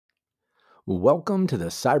Welcome to the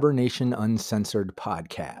Cybernation Uncensored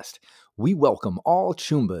podcast. We welcome all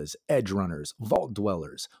Choombas, Edge Runners, Vault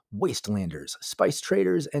Dwellers, Wastelanders, Spice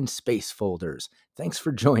Traders, and Space Folders. Thanks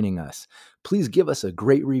for joining us. Please give us a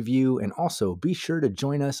great review and also be sure to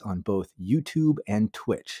join us on both YouTube and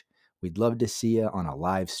Twitch. We'd love to see you on a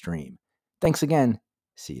live stream. Thanks again.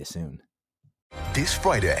 See you soon. This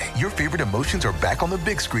Friday, your favorite emotions are back on the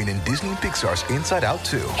big screen in Disney and Pixar's Inside Out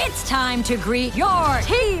 2. It's time to greet your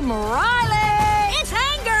Team Riley! It's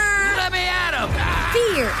anger! Let me at him!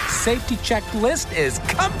 Fear! Safety checklist is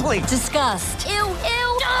complete! Disgust! Ew!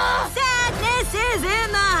 Sadness is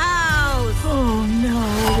in the house! Oh, no.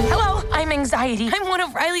 Hello, I'm anxiety. I'm one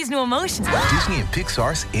of Riley's new emotions. Disney and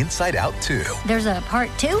Pixar's Inside Out 2. There's a part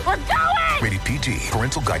 2? We're going! Rated PG.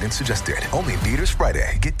 Parental guidance suggested. Only in theaters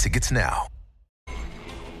Friday. Get tickets now.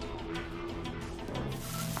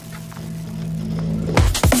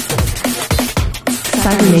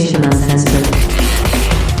 Cybernation Uncensored.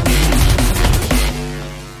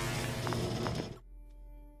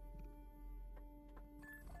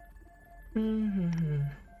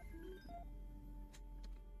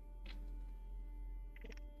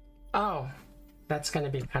 Oh, that's going to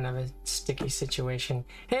be kind of a sticky situation.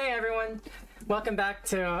 Hey everyone, welcome back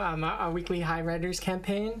to our weekly Highriders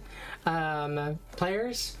campaign.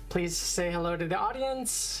 Players, please say hello to the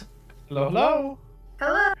audience. Hello, hello.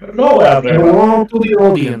 Hello out there. Hello to the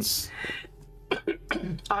audience.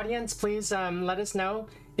 Audience, please let us know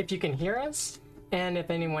if you can hear us, and if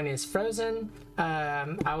anyone is frozen,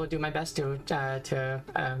 I will do my best to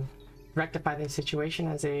rectify the situation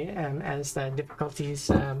as the difficulties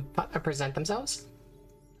present themselves.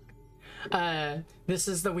 This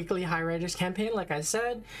is the weekly Highriders campaign. Like I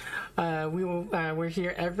said, we're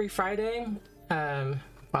here every Friday.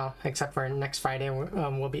 Well, except for next Friday,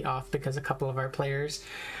 we'll be off because a couple of our players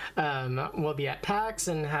will be at PAX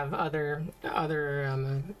and have other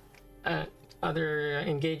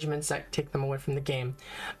engagements that take them away from the game.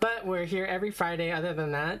 But we're here every Friday. Other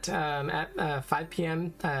than that, at 5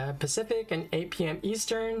 p.m. Pacific and 8 p.m.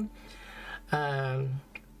 Eastern.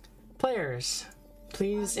 Players,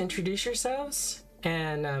 please introduce yourselves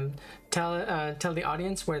and tell the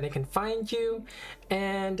audience where they can find you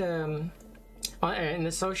and in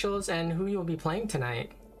the socials and who you'll be playing tonight.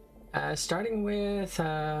 Starting with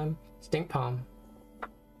Stink Palm.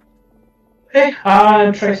 Hey,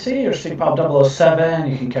 I'm Tracy, or StinkPalm007.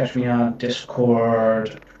 You can catch me on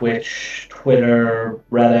Discord, Twitch, Twitter,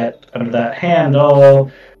 Reddit, under that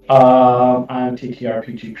handle. I'm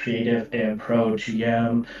TTRPG Creative and Pro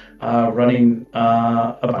GM, running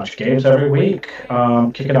a bunch of games every week.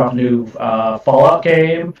 Kicking off a new Fallout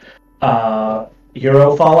game,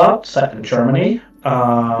 Euro Fallout, set in Germany,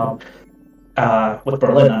 with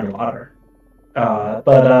Berlin underwater.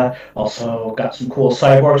 But also got some cool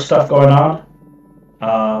cyborg stuff going on.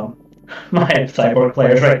 My cyborg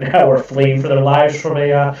players right now are fleeing for their lives from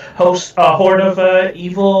a horde of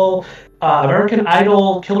evil American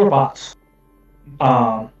Idol killer bots.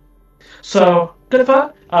 So good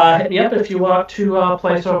fun. Hit me up if you want to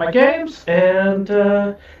play some of my games, and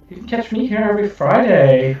you can catch me here every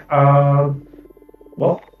Friday.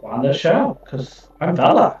 Well, on the show, because I'm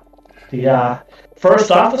Vela, the first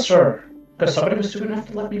officer, because somebody was stupid enough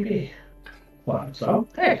to let me be. Well, so,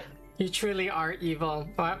 hey. You truly are evil.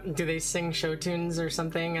 Do they sing show tunes or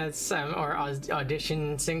something as or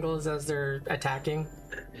audition singles as they're attacking?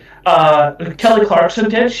 Kelly Clarkson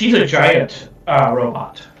did. She's a giant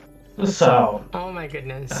robot. So. Oh my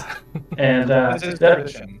goodness. And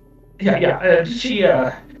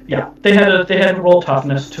yeah, they had to roll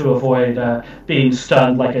toughness to avoid being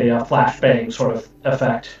stunned like a flashbang sort of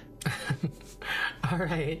effect. All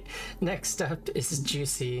right. Next up is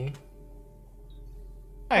Juicy.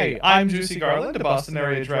 Hi, I'm Juicy Garland, a Boston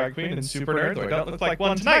area drag queen and super nerd, though I don't look like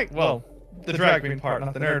one tonight. Well, the drag queen part,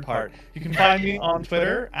 not the nerd part. You can find me on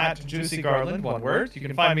Twitter at Juicy Garland, one word. You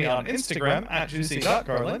can find me on Instagram at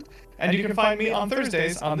juicy.garland. And you can find me on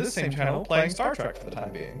Thursdays on this same channel playing Star Trek for the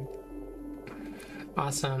time being.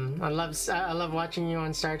 Awesome. I love watching you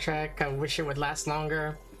on Star Trek. I wish it would last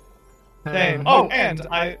longer. Same. Oh, and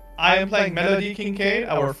I am playing Melody Kincaid,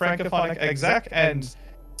 our francophonic exec, and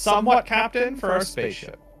somewhat captain for our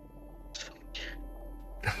spaceship.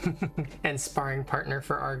 And sparring partner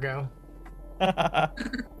for Argo.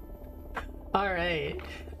 Alright.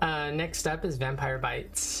 Next up is Vampire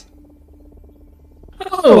Bites.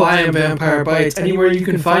 Hello, I am Vampire Bites. Anywhere you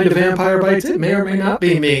can find a Vampire Bites, it may or may not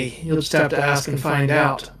be me. You'll just have to ask and find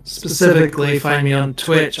out. Specifically, find me on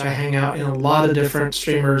Twitch. I hang out in a lot of different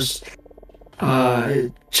streamers'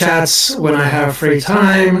 chats when I have free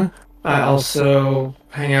time. I also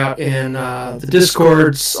hang out in the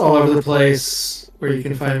Discords all over the place, where you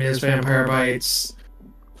can find me as Vampire Bites.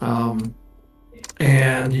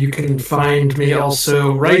 And you can find me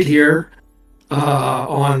also right here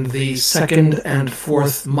on the second and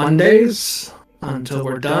fourth Mondays until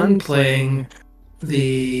we're done playing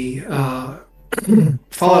the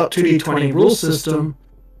Fallout 2D20 rule system,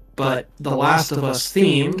 but The Last of Us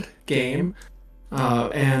themed game.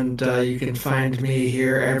 And you can find me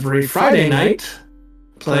here every Friday night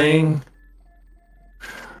playing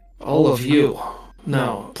all of you.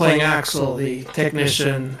 No, playing Axel, the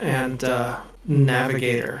technician and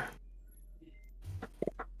navigator.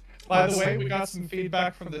 By the way, we got some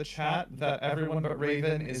feedback from the chat that everyone but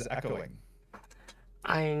Raven is echoing.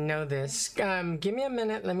 I know this. Give me a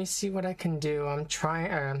minute. Let me see what I can do. I'm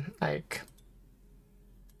trying.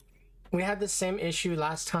 We had the same issue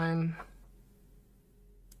last time.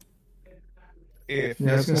 I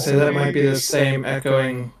was going to say that might be the same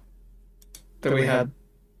echoing that we had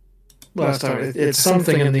last time. It's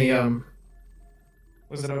something in the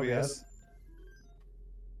Was it OBS?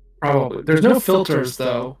 Probably. There's no filters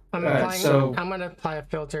though. I'm gonna apply a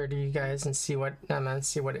filter to you guys and see what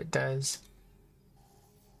it does.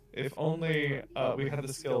 If only we had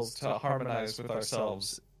the skills to harmonize with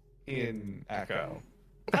ourselves in Echo.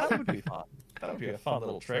 That would be fun. That would be a fun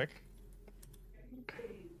little trick.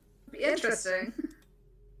 Be interesting.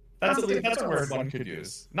 That's a word one could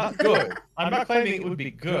use. Not good. I'm not claiming it would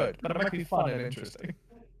be good, but it might be fun and interesting.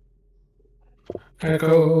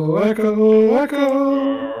 Echo, echo,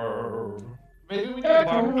 echo. Maybe we need to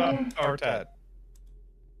talk our Ted.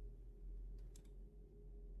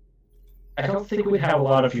 I don't think we'd have a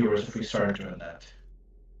lot of viewers if we started doing that.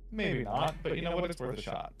 Maybe not, but you know what? It's worth a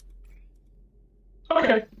shot.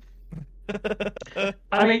 Okay.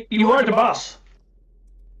 I mean, you are the boss.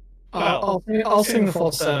 I'll sing the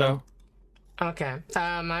falsetto. Okay.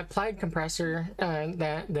 I applied compressor,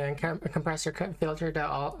 compressor filter to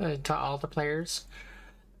all the players.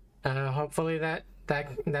 Hopefully that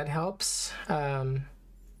helps.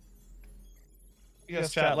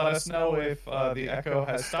 Yes, chat. Let us know if the echo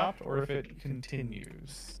has stopped or if it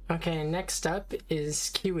continues. Okay. Next up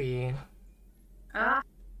is Kiwi.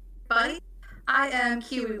 Buddy, I am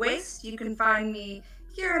Kiwi Waste. You can find me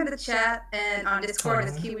here in the chat and on Discord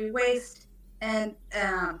as Kiwi Waste, and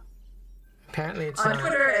apparently it's on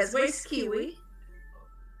Twitter as Waste Kiwi.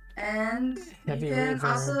 And you can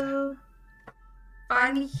also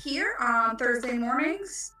find me here on Thursday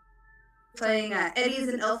mornings playing Eddies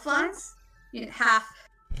and Elflines. You know, half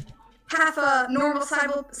normal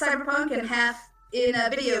cyberpunk and half in a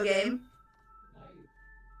video game.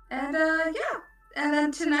 And yeah. And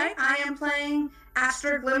then tonight I am playing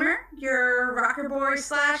Aster Glimmer, your rocker boy /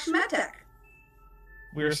 medtech.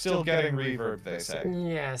 We're still getting reverb, they say.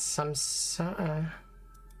 Yes, I'm so.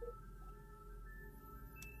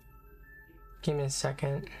 Give me a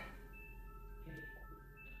second.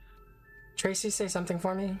 Tracy, say something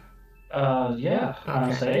for me. Yeah.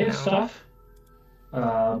 Okay, Say no. stuff.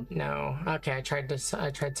 No. Okay, I tried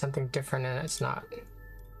something different and it's not.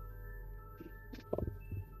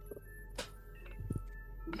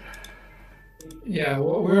 Yeah,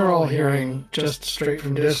 what we're all hearing just straight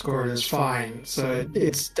from Discord is fine. So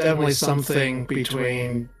it's definitely something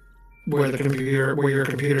between where your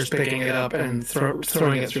computer's picking it up and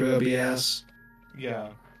throwing it through OBS. Yeah.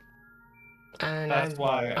 And that's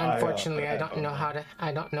why. Unfortunately, I don't know how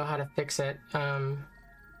to fix it. Yeah,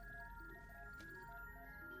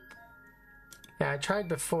 I tried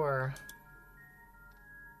before.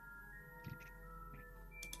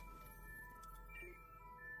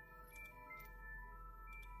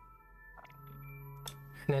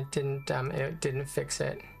 And it didn't fix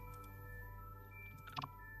it.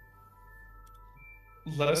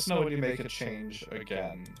 Let us know when you make a change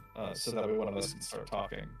again, so that way one of us can start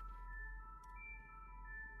talking.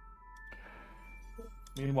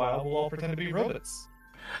 Meanwhile, we'll all pretend to be robots.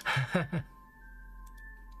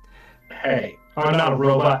 Hey, I'm not a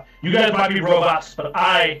robot. You guys might be robots, but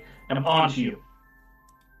I am onto you.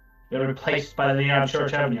 You're replaced by the Neon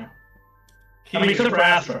Church, haven't you? I mean, except for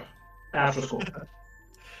Astra. Astra School.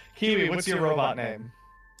 Kiwi, what's your robot name?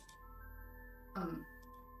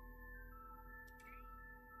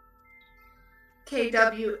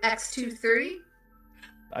 KWX23.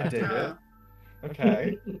 I dig it.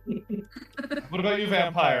 Okay. What about you,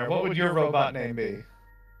 Vampire? What would your robot name be?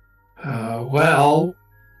 Well,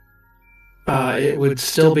 it would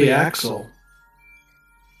still be Axel.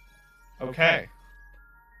 Okay.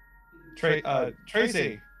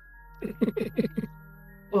 Tracy.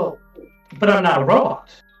 Well, but I'm not a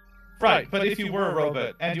robot. Right, but if you were a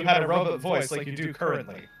robot and you had a robot voice like you do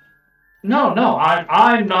currently. No,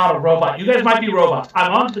 I'm not a robot. You guys might be robots.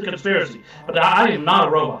 I'm onto the conspiracy, but I am not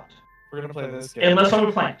a robot. We're gonna play this game. Unless I'm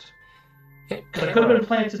a plant. Because I could have been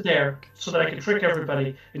planted there so that I could trick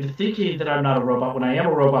everybody into thinking that I'm not a robot when I am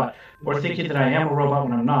a robot, or thinking that I am a robot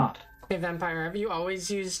when I'm not. Hey, Vampire, have you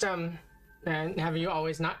always used, have you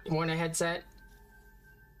always not worn a headset?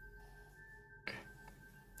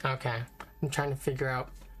 Okay. I'm trying to figure out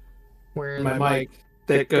where My mic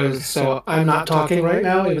that goes, so I'm not talking right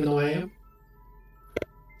now, even though I am.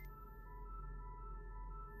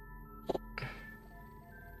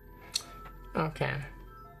 Okay.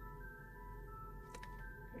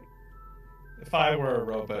 If I were a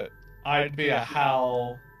robot, I'd be a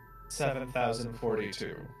HAL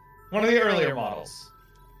 7042. One of the earlier models.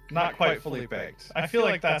 Not quite fully baked. I feel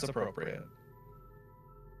like that's appropriate.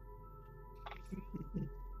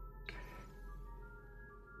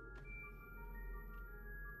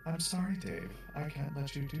 I'm sorry, Dave. I can't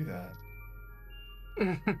let you do that.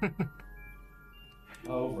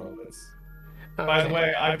 Oh, robots. Okay. By the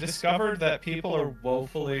way, I've discovered that people are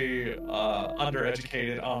woefully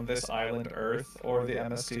undereducated on this island Earth or the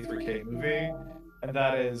MST3K movie, and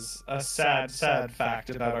that is a sad, sad fact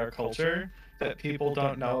about our culture, that people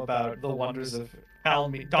don't know about the wonders of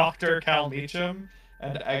Dr. Cal Meacham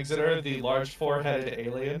and Exeter, the large four-headed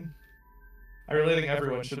alien. I really think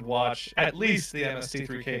everyone should watch at least the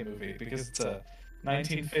MST3K movie, because it's a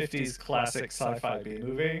 1950s classic sci-fi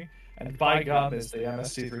B-movie. And by gum, is the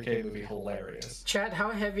MST3K movie hilarious. Chat, how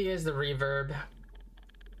heavy is the reverb?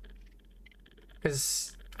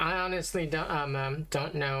 Because I honestly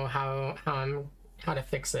don't know how to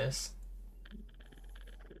fix this.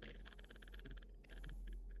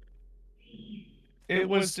 It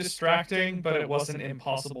was distracting, but it wasn't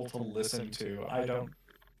impossible to listen to. I don't.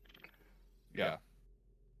 Yeah.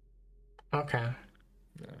 Okay.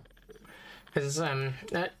 Yeah. Because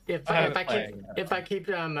if I keep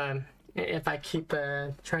trying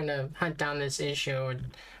to hunt down this issue,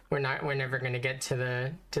 we're never gonna get to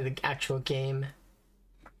the actual game.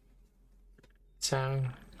 So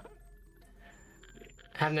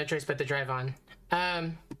I have no choice but to drive on.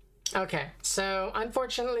 Okay, so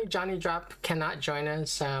unfortunately Johnny Drop cannot join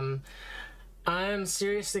us. I'm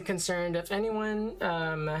seriously concerned if anyone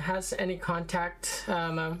has any contact,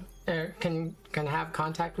 can have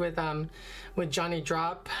contact with Johnny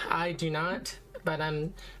Drop. I do not, but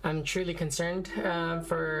I'm truly concerned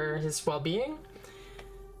for his well-being.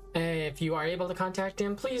 If you are able to contact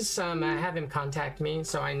him, please have him contact me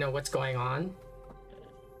so I know what's going on.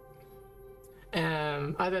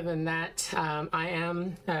 Other than that, I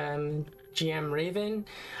am GM Raven.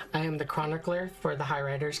 I am the chronicler for the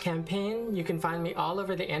Highriders campaign. You can find me all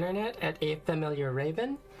over the internet at A Familiar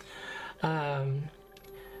Raven. I'm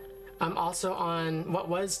also on what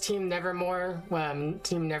was Team Nevermore.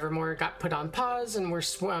 Team Nevermore got put on pause, and we're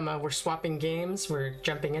swapping games. We're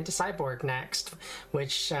jumping into Cyborg next,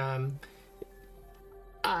 which I'll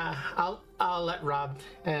let Rob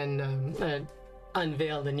and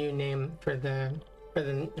unveil the new name for the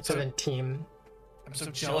team. I'm so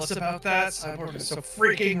jealous about that. Cyborg is so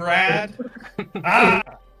freaking rad. Ah!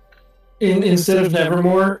 Instead of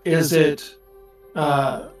Nevermore, is it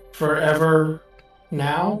Forever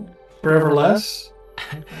Now? Forever Less?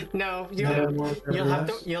 No,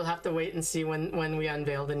 you'll have to wait and see when we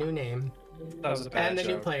unveil the new name. That was a bad and the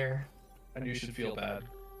joke. new player. And you should feel bad.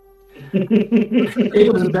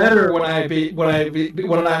 It was better when I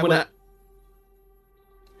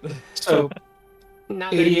so Now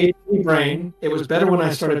ADHD brain. It was better when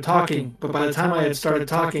I started talking, but by the time I had started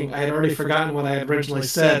talking, I had already forgotten what I had originally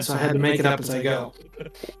said, so I had to make it up as I go.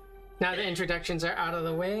 Now the introductions are out of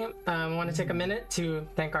the way, I want to take a minute to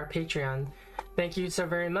thank our Patreon. Thank you so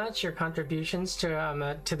very much. Your contributions to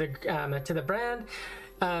the brand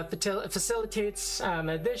facilitates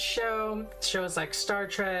this show, shows like Star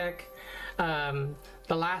Trek, The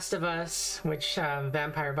Last of Us, which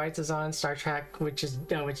Vampire Bites is on, Star Trek, which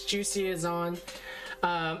Juicy is on,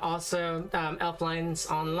 also Elflines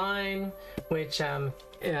Online, which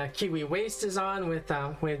Kiwi Waste is on with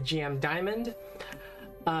GM Diamond.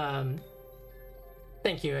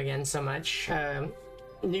 Thank you again so much.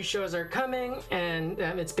 New shows are coming, and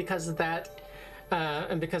it's because of that,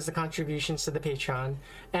 and because of the contributions to the Patreon.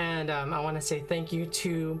 And I want to say thank you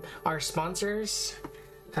to our sponsors,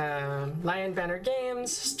 Lion Banner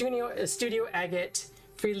Games, Studio Agate,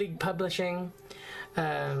 Free League Publishing,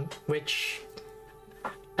 which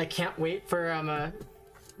I can't wait for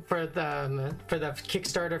the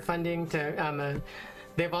Kickstarter funding to.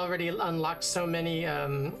 They've already unlocked so many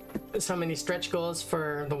stretch goals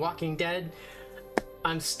for The Walking Dead.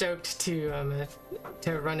 I'm stoked to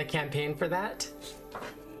run a campaign for that.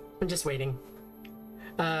 I'm just waiting.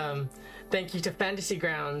 Thank you to Fantasy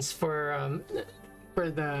Grounds for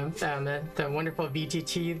the wonderful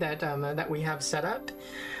VTT that we have set up.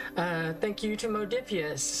 Thank you to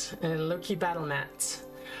Modifius and Loki Battle Mats.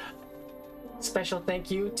 Special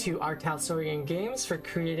thank you to Artalsorian Games for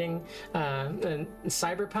creating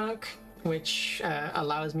Cyberpunk, which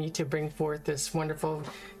allows me to bring forth this wonderful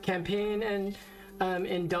campaign and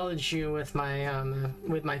indulge you with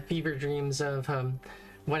my fever dreams of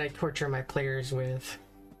what I torture my players with.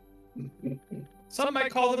 Some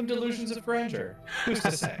might call them delusions of grandeur. Who's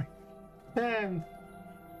to say?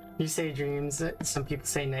 You say dreams. Some people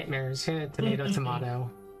say nightmares. Tomato,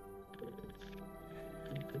 tomato.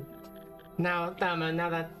 Now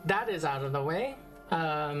that is out of the way,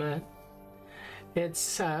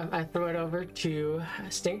 it's I throw it over to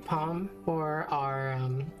Stink Palm for our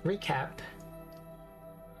recap.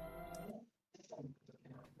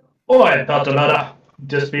 Oi, Beltalota.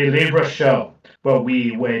 This be Libra show where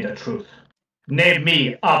we weigh the truth. Name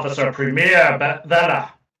me Officer Premier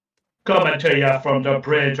Vela, coming to you from the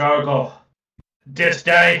Bridge Argo. This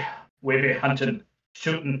day, we be hunting,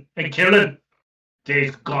 shooting, and killing.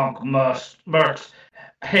 These gonk mercs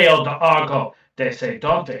hail the Argo. They say,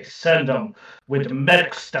 don't they, send them with the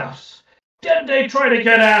medic stuffs. Then they try to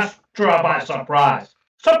get Astra by surprise.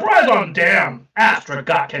 Surprise on damn! Astra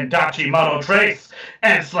got Kendachi Mono Trace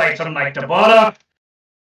and slice them like the butter.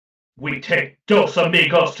 We take Dos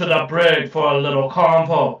Amigos to the brig for a little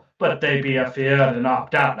convo, but they be afeard and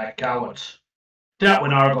opt out like cowards. That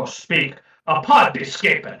when Argo speak, a pod be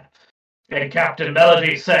escaping. And Captain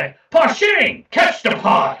Melody say, Pashing, catch the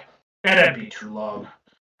pod! And it'd be too long.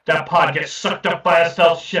 That pod gets sucked up by a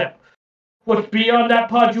stealth ship. What's beyond that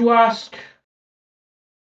pod, you ask?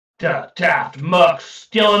 The daft mucks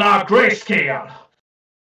stealing our grayscale.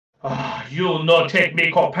 You'll no take me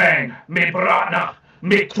Kopang, me Bratna,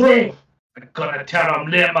 me crew. I'm gonna tear 'em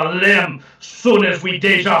limb a limb soon as we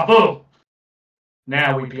deja vu.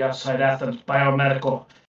 Now we be outside Athens Biomedical.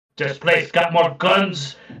 This place got more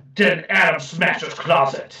guns than Adam Smasher's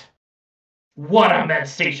closet. What a med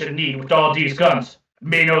station need with all these guns?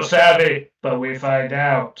 Me no savvy, but we find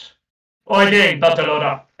out. Oi ding,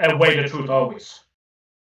 Beltalota, and weigh the truth always.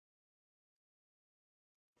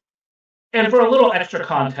 And for a little extra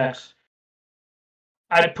context,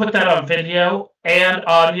 I put that on video and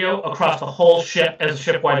audio across the whole ship as a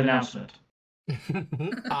ship-wide announcement.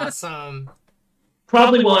 Awesome.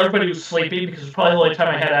 Probably while everybody was sleeping, because it's probably the only time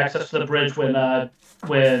I had access to the bridge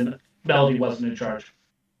when Melody wasn't in charge.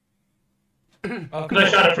 Because I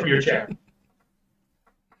shot it from your chair.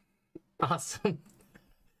 Awesome.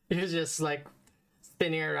 He was just like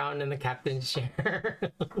spinning around in the captain's chair.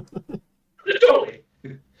 Totally.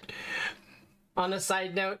 On a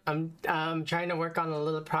side note, I'm trying to work on a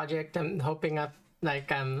little project. I'm hoping I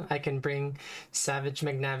can bring Savage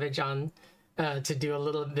McNavage on to do a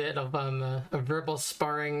little bit of a verbal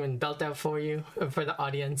sparring and belt out for you for the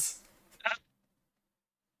audience.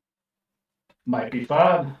 Might be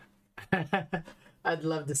fun. I'd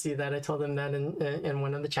love to see that. I told him that in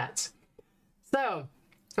one of the chats. So,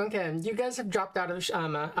 okay, you guys have dropped out of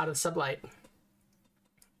Sublight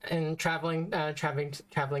and traveling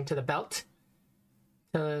to the belt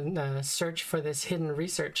to search for this hidden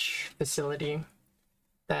research facility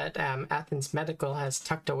that Athens Medical has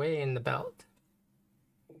tucked away in the belt,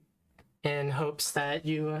 in hopes that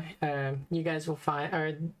you guys will find,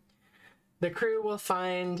 or the crew will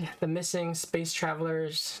find the missing space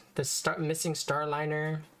travelers, the missing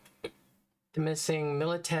Starliner, the missing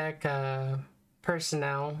Militech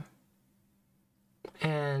personnel,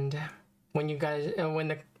 and when you guys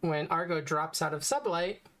when Argo drops out of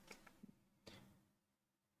Sublight,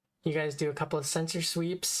 you guys do a couple of sensor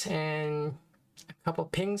sweeps and a couple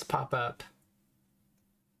pings pop up.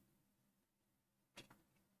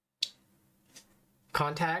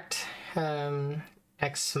 Contact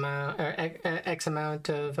X amount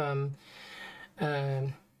of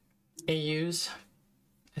AUs,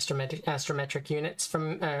 astrometric units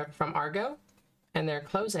from Argo, and they're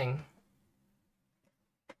closing.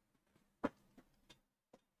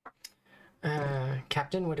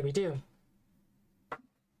 Captain, what do we do?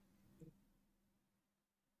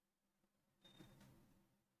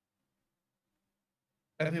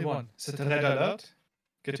 Everyone, c'est a red alert.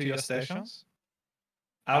 Get to your stations.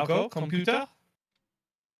 Argo, computer.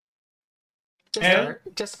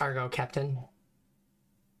 Just Argo, Captain.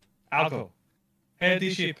 Argo, hail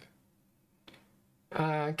the ship.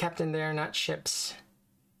 Captain, they are not ships.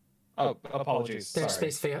 Oh, apologies. They're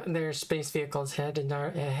Sorry. They're space vehicles head in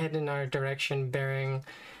our direction, bearing.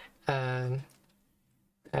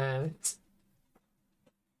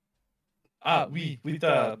 Oui, with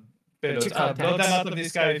the Pero Two blow them contacts. out of the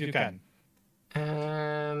sky if you can.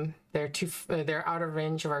 They're out of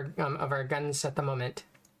range of our guns at the moment.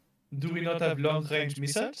 Do we not have long-range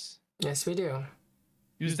missiles? Yes, we do.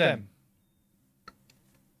 Use them.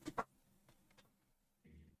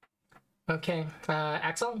 Okay,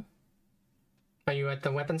 Axel, are you at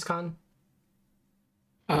the weapons con?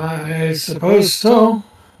 I suppose so.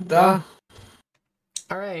 Duh.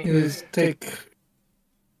 All right. Is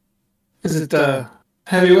it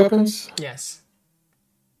heavy weapons? Yes.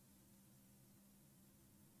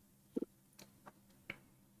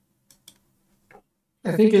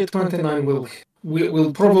 I think a 29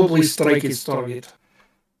 will probably strike its target.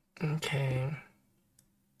 Okay.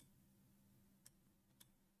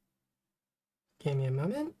 Give me a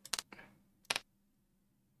moment.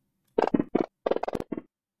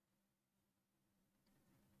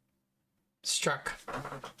 Struck.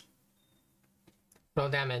 Roll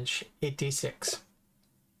damage, 8d6.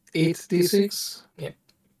 8d6? Yep.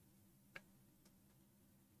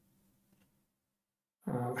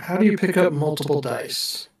 How do you pick up multiple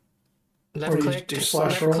dice? Left click, do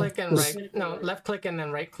slash roll? click and right. No, left click and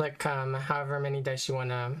then right click. However many dice you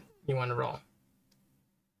wanna roll.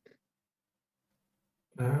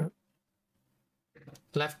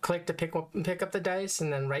 Left click to pick up the dice,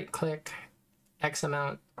 and then right click X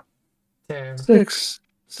amount to 6,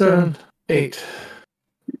 7, 8.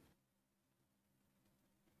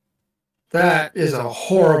 That is a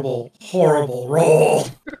horrible, horrible roll.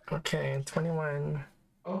 Okay, 21.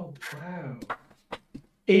 Oh, wow.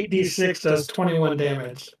 8d6 does 21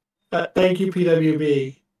 damage. Thank you,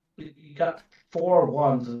 PWB. You got 4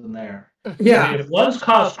 ones in there. Yeah. I mean, if ones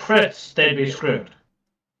caused crits, they'd be screwed.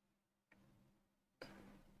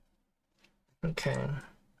 Okay.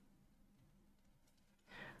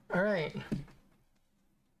 All right.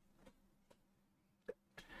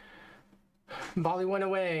 Volley went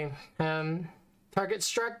away. Target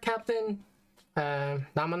struck, Captain.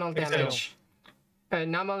 Nominal damage.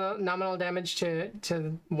 Nominal damage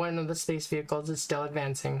to one of the space vehicles is still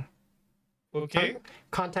advancing. Okay.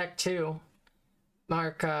 Contact 2.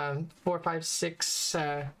 Mark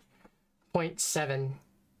 456.7.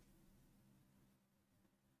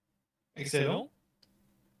 Excellent.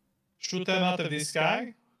 Shoot them out of the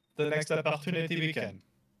sky. The next opportunity we can.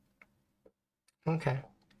 Okay.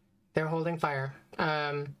 They're holding fire.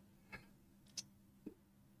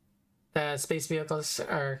 The space vehicles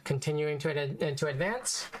are continuing to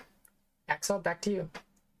advance. Axel, back to you.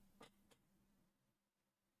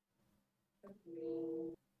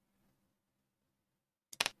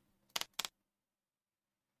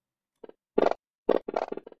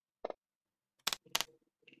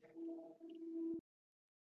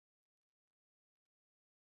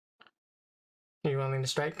 Are you willing to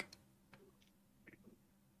strike?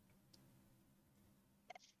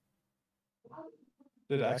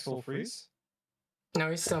 Did Axel freeze? No,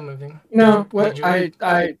 he's still moving. No, what I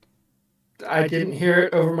didn't hear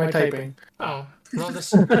it over my typing. Oh, roll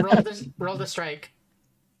the strike.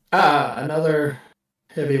 Another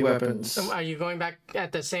heavy weapons. Are you going back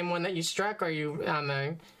at the same one that you struck? Or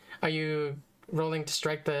are you rolling to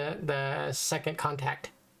strike the second contact?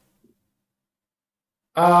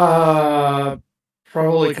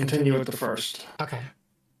 Probably continue with the first. Okay.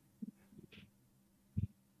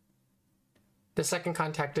 The second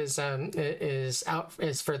contact is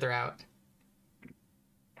further out.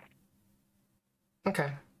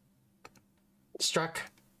 Okay. Struck.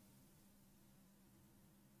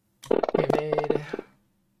 Evade.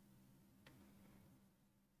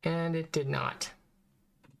 And it did not.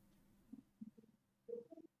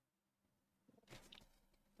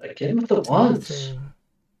 Again with the ones.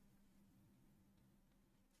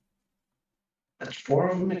 That's 4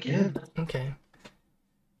 of them again. Okay.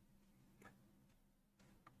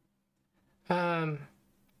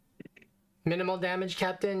 Minimal damage,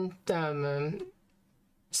 Captain.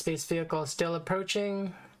 Space vehicle still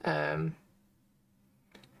approaching. It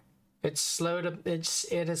has slowed a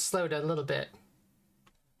little bit.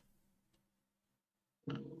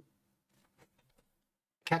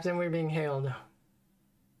 Captain, we're being hailed.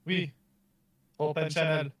 Oui. Open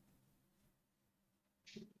channel.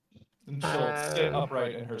 And she'll sit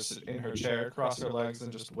upright in her chair, cross her legs,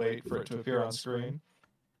 and just wait for it to appear on screen.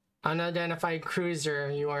 Unidentified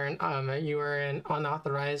cruiser. You are an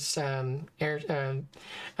unauthorized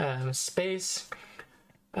space.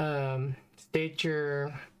 State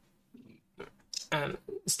your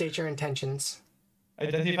intentions.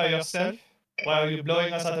 Identify yourself. Why are you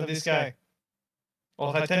blowing us out of the sky?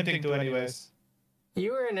 Or attempting to, anyways.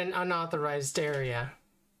 You are in an unauthorized area.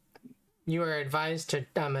 You are advised to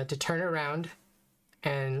turn around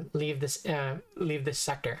and leave this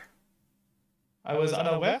sector. I was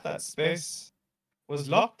unaware that space was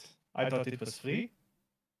locked. I thought it was free.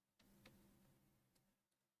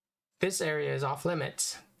 This area is off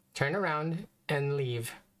limits. Turn around and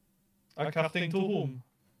leave. According to whom?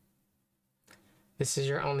 This is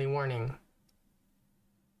your only warning.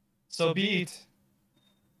 So be it.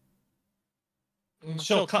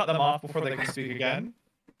 She'll cut them off before they can speak again.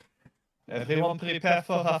 Everyone prepare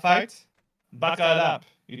for a fight. Buckle up.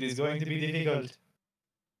 It is going to be difficult.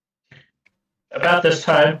 About this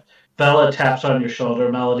time, Bella taps on your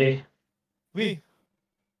shoulder, Melody. Oui.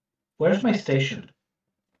 Where's my station?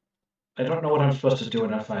 I don't know what I'm supposed to do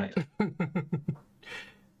in a fight.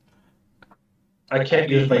 I can't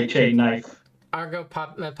use my chain knife. Argo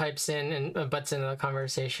pipes in and butts into the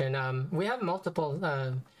conversation. We have multiple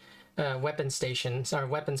weapon stations or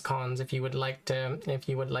weapons cons if you would like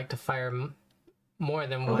to fire more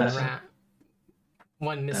than one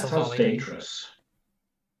missile that sounds volley. Dangerous.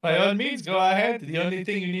 By all means, go ahead. The only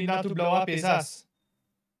thing you need not to blow up is us.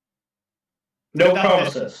 No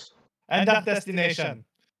promises. And our destination.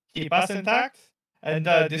 Keep us intact and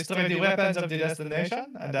destroy the weapons of the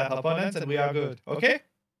destination and our opponents, and we are good. Okay?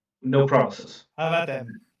 No promises. How about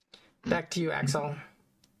them? Back to you, Axel.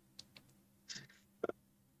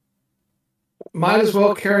 Might as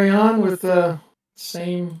well carry on with the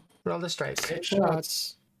same roll the strike.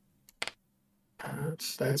 Shots.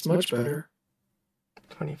 That's much better.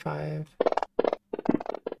 25.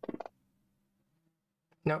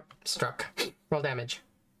 Nope, struck. Roll damage.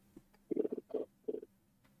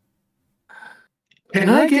 Can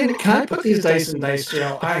I put these dice in dice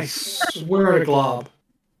jail? I swear to glob.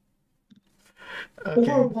 Okay.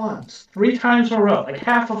 4 once. 3 times in a row. Like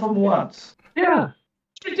half of them once. Yeah.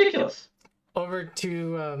 It's ridiculous. Over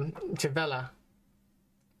to Vela.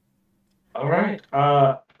 Alright.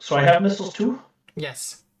 So I have missiles too?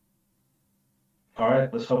 Yes.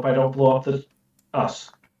 Alright, let's hope I don't blow up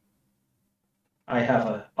us. I have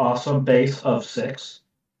an awesome base of 6.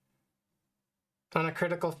 On a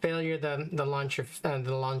critical failure, the launcher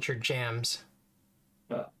jams.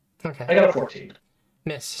 Okay. I got a 14.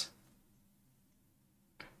 Miss.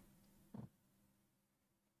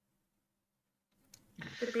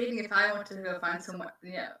 Debating if I want to go find someone,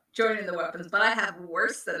 joining the weapons, but I have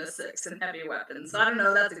worse than a 6 in heavy weapons, so I don't know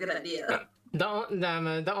if that's a good idea.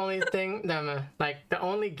 The only thing, the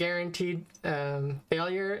only guaranteed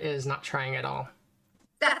failure is not trying at all.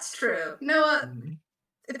 That's true. You know what?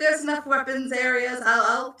 If there's enough weapons areas,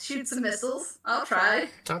 I'll shoot some missiles. I'll try.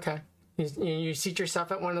 Okay. You seat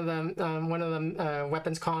yourself at one of the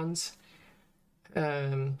weapons cons.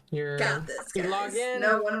 Got this, guys. You log in.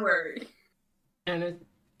 No one worry. And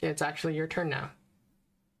it's actually your turn now.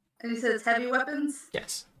 And you said it's heavy weapons?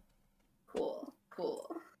 Yes. Cool.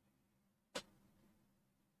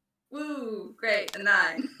 Woo, great, a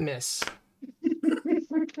 9. Miss.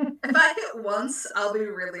 If I hit once, I'll be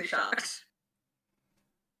really shocked.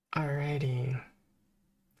 Alrighty.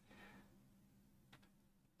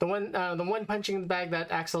 The one punching the bag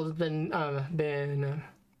that Axel's been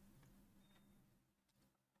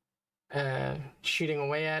shooting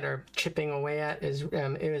away at or chipping away at is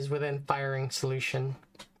it is within firing solution.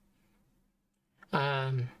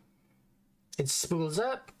 It spools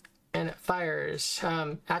up and it fires.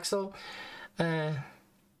 Axel, let's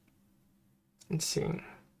see.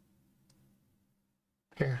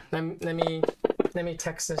 Here, let me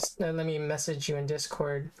text this. Let me message you in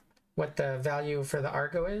Discord what the value for the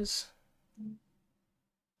Argo is.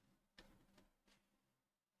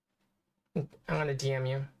 I'm gonna DM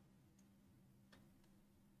you.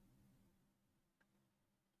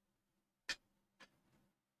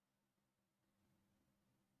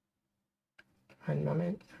 One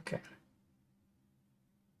moment. Okay.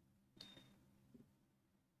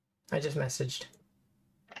 I just messaged.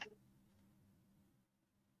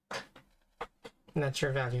 And that's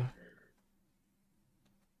your value.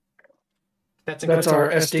 That's our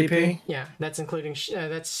SDP. Yeah, that's including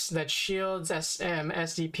that's shields,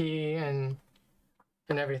 SDP, and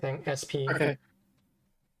everything. SP. Okay.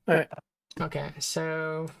 All right. Okay,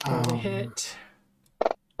 so we hit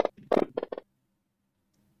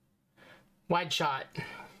wide shot.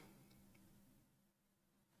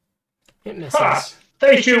 It misses. Ha!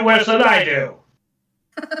 They shoot worse than I do.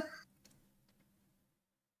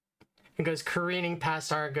 It goes careening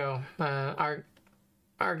past Argo.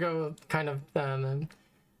 Argo kind of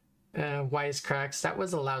wisecracks. That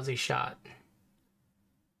was a lousy shot.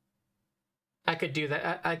 I could do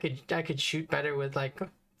that. I could shoot better with like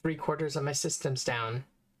 3/4 of my systems down.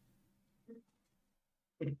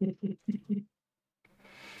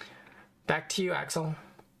 Back to you, Axel.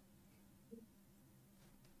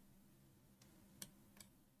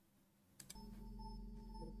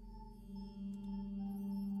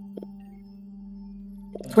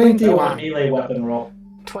 21. Melee weapon roll.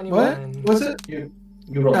 21. What was it? You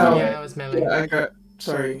rolled Oh, Yeah, melee. that was melee. Yeah, I got.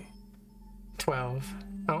 Sorry. 12.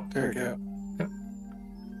 Oh, There we go.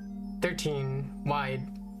 13 wide.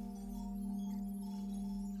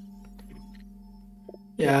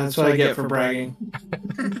 Yeah, that's what I get for bragging.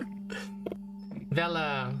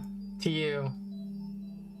 Vela, to you.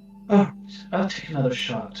 Oh, I'll take another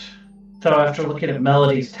shot. So after looking at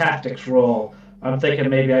Melody's tactics roll, I'm thinking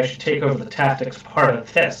maybe I should take over the tactics part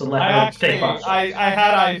of this and let her take off. I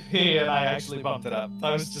had IP and I actually bumped it up.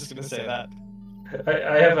 I was just gonna say that.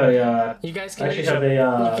 I have a. You guys can actually use have your,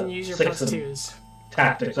 a. you can use your 6 plus in twos.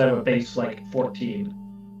 tactics. I have a base like 14.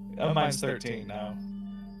 Mine's 13 now.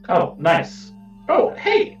 Oh, nice. Oh,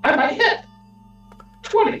 hey, I might hit.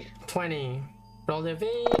 20. 20. Roll the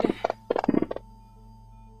evade.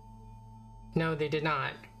 No, they did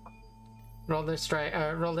not. Roll the strike.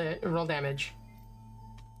 Roll damage.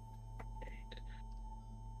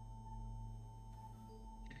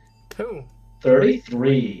 Ooh.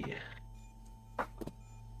 33.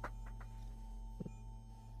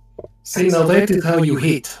 See, now that is how you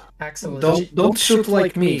hit. Axel is Don't shoot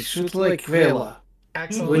like me. Shoot like Vela.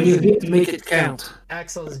 Axel When is, you hit, make it count.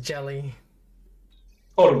 Axel is jelly.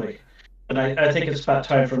 Totally. And I think it's about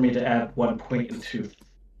time for me to add 1 point into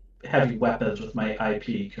heavy weapons with my IP,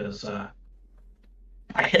 because I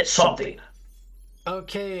hit something.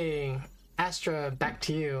 Okay, Astra, back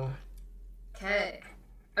to you. Okay.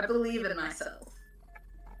 I believe in myself.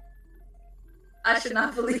 I should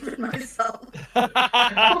not believe in myself.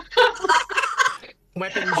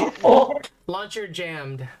 Weapon launcher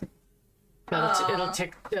jammed. It'll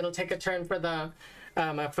take a turn for the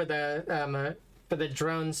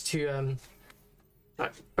drones to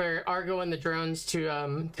for Argo and the drones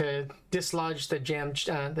to dislodge the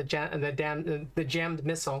jammed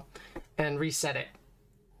missile and reset it.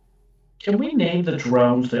 Can we name the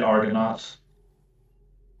drones the Argonauts?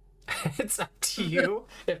 It's up to you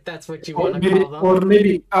if that's what you Or want to maybe, call them. or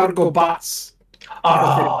maybe Argobots.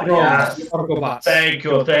 Oh, yes. Argobots. Thank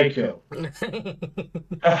you.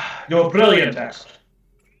 You're brilliant, Axel.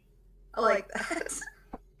 I like that.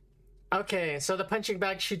 Okay, so the punching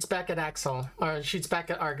bag shoots back at Axel, or shoots back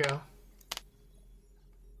at Argo.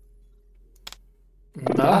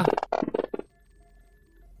 Nah.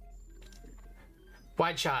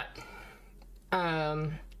 Wide shot.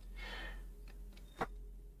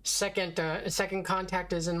 Second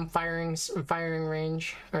contact is in firing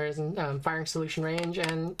range, or is in firing solution range,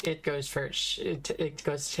 and it goes first. It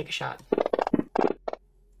goes to take a shot.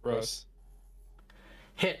 Gross.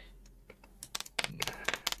 Hit.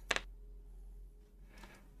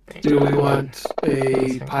 Do we want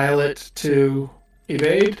a pilot to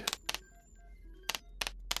evade?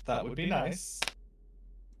 That would be nice.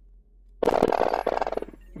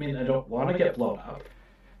 I mean, I don't want to get blown up.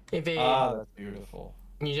 Evade. Ah, that's beautiful.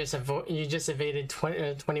 You just evaded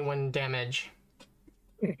 21 damage.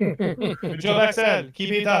 Good job, Axel.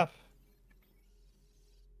 Keep it up.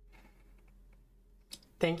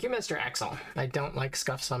 Thank you, Mr. Axel. I don't like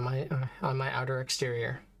scuffs on my outer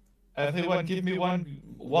exterior. Everyone, give me one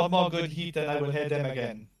more good hit, and I will hit them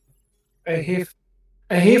again. I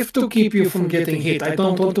have to keep you from getting hit. I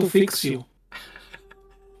don't want to fix you.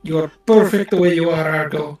 You are perfect the way you are,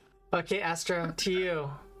 Argo. Okay, Astra, to you.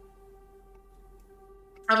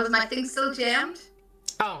 Was my thing still jammed?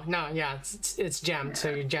 Oh no, yeah, it's jammed.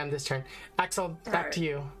 So you jammed this turn. Axel, back to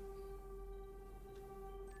you.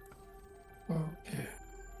 Okay.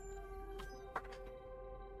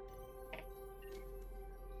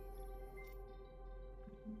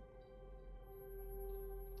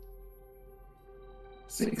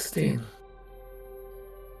 $16.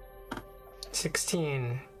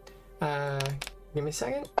 16. Give me a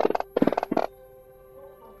second.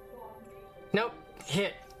 Nope.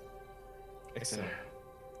 Hit. Excellent.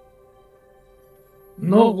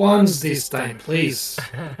 No ones this time, please.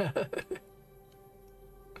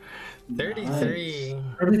 33.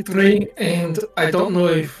 33, and I don't know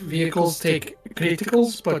if vehicles take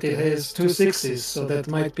criticals, but it has 2 6s, so that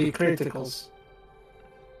might be criticals.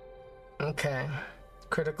 Okay.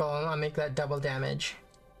 Critical. I'll make that double damage.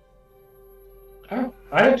 Oh,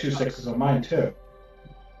 I had 2 6s on mine, too.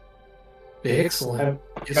 Excellent.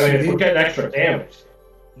 I mean, if we're getting extra damage.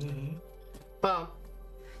 Mm-hmm. Well,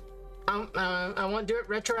 I won't do it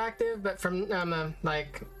retroactive, but from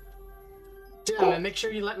make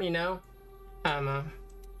sure you let me know. And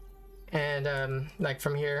like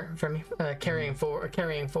from here, from carrying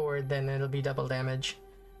forward, then it'll be double damage.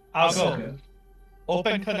 I'll go.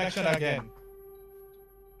 Open connection again.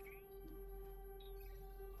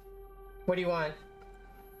 What do you want?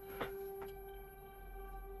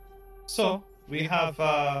 So, We have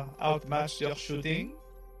outmatched your shooting.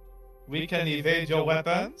 We can evade your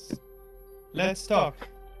weapons. Let's talk.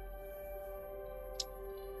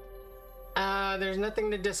 There's nothing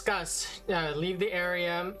to discuss. Leave the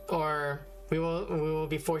area, or we will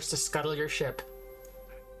be forced to scuttle your ship.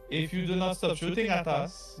 If you do not stop shooting at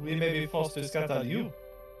us, we may be forced to scuttle you.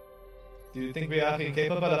 Do you think we are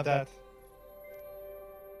incapable of that?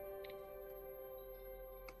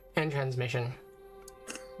 End transmission.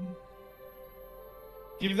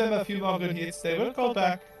 Give them a few more good hits. They will call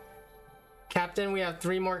back. Captain, we have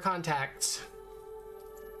 3 more contacts.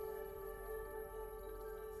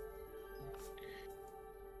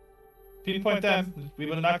 Pinpoint them. We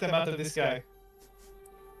will knock them out of the sky.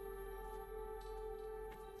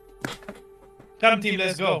 Come, team,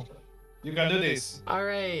 let's go. You can do this. All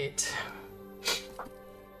right.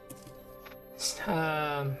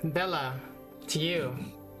 Bella, to you.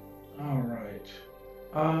 All right.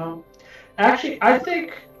 Actually, I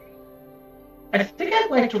think I'd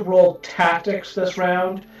like to roll tactics this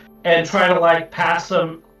round and try to like pass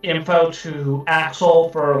some info to Axel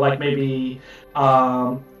for like maybe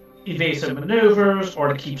evasive maneuvers or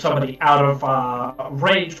to keep somebody out of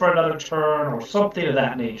range for another turn or something of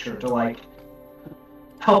that nature to like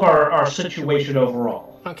help our situation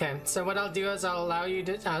overall. Okay, so what I'll do is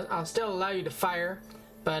I'll still allow you to fire,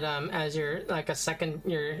 but as your like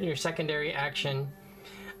your secondary action,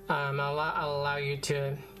 I'll allow you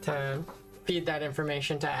to feed that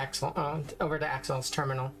information to Axel over to Axel's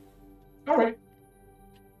terminal. All right.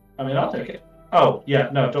 I mean, I'll take it. Oh yeah,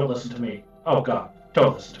 no, don't listen to me. Oh God,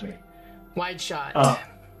 don't listen to me. Wide shot.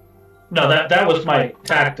 No, that was my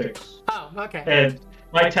tactics. Oh, okay. And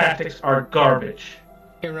my tactics are garbage.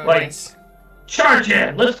 Erroneous. Like, charge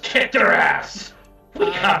in! Let's kick their ass! We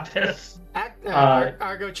got this!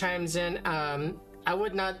 Argo chimes in. I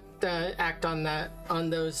would not act on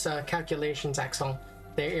those calculations, Axel.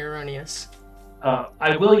 They're erroneous.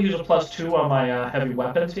 I will use a +2 on my heavy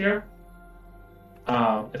weapons here.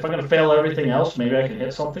 If I'm going to fail everything else, maybe I can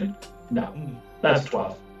hit something. No. That's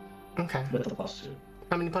 12. Okay. With the +2.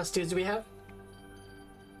 How many +2s do we have?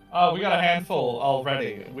 We got a handful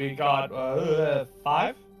already. We got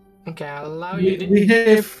 5. Okay, I'll allow you to...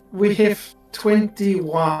 We have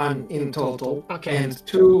 21 in total. Okay. And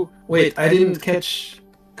 2... Wait, I didn't catch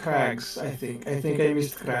Crag's, I think. I think I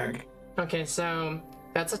missed Crag. Okay, so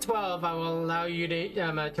that's a 12. I will allow you to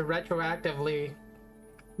retroactively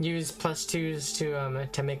use +2s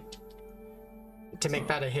to make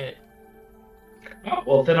that a hit. Oh,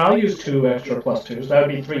 well, then I'll use 2 extra +2s. That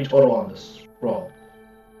would be 3 total on this roll.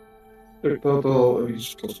 Total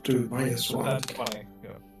is +2 -1. That's funny.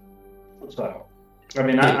 Yeah. So, I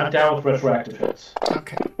mean, I'm down with retroactive hits.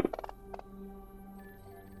 Okay.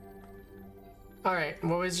 All right.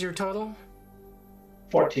 What was your total?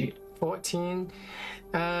 14. 14.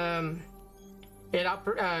 The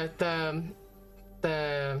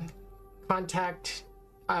contact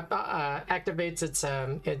activates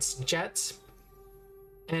its jets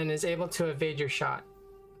and is able to evade your shot.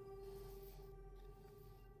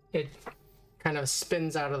 It kind of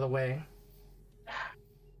spins out of the way.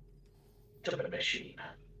 Stupid machine.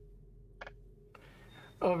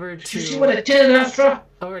 Over to... Did you see what it did, Astra?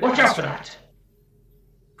 Watch out for that.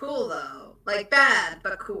 Cool, though. Like, bad,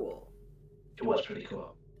 but cool. It was pretty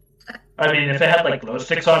cool. I mean, if it had, like, glow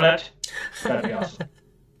sticks on it, that'd be awesome.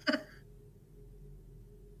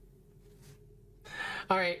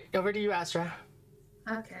 Alright, over to you, Astra.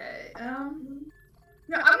 Okay,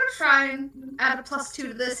 no, I'm gonna try and add a +2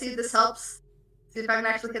 to this, see if this helps. See if I can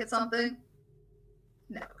actually hit something.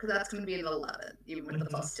 No, because that's gonna be an 11, even with the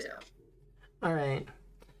 +2. Alright.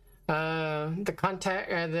 The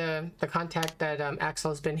contact that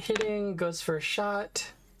Axel's been hitting goes for a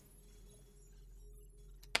shot.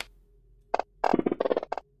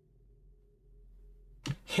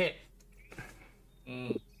 Hit.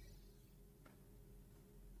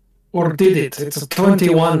 Or did it? It's a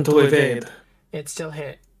 21 to evade. It still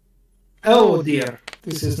hit. Oh dear,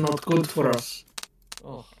 this is not good for us.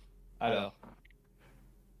 Oh, I know.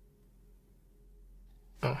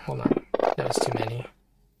 Oh, hold on. That was too many.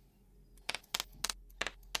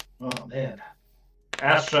 Oh, man.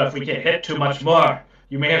 Astra, if we get hit too much more,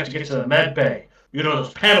 you may have to get to the med bay. You know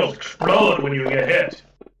those panels explode when you get hit.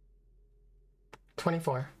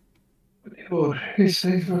 24. Good.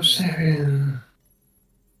 Save for 7.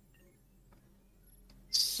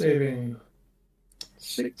 Saving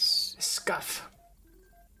 6. Scuff.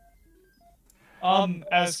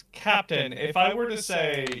 As captain, if I were to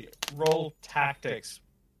say roll tactics,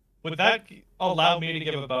 would that allow me to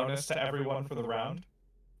give a bonus to everyone for the round?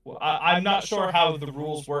 Well, I'm not sure how the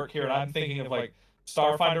rules work here, and I'm thinking of like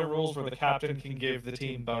Starfinder rules where the captain can give the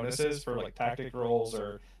team bonuses for like tactic rolls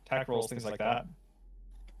or attack rolls, things like that?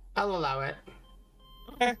 I'll allow it.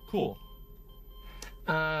 Okay, cool.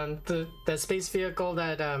 The space vehicle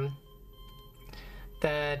that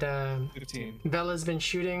 15. Bella's been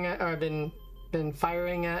shooting at, or been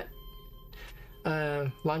firing at,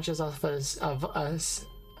 launches off a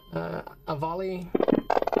volley.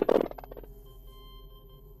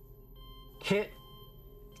 Hit.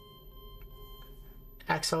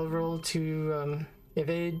 Axel roll to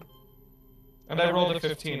evade. And I rolled a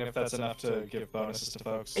 15 if that's enough to give bonuses to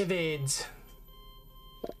folks. Evades.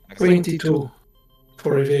 22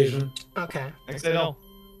 for evasion. Okay. Excellent.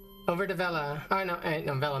 Over to Vela. Oh no,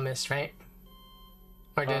 Vela missed, right?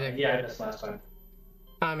 Or did it? Yeah, I missed last time.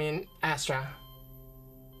 I mean, Astra.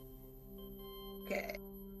 Okay.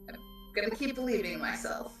 I'm gonna keep believing in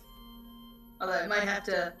myself. Although I might have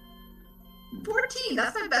to... 14!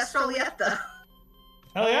 That's my best roll yet, though.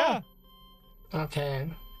 Hell yeah! Okay.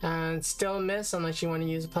 And still a miss unless you want to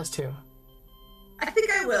use a +2. I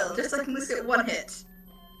think I will, just so I can at least get one hit.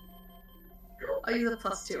 I'll use a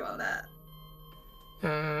 +2 on that.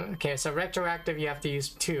 Okay, so retroactive you have to use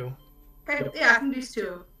 2. Okay, yeah, I can use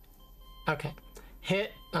 2. Okay.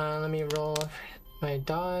 Hit. Let me roll my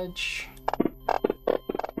dodge.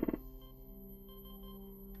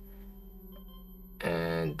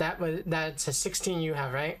 And that's a 16 you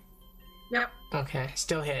have, right? Yep. Okay,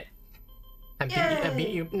 still hit. I beat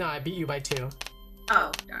you. No, I beat you by 2.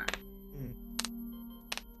 Oh, darn.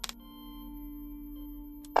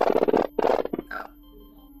 Oh.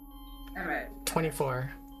 Alright.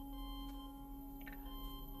 24.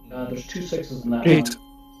 There's 2 6s in that 8. one.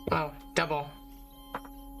 Oh, double.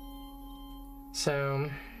 So,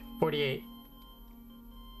 48.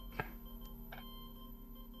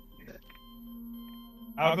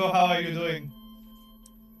 Algo, how are you doing?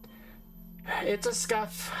 It's a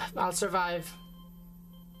scuff. I'll survive.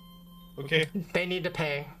 Okay. They need to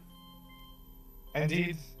pay.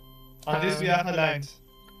 Indeed. On this we are aligned.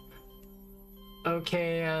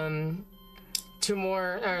 Okay, 2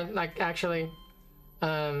 more, or actually,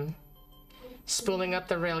 spooling up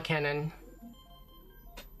the rail cannon.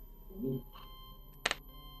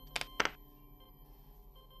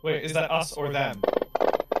 Wait, is that us or them?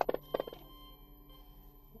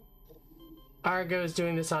 Argo is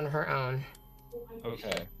doing this on her own.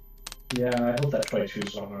 Okay. Yeah, I hope that 22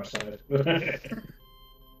 is on our side.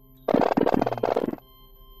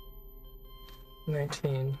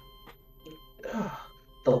 19.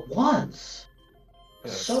 The ones!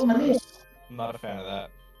 So many! I'm not a fan of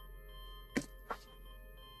that.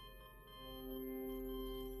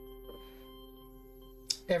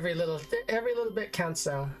 Every little bit counts,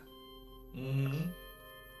 though. Mm-hmm.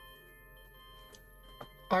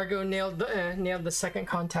 Argo nailed the second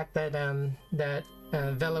contact that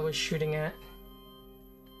Vela was shooting at.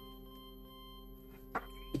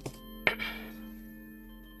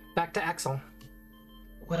 Back to Axel.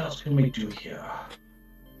 What else can we do here?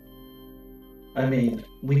 I mean,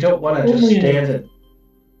 we don't want to just stand and...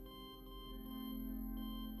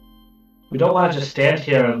 We don't want to just stand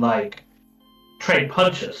here and, like, trade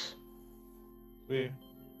punches. You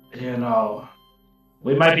know,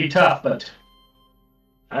 we might be tough, but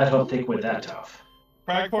I don't think we're that tough.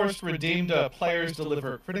 Cragforce redeemed a player's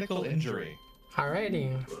deliver critical injury.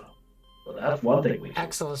 Alrighty. Well, that's one thing we do.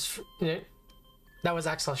 Axel's... That was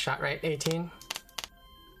Axel's shot, right? 18?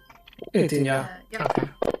 18, yeah. Yep. Okay.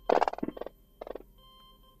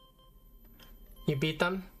 You beat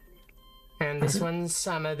them? And this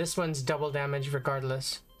one's double damage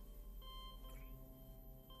regardless.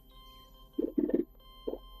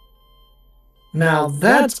 Now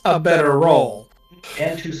that's a better roll.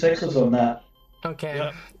 And 2 6s on that.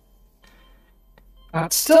 Okay.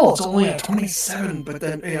 Yep. Still, it's only a 27, but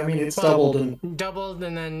then, I mean, it's doubled. And Doubled,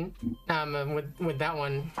 and then with that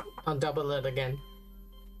one, I'll double it again.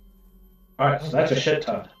 Alright, so that's a shit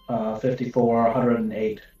ton. 54,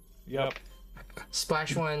 108. Yep.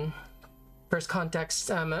 Splash 1. First contact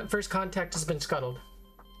has been scuttled.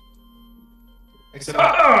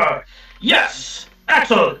 Excellent. Yes!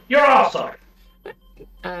 Axel, you're awesome!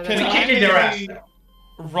 Can We kicking their ass now.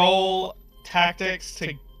 roll tactics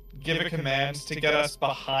to give a command to get us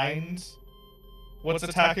behind what's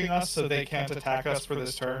attacking us so they can't attack us for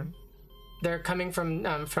this turn? They're coming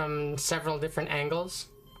from several different angles.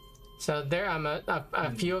 So there,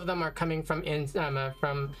 a few of them are coming from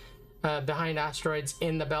behind asteroids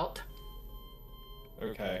in the belt.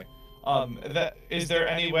 Okay. Is there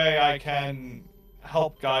any way I can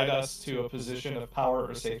help guide us to a position of power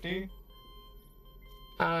or safety?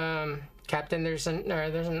 Captain, there's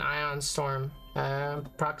an ion storm,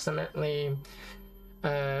 approximately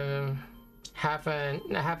half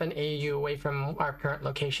an AU away from our current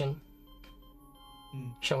location.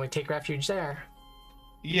 Shall we take refuge there?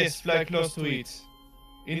 Yes, fly close to it.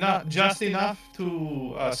 Just enough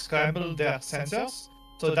to scramble their sensors,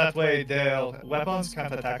 so that way their weapons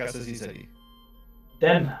can't attack us as easily.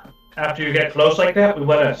 Then, after you get close like that, we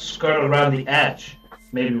want to skirt around the edge.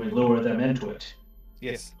 Maybe we lure them into it.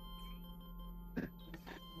 Yes.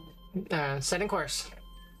 Setting course.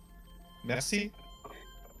 Merci.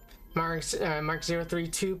 Mark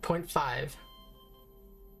 032.5.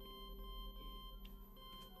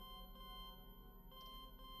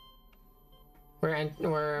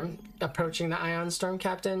 We're approaching the ion storm,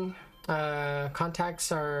 Captain.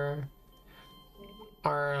 Contacts are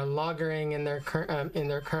loggering in their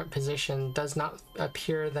current position. Does not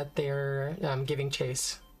appear that they're giving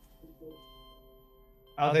chase.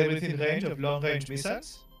 Are they within range of long-range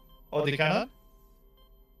missiles or the cannon?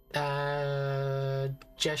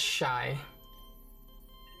 Just shy.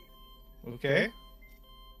 Okay.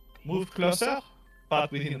 Move closer,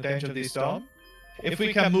 but within range of the storm. If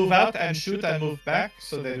we can move out and shoot and move back,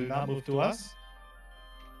 so they do not move to us.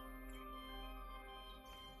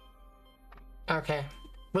 Okay.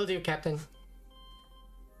 Will do, Captain.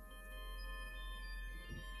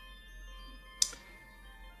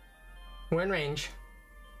 We're in range.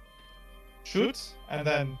 Shoot, and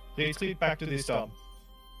then retreat back to the storm.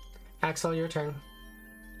 Axel, your turn.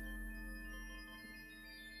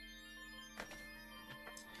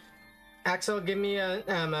 Axel, give me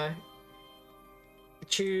a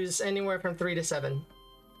choose anywhere from 3 to 7.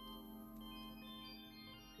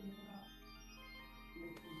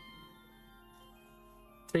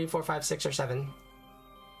 Three, 4, 5, 6, or 7.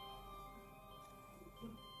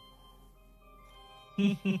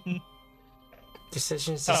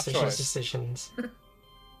 Decisions.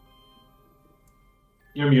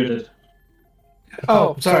 You're muted.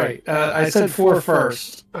 Oh, sorry. I said 4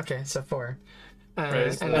 first. Okay, so 4.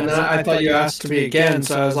 And then I thought you asked me again,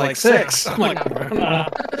 so I was like 6. I'm like,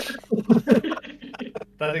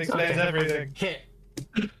 that explains everything. Hit.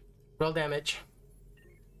 Roll damage.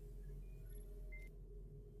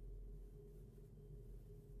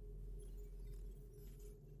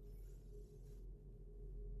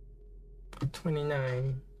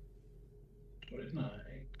 $29.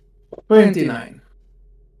 29.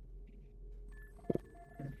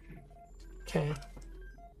 Okay.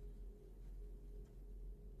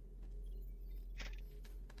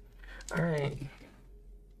 All right.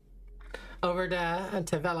 Over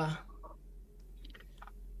to Vela.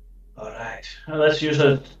 All right. Let's use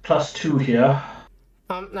a +2 here.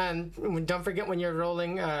 And don't forget when you're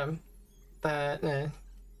rolling, the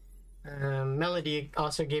melody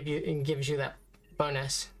also gives you that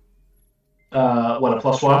bonus. What, a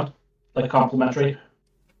 +1? Like complimentary?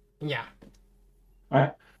 Yeah.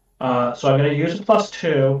 Alright. So I'm going to use a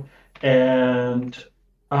 +2, and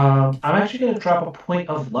I'm actually going to drop a point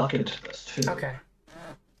of luck into this, too. Okay.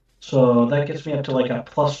 So that gets me up to like a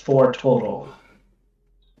 +4 total.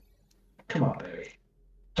 Come on, baby.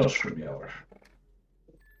 Don't screw me over.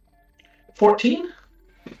 14?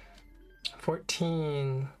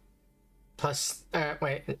 14 plus,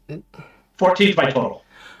 wait. 14's my total.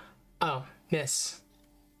 Oh, miss.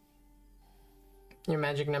 Your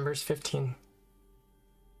magic number is 15.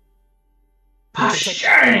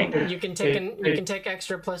 You can take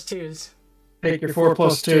extra +2s. Take your 4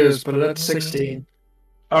 +2s, put it at 16.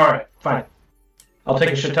 Alright, fine. I'll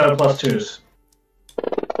take a shit ton of +2s.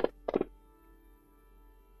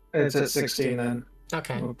 It's at 16 then.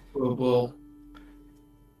 Okay. We'll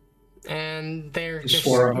and they're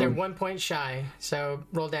 1 point shy, so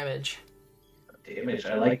roll damage. Damage,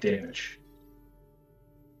 I like damage.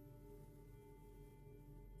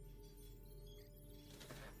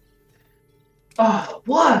 Oh,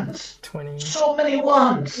 the ones! 20. So many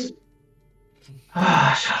ones!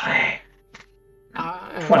 Sorry.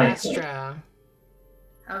 20. Astra.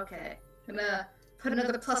 Okay. I'm gonna put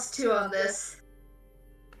another +2 on this.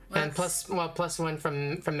 And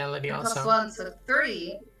 +1 from Melody also. +1, so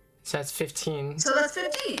 3. So that's 15. So that's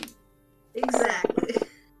 15. Exactly.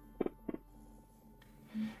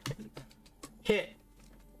 Hit.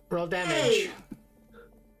 Roll damage. Hey.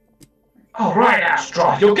 All right,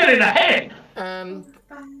 Astra, you're getting the hang.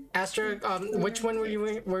 Astra, which one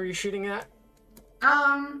were you shooting at?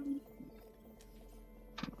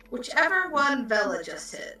 Whichever one Vela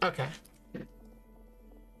just hit. Okay.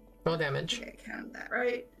 Roll damage. Okay, count that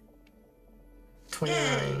right.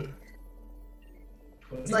 29.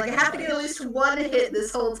 It's like I have to get at least 1 hit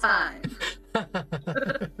this whole time.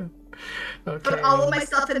 Okay. Put all of my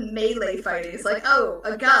stuff in melee fighting. It's like, oh,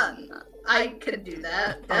 a gun. I can do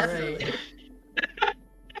that, definitely. All right.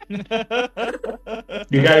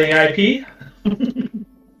 You got any IP?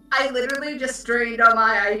 I literally just drained on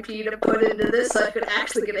my IP to put into this so I could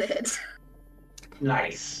actually get a hit.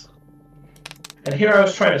 Nice. And here I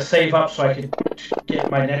was trying to save up so I could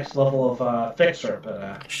get my next level of fixer,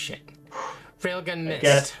 but shit. Railgun missed.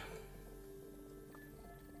 Guess.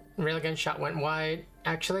 Railgun shot went wide.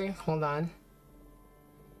 Actually, hold on.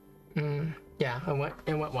 Yeah,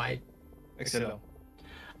 it went wide. Excellent.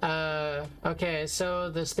 Okay, so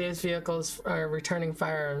the space vehicles are returning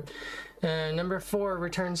fire. Number 4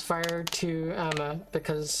 returns fire to Alma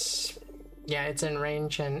because, yeah, it's in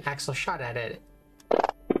range and Axel shot at it.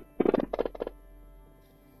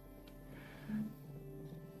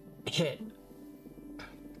 Hit.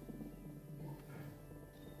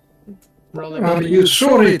 Roll it. Are you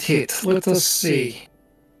sure it hit? Let us see.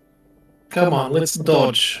 Come on, let's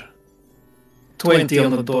dodge. 20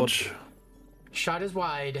 on the dodge. Shot is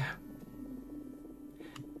wide.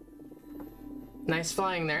 Nice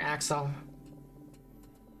flying there, Axel.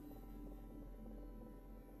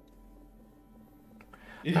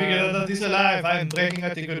 If we get out of this alive, I'm drinking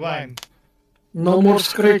a good wine. No more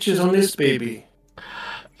scratches on this baby.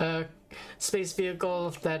 Space vehicle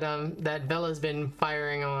that Bella's been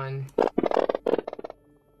firing on.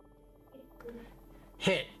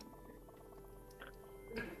 Hit.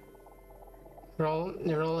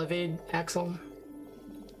 Roll evade, Axel.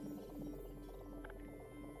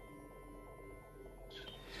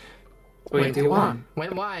 Went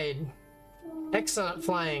wide. Excellent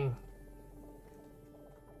flying.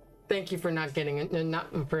 Thank you for not getting it,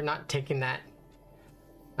 not taking that.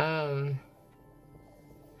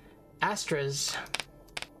 Astras.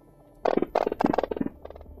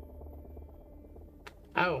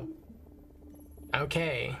 Oh.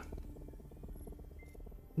 Okay.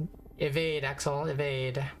 Evade, Axel,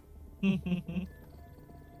 evade.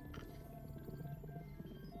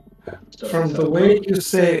 From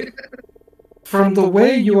the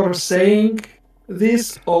way you are saying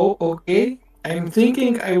this, okay, I'm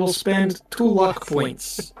thinking I will spend 2 luck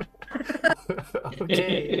points.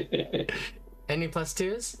 Okay. Any plus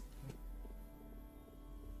 2s?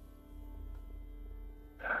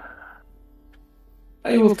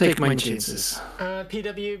 I will take my chances.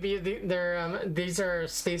 PWB, these are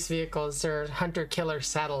space vehicles. They're hunter-killer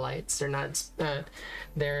satellites. They're not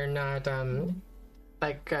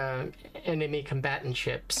enemy combatant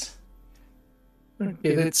ships.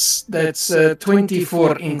 Okay, that's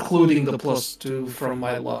 24, including the plus 2 from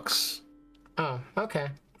my lucks. Oh, okay.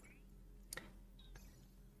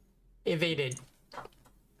 Evaded.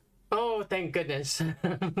 Oh, thank goodness.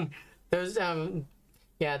 Those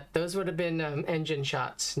yeah, those would have been engine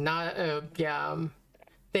shots. Not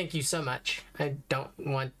thank you so much. I don't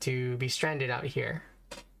want to be stranded out here.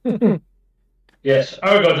 Yes,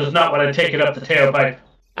 Argo does not want to take it up the tailpipe.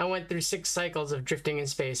 I went through 6 cycles of drifting in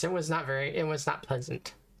space. It was not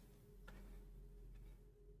pleasant.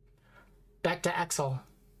 Back to Axel.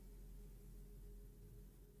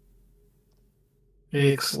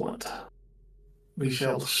 Excellent. We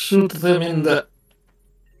shall shoot them in the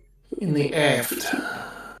aft.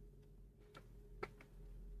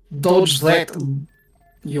 Dodge that,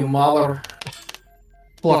 you mother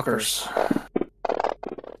pluckers.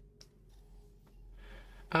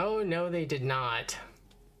 Oh no, they did not.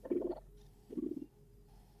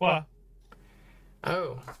 What?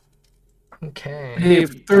 Oh. Okay. Hey,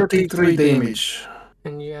 33 damage.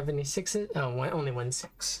 And you have any 6s? Oh, only 1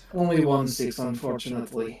 6. Only 1 6,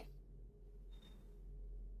 unfortunately.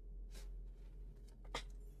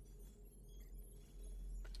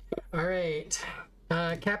 All right,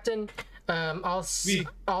 Captain.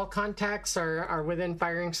 All contacts are within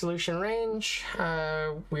firing solution range.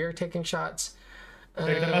 We are taking shots.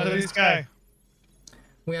 Take them out of the sky.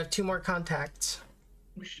 We have 2 more contacts.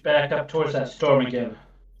 We should back up towards that storm again.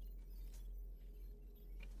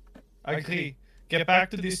 I agree. Get back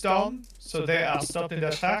to the storm so they are stopped in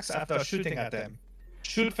their tracks after shooting at them.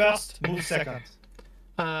 Shoot first, move second.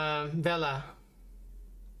 Vela.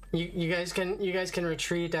 You guys can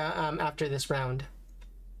retreat after this round,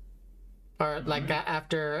 or like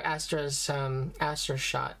after Astra's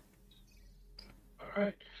shot. All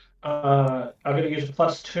right. I'm gonna use a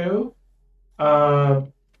plus 2.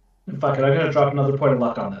 Fuck it, I'm gonna drop another point of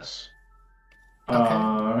luck on this.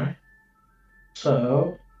 Okay.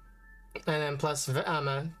 So. And then plus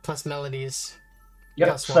melodies. Yep.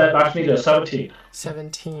 Plus So that knocks me to 17.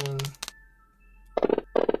 17.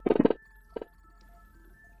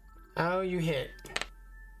 Oh, you hit.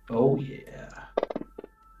 Oh, yeah.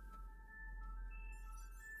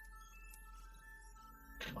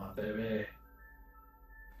 Come on, baby.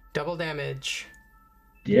 Double damage.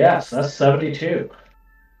 Yes, that's 72.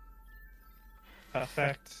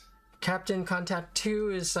 Perfect. Captain Contact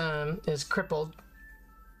 2 is crippled.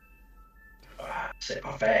 C'est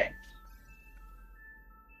parfait.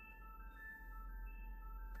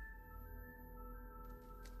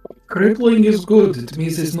 Crippling is good. It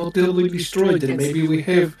means it's not totally destroyed, and maybe we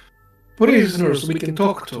have prisoners we can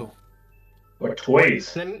talk to. Or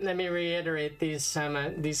toys. Let me reiterate: these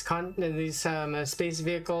space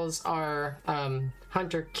vehicles are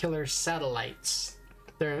hunter-killer satellites.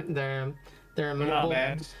 They're mobile. Not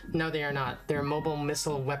bad. No, they are not. They're mobile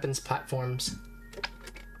missile weapons platforms.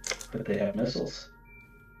 But they have missiles.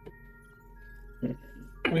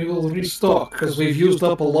 We will restock, because we've used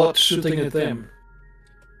up a lot shooting at them.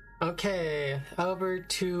 Okay, over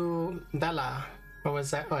to Bella. What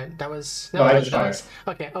was that? Oh, that was... No, I just that fired. was-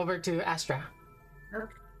 Okay, over to Astra.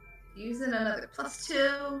 Okay. Using another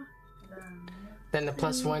 +2. Then the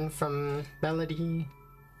 +1 from Melody.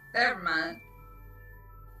 Never mind.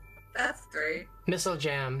 That's 3. Missile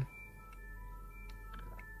Jam.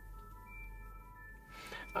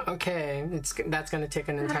 Okay, that's gonna take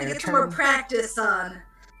an I have to entire get some more turn. practice on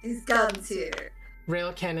these guns here.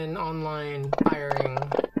 Rail cannon online firing.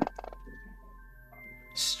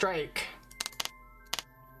 Strike.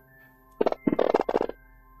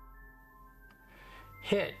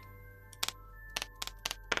 Hit.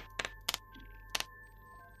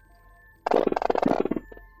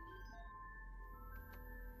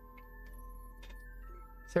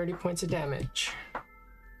 $30 points of damage.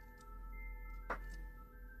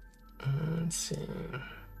 Let's see.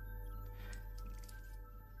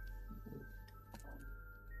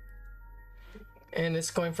 And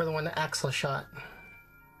it's going for the one that Axel shot.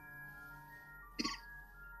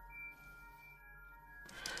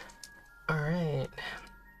 Alright.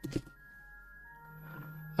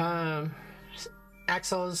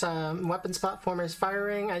 Axel's weapons platform is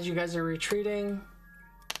firing as you guys are retreating.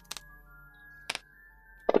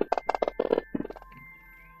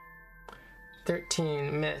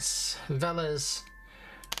 $13, miss. Vela's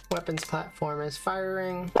weapons platform is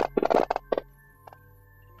firing.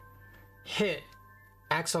 Hit.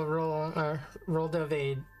 Axel roll to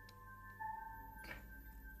evade.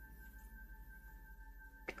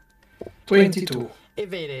 22.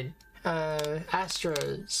 Evaded.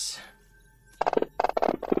 Astros.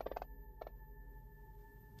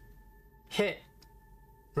 Hit.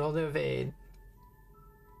 Roll to evade.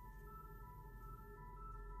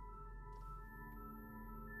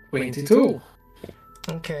 $22.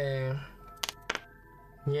 Okay.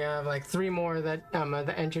 You have like 3 more that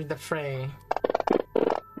entered the fray.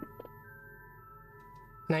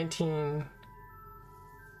 19.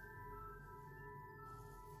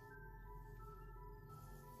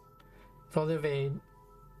 Roll to evade.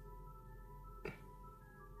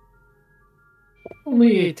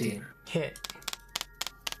 Only 18. Hit.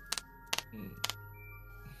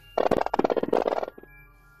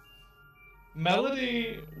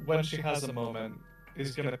 Melody, when she has a moment,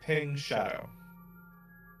 is gonna ping Shadow.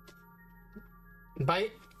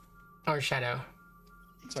 Bite or shadow?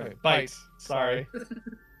 Sorry, bite. Sorry.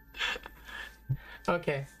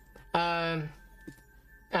 Okay. I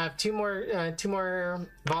have two more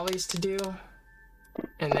volleys to do,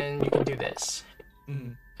 and then you can do this.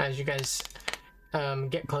 Mhm. As you guys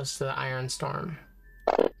get close to the Iron Storm.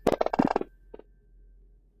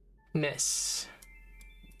 Miss.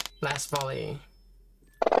 Last volley.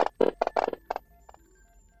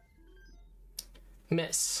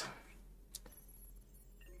 Miss.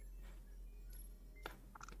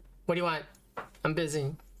 What do you want? I'm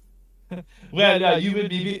busy. Well, you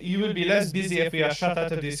will be less busy if we are shot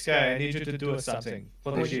out of the sky. I need you to do something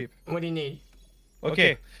for the ship. What do you need?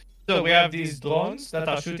 Okay, so we have these drones that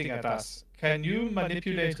are shooting at us. Can you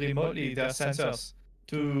manipulate remotely their sensors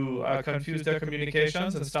to confuse their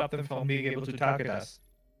communications and stop them from being able to target us?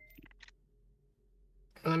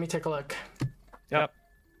 Let me take a look. Yep.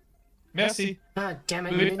 Merci. Ah, damn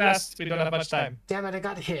it. Move it fast. We don't have much time. Damn it, I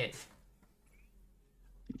got hit.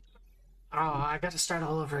 Oh, I gotta start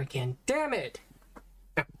all over again. Damn it!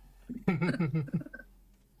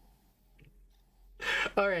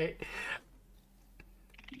 Alright.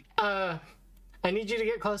 I need you to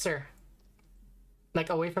get closer.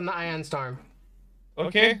 Like, away from the Ion Storm.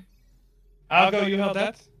 Okay. I'll go, you held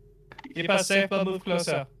that. Keep us safe, but move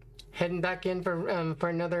closer. Heading back in for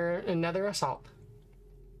another assault.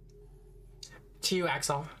 To you,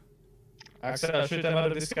 Axel. Axel, shoot them out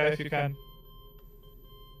of the sky if you can.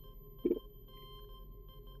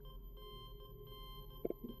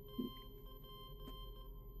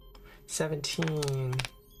 $17.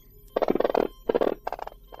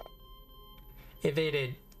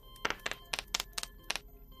 Evaded.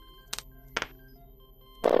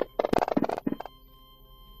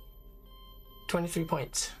 23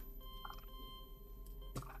 points.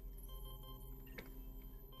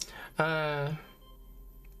 That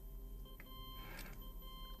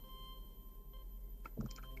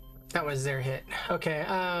was their hit. Okay,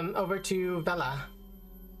 over to Bella.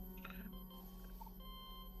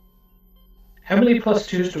 How many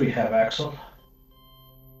 +2s do we have, Axel?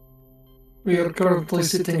 We are currently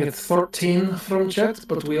sitting at 13 from chat,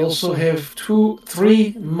 but we also have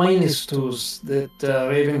 3 -2s that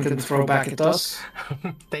Raven can throw back at us.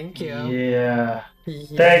 Thank you. Yeah.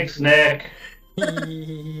 Thanks, Nick.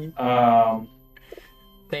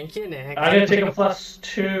 Thank you, Nick. I'm gonna take a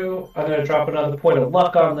 +2. I'm gonna drop another point of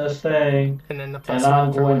luck on this thing, and then and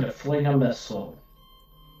I'm going to fling a missile.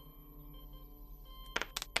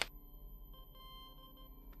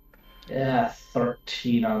 Yeah,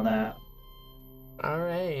 13 on that. All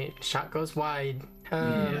right, shot goes wide.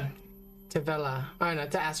 To Bella. Oh no,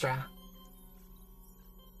 to Astra.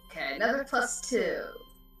 Okay, another +2.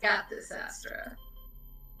 Got this, Astra.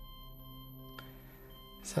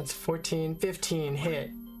 So that's 14, 15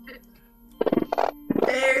 hit.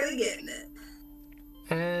 Barely getting it.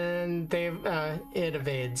 And it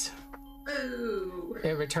evades. Ooh.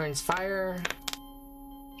 It returns fire.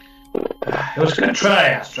 It was a good try,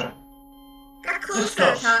 Astra. Got close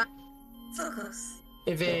that time. So close.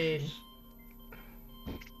 Evade.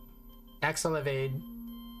 Axel evade.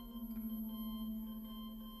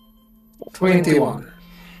 21.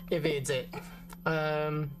 Evades it.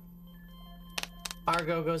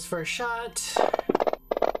 Argo goes for a shot.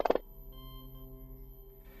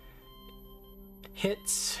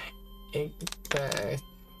 Hits.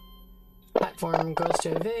 Platform goes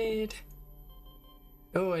to evade.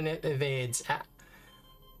 Oh, and it evades.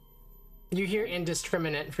 You hear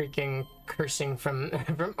indiscriminate freaking cursing from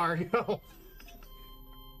Argo.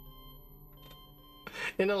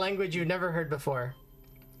 In a language you've never heard before.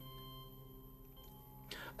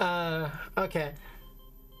 Okay.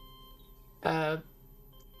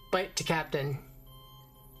 Bite to Captain.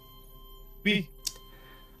 We.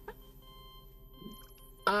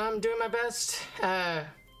 I'm doing my best.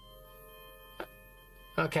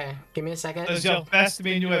 Okay, give me a second. Does your best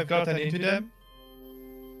mean you have gotten into them?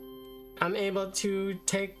 I'm able to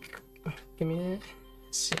take... Give me a...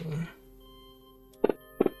 Let's see.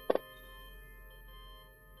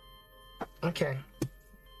 Okay.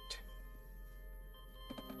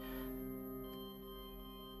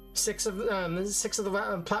 6 of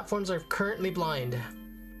the platforms are currently blind.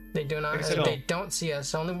 They do not. They don't see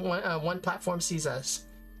us. Only one platform sees us.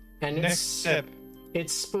 And next step.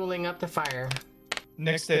 It's spooling up the fire.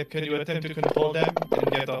 Next step, can you attempt to control them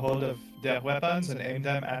and get a hold of their weapons and aim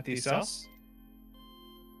them at the cells?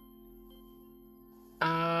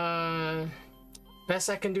 Best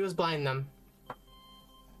I can do is blind them.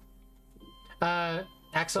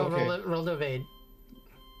 Axel, okay. roll to evade.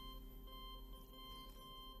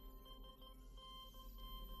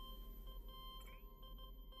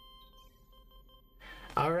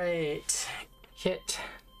 All right, hit.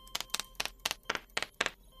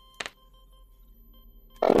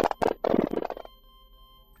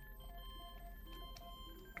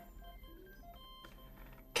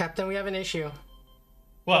 Captain, we have an issue.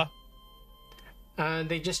 What?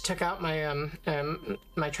 They just took out my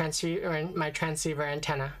my transceiver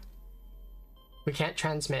antenna. We can't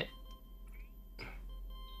transmit.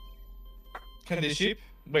 Can the ship?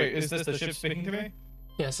 Wait, is this the ship speaking to me?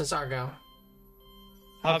 Yes, it's Argo.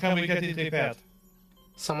 How can we get it repaired?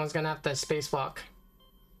 Someone's gonna have to spacewalk.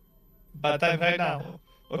 Bad time right now.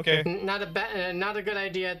 Okay. Not a good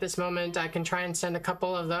idea at this moment. I can try and send a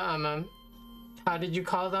couple of the how did you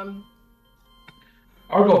call them?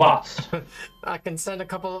 Argobots. I can send a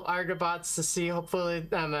couple of Argobots to see, hopefully,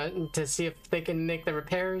 to see if they can make the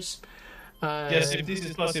repairs. Yes, if this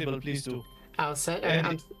is possible, please do. I'll send.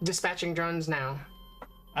 I'm dispatching drones now.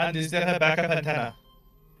 And is there a backup antenna?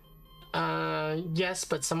 Yes,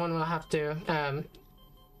 but someone will have to.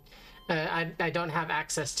 I don't have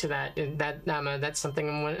access to that. That's something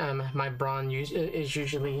my brawn is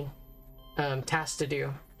usually tasked to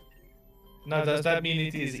do. Now, does that mean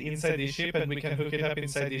it is inside the ship and we can hook it up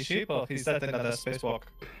inside the ship, or is that another spacewalk?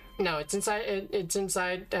 No, it's inside. It's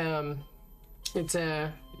inside. It's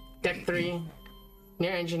deck 3,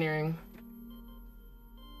 near engineering.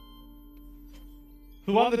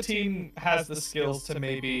 Who on the team has the skills to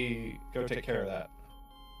maybe go take care of that?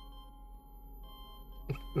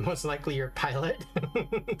 Most likely your pilot.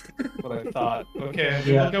 What I thought. Okay,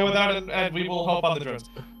 we will go without it, and we will help on the drones.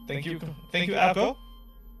 Thank you, Alco.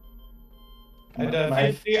 And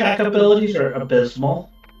my tech abilities are abysmal.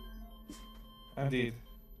 Indeed,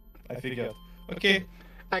 I figured. Okay.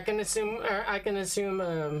 I can assume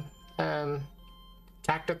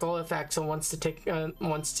tactical if Axel wants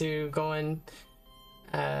to go and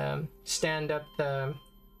stand up the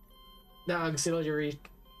auxiliary.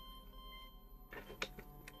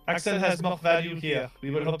 Axel has more value here. We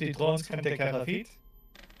will hope the drones can take care of it.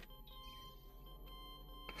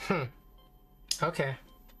 Okay.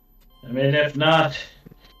 I mean, if not,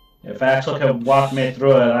 if Axel can walk me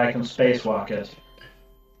through it, I can spacewalk it.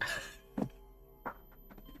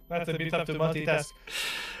 That's a bit tough to multitask.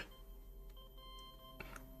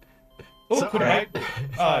 Oh, So- could I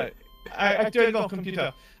activate our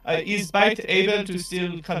computer. Is Byte able to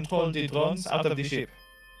still control the drones out of the ship?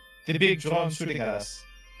 The big drones shooting at us.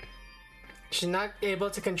 She's not able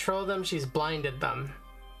to control them. She's blinded them.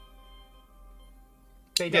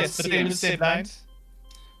 They don't Yes, but see they will us. stay blind.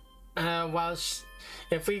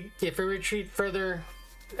 If we retreat further,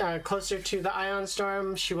 closer to the ion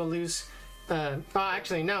storm, she will lose.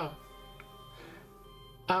 Actually, no.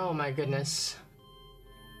 Oh my goodness.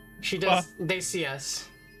 She does. They see us.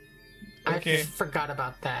 Okay. I forgot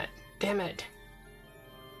about that. Damn it.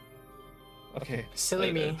 Okay.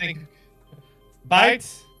 Silly me. Byte.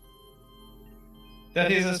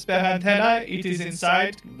 That is a spare antenna. It is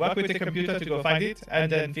inside. Work with the computer to go find it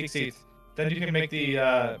and then fix it. Then you can make the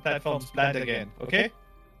platforms blind again. Okay?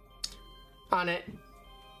 On it.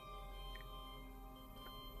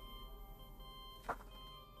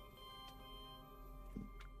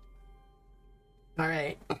 All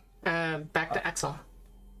right. Back to Axel.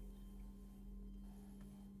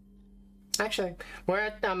 Actually,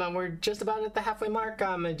 we're just about at the halfway mark.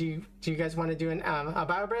 Do you guys want to do a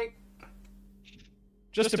bio break?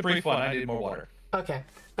 Just a brief one. I need more water. Okay.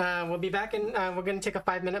 We'll be back in. We're gonna take a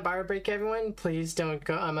 5-minute bio break, everyone. Please don't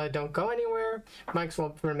go. Don't go anywhere. Mics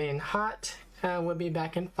will remain hot. We'll be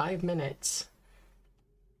back in 5 minutes.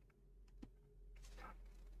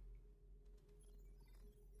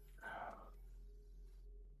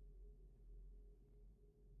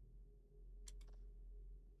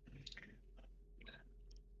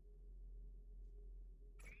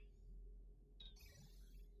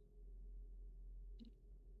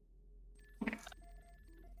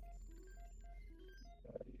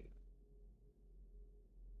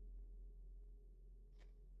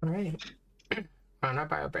 All right. We're on our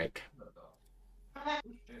bio break.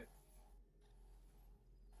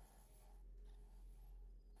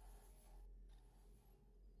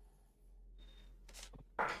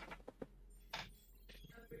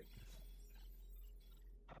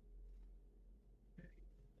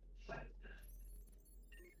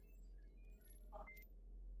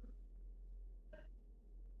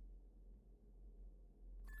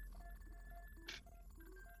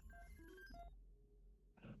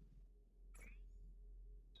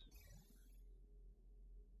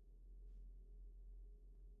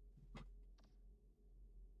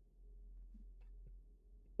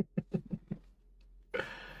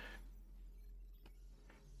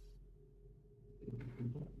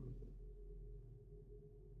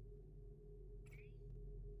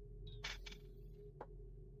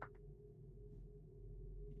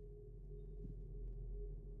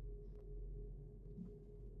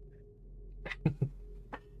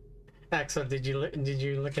 Axel, did you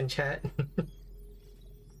look in chat?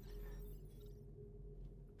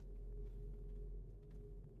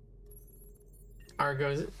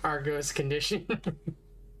 Argo's condition.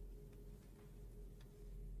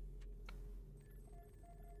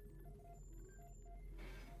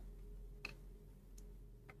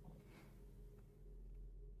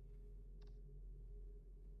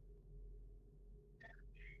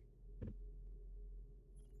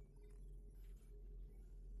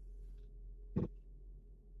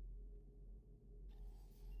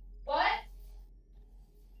 What?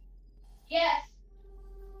 Yes.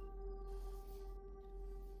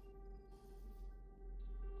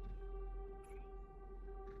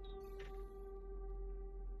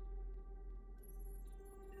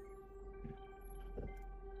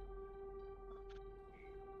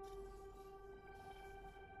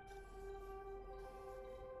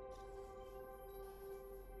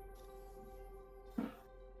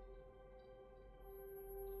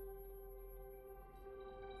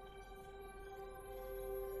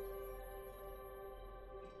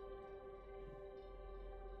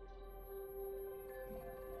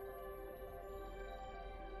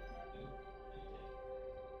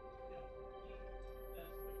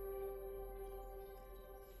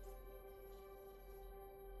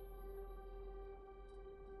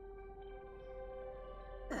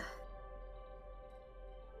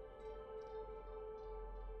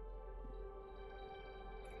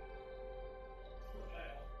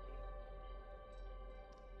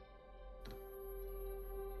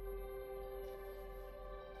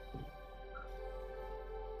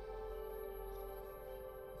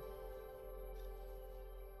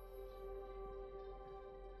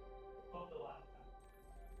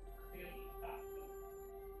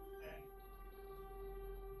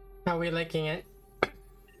 How are we liking it?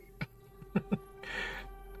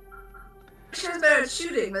 She was better at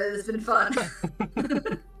shooting, but it's been fun.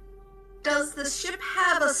 Does the ship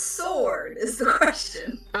have a sword? Is the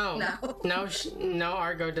question. Oh No. No.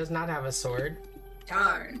 Argo does not have a sword.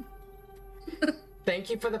 Darn. Thank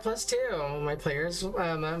you for the +2. My players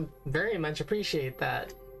very much appreciate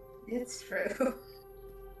that. It's true.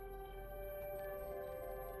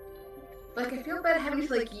 Like, I feel bad having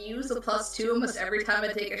to, like, use a +2 almost every time I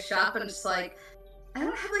take a shot, but I'm just like, I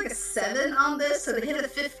don't have, like, a 7 on this, so to hit a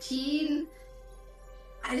 15,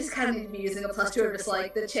 I just kind of need to be using a +2, or just,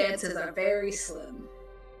 like, the chances are very slim.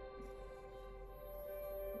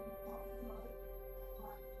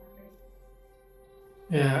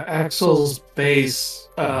 Yeah, Axel's base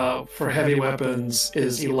for heavy weapons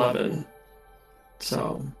is 11.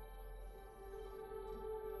 So.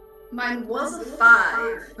 Mine was a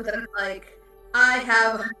 5, but then I'm like, I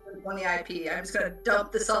have 120 IP. I'm just gonna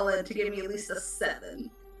dump this all in to give me at least a 7.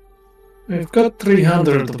 We've got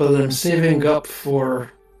 300, but I'm saving up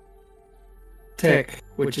for tech,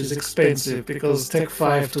 which is expensive because tech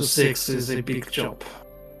 5 to 6 is a big jump.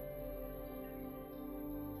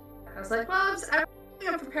 I was like, well,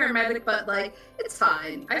 I'm for paramedic, but like, it's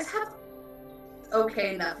fine. I just have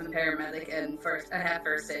okay enough in paramedic and I have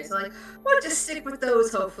first aid, so like, we'll just stick with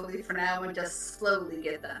those hopefully for now and just slowly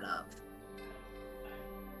get that up.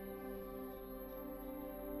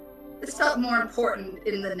 This felt more important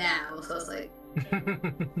in the now, so I was like.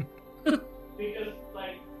 Because,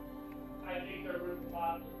 like, I think the root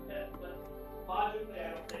cause is that logically I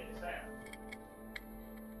don't think it's there.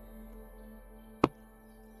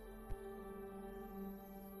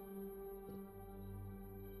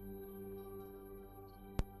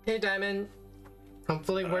 Hey, Diamond.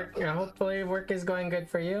 Hopefully work is going good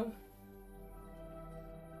for you.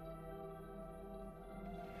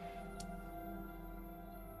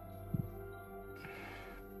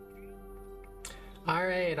 All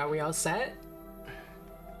right, are we all set?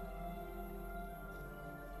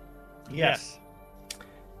 Yes.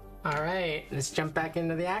 All right, let's jump back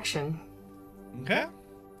into the action. Okay.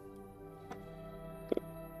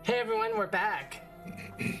 Hey everyone, we're back.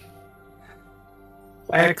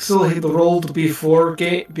 Axel had rolled before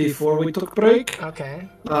we took break. Okay.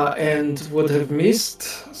 And would have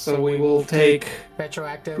missed, so we will take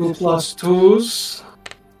Retroactive. 2 +2s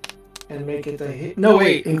and make it a hit. No,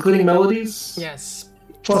 wait, including melodies? Yes.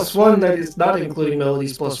 +1, that is not including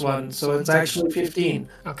melodies +1, so it's actually 15.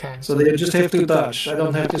 Okay. So they just have to dodge. I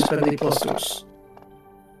don't have to spend the +2s.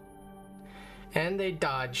 And they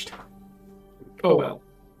dodged. Oh well.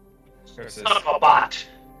 Son of a bot!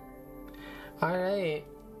 All right.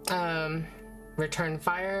 Return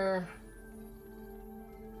fire.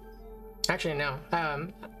 Actually, no.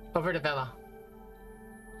 Over to Vela.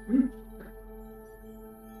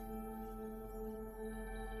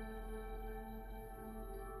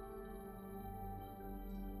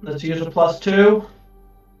 Let's use a +2.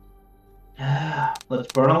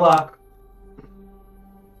 Let's burn a luck.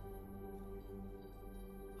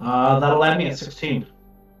 That'll land me at 16.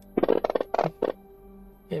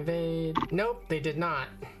 Evade. Nope, they did not.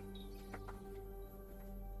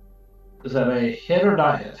 Is that a hit or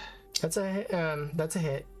not hit? That's a hit. That's a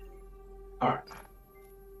hit. All right.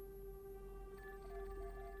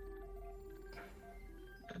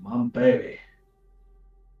 Come on, baby.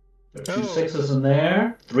 There are 2 6s in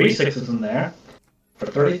there, 3 6s in there for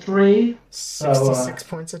 33. 66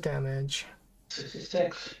 points of damage.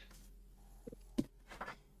 66.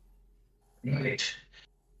 Right.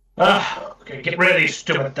 Okay, get rid of these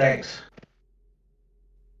stupid things.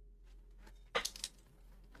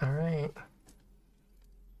 All right.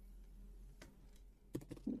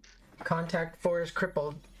 Contact 4 is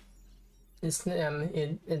crippled. It's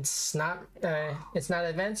not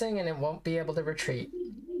advancing and it won't be able to retreat.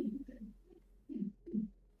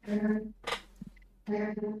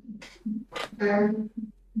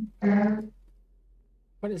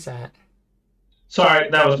 What is that? Sorry,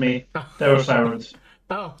 that was me. There were sirens.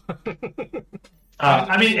 Oh.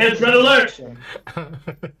 I mean, it's red alert!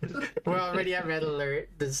 We're already at red alert.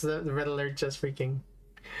 This is the red alert just freaking.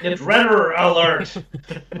 It's redder alert!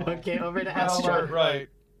 Okay, over to Astra. Right.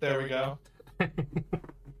 There we go.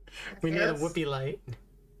 We need a whoopee light.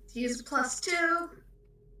 Use +2.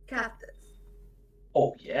 Got this.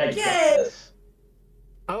 Oh, yeah, you got Yay! this.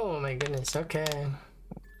 Oh my goodness, okay.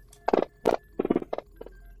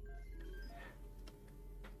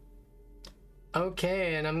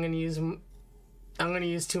 Okay, and I'm gonna use 2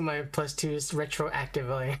 of my +2s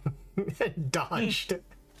retroactively. Dodged.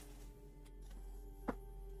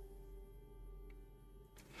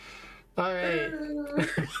 Alright.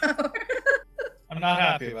 I'm not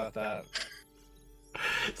happy about that.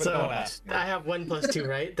 But So don't ask me. I have 1 plus 2,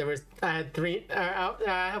 right? I had 3.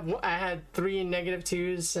 I had 3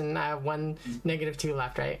 -2s, and I have 1 -2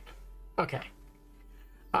 left, right? Okay.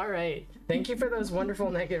 All right. Thank you for those wonderful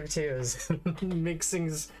 -2s. Makes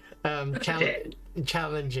things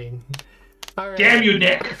challenging. All right. Damn you,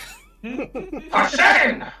 Nick! A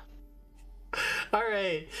second! All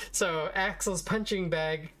right. So Axel's punching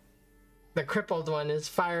bag, the crippled one, is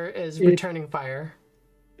returning fire.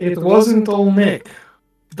 It wasn't all Nick.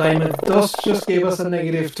 Diamond Dust just gave us a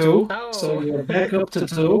 -2, so you're back up to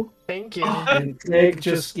 2. Thank you. And Nick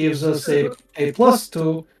just gives us a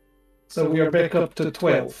 +2, so we are back up to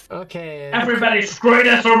 12. Okay. Everybody screw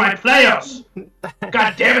this or my players!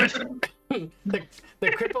 God damn it!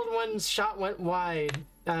 The crippled one's shot went wide.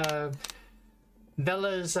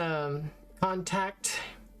 Bella's contact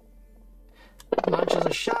launches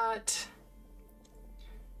a shot.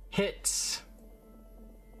 Hits.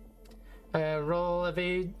 Roll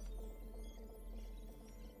evade.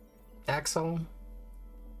 Axel.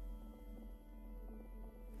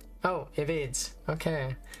 Oh, evades.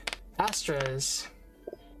 Okay. Astra's.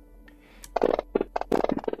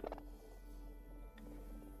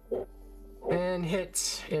 And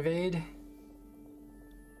hits. Evade.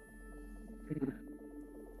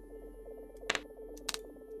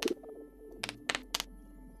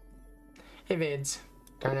 Evades.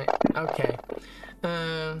 Darn it. Okay.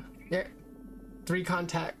 Yeah. 3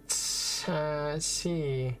 contacts. Let's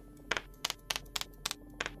see.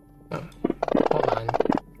 Oh, hold on.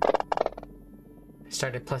 I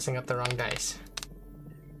started pressing up the wrong dice.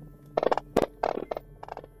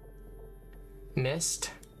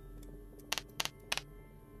 Missed.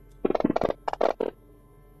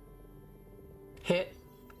 Hit.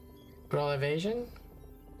 Roll evasion.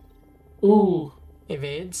 Ooh.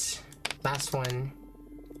 Evades. Last one.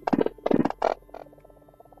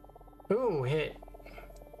 Ooh, hit.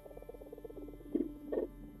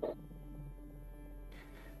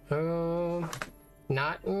 Oh,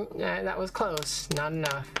 not. That was close. Not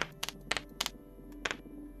enough.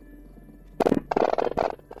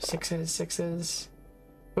 6s.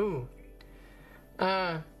 Ooh.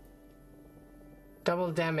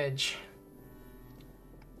 Double damage.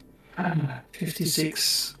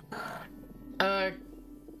 56.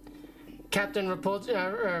 Captain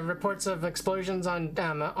reports of explosions on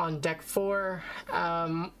deck 4.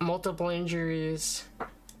 Multiple injuries.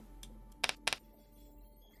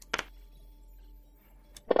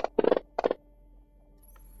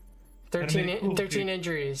 Thirteen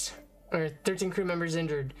injuries, or 13 crew members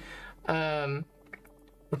injured.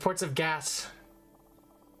 Reports of gas.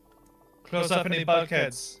 Close up any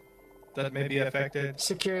bulkheads that may be affected.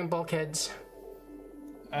 Securing bulkheads.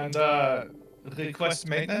 And request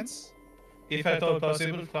maintenance, if at all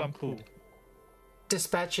possible, from crew.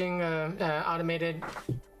 Dispatching automated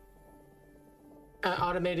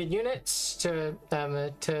units to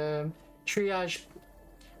triage.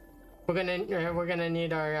 We're gonna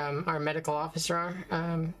need our medical officer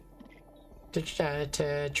to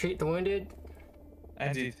treat the wounded.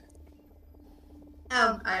 Indeed.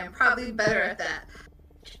 I am probably better at that.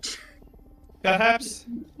 Perhaps.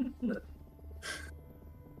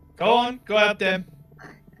 Go on, go out then.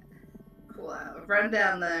 Cool. Run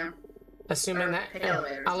down there. Assuming that,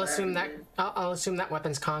 I'll assume that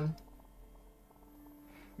weapons con.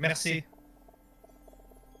 Merci.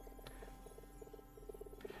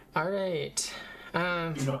 All right.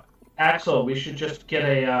 Axel, we should just get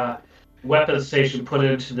a weapons station put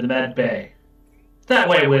into the med bay. That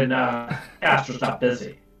way, when Astra's not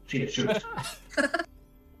busy, she can shoot.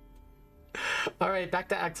 All right, back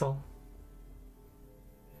to Axel.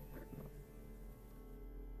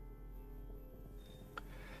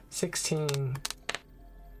 $16.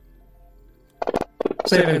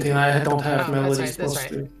 17. I don't have Oh, melodies that's plus right.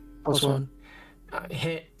 3. Plus 1.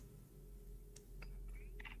 Hit.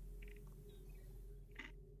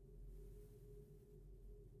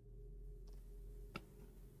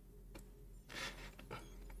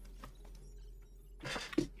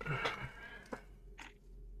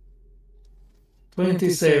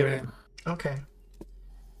 $27. Okay.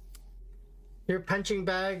 Your punching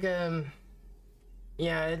bag,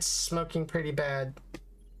 yeah, it's smoking pretty bad.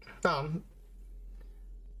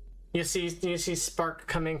 You see spark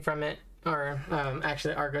coming from it, or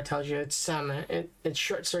actually, Argo tells you it's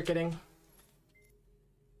short circuiting.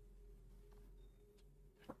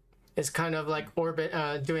 It's kind of like orbit,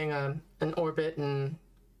 doing an orbit and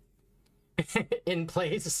in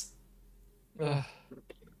place. Ugh.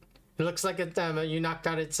 It looks like it. You knocked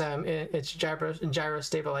out its gyro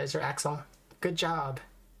stabilizer, Axel. Good job.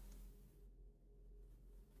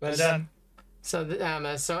 Well done.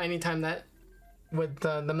 So so anytime that with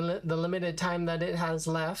the limited time that it has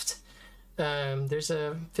left, there's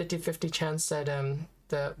a 50-50 chance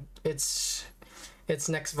that its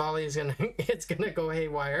next volley is gonna go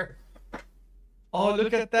haywire. Oh,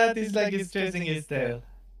 look at that! It's like it's chasing his tail.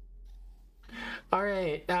 All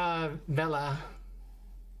right, Bella.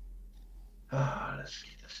 Let's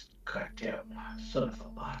get this goddamn son of a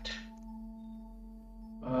bot.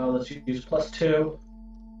 Let's use +2.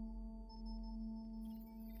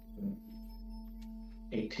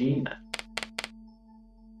 18.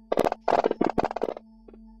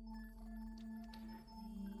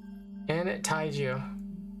 And it tied you.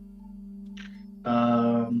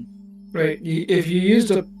 Right. If you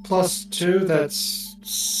used a +2, that's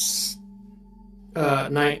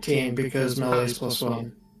 19 because Melody's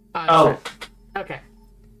 +1. Sorry. Okay.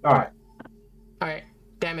 All right. All right.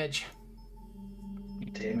 Damage.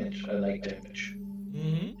 Damage. I like damage.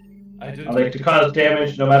 Mm-hmm. I do. I like to cause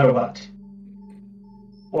damage no matter what.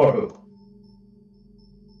 Or who.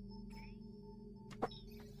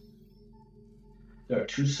 There are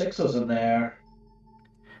 2 6s in there.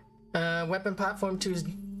 Weapon platform 2's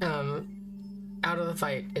out of the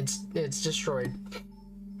fight. It's destroyed.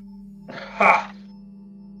 Ha!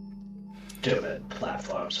 Damn it,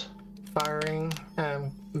 platforms. Firing.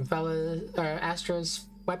 Astra's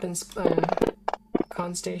weapons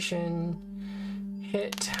con station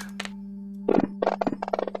hit.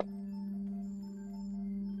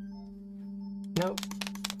 Nope.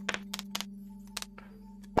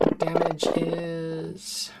 Damage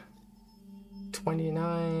is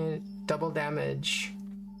 29. Double damage.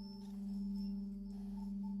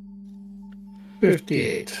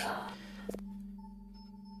 58.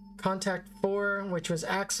 Contact 4, which was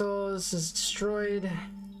Axel's, is destroyed.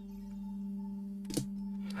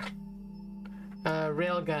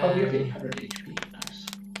 Railgun. Oh, you have 800 HP. Nice.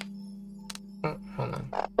 Oh, hold on.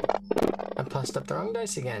 I plussed up the wrong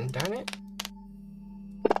dice again. Darn it.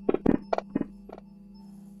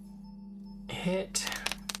 Hit.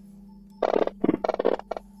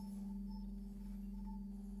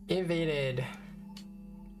 Evaded.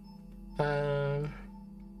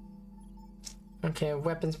 Okay,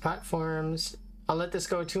 weapons platforms. I'll let this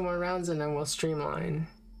go 2 more rounds and then we'll streamline.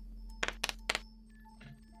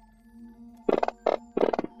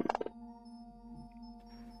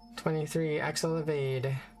 (23) Axel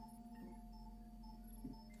evade.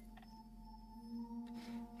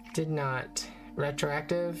 Did not.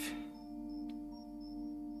 Retroactive.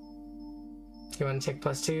 You want to take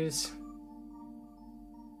 +2s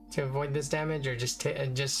to avoid this damage, or just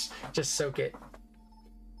soak it?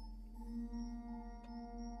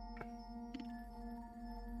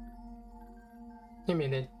 You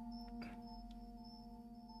muted.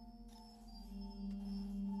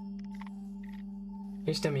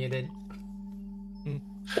 You're still muted.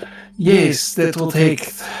 Yes, that will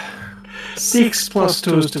take 6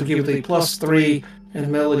 +2s to give the +3,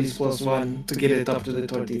 and Melody's +1 to get it up to the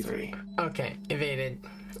 23. Okay, evaded.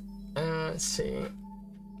 Let's see.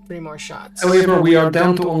 3 more shots. However, we are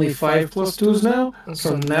down to only 5 +2s now,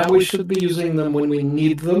 so now we should be using them when we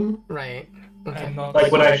need them. Right. Okay.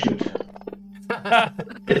 Like when I shoot.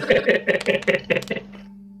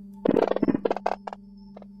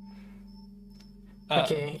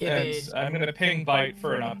 Okay, evade. And I'm gonna ping Bite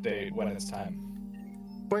for an update when it's time.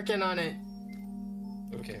 Working on it.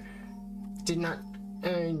 Okay. Did not.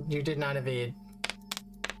 You did not evade.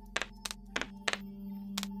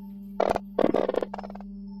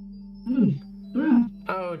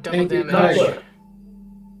 Oh, double damage.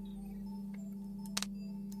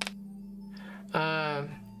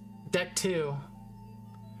 Deck 2.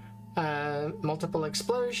 Multiple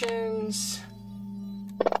explosions.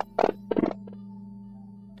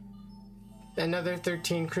 Another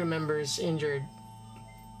 13 crew members injured.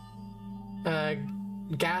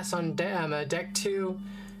 Gas on deck 2.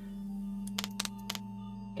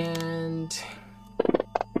 And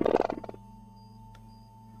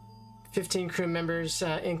 15 crew members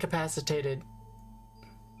incapacitated.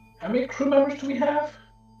 How many crew members do we have?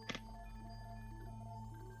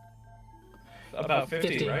 About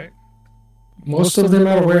 50, right? Most of them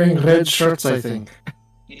are wearing red shirts, I think.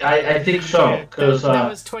 I think so, because that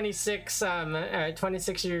was 26.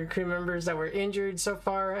 26 of your crew members that were injured so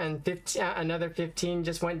far, and 15, another 15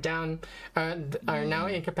 just went down. Are now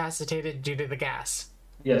incapacitated due to the gas.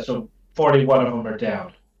 Yeah, so 41 of them are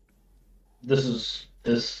down. This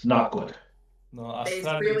is not good. No, It's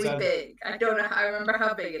really big. I don't know. I remember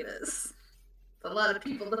how big it is. It's a lot of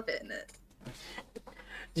people to fit in it.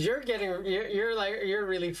 You're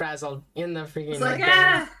really frazzled in the freaking. It's like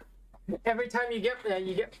Every time you get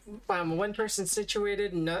one person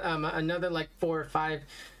situated, another like 4 or 5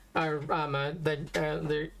 are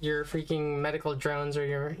your freaking medical drones or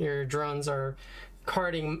your drones are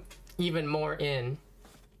carting even more in.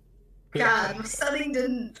 God, my studying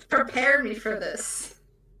didn't prepare me for this.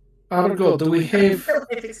 Argo, do we have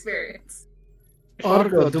Life experience.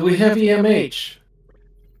 Argo? Do we have EMH?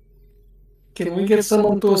 Can we get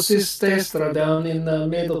someone to assist Astra down in the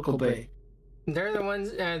medical bay? They're the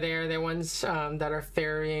ones. They're the ones that are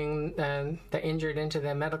ferrying the injured into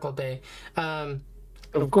the medical bay.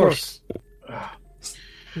 Of course.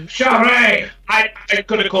 Shari! I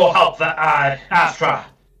couldn't go help the Astra.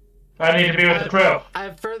 I need to be with the crew.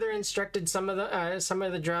 I've further instructed some of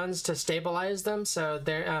the drones to stabilize them, so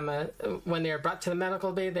they're when they are brought to the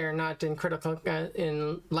medical bay, they're not in critical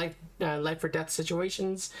in life or death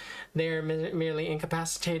situations. They're merely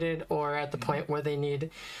incapacitated or at the point where they need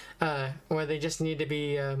where they just need to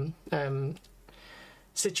be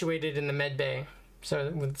situated in the med bay, so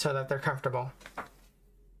that they're comfortable.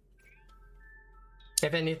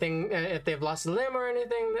 If anything, if they've lost a limb or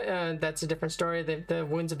anything, that's a different story. The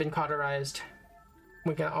wounds have been cauterized.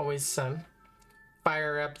 We can always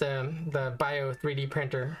fire up the bio 3D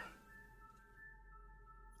printer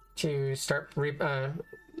to start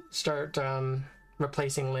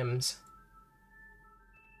replacing limbs.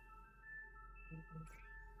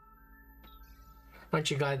 Aren't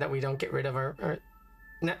you glad that we don't get rid of our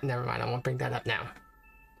never mind, I won't bring that up now.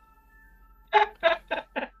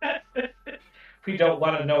 We don't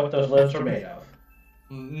want to know what those limbs are made of.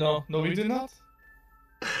 No, we do not.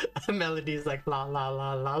 Melody's like la la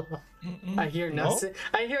la la la. I hear nothing.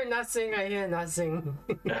 I hear nothing. I hear nothing.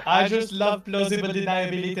 I just love plausible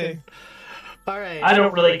deniability. All right. I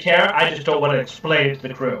don't really care. I just don't want to explain it to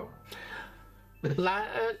the crew.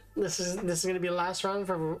 This is going to be the last round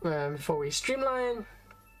before we streamline.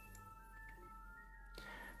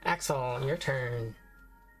 Axel, your turn.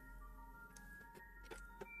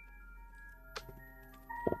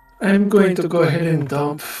 I'm going to go ahead and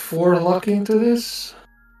dump 4 luck into this.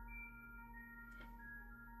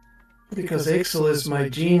 Because Axel is my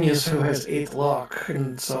genius who has 8 luck,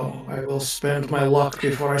 and so I will spend my luck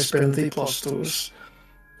before I spend the +2s.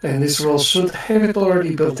 And this roll should have it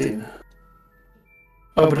already built in.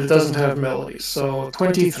 Oh, but it doesn't have melodies, so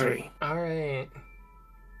 23. Alright.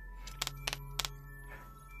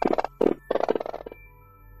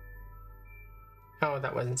 Oh,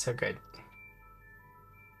 that wasn't so good.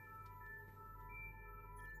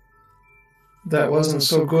 That wasn't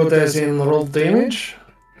so good as in roll damage?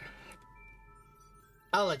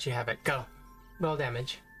 I'll let you have it. Go. Roll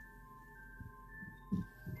damage.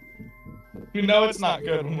 You know it's not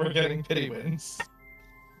good when we're getting pity wins.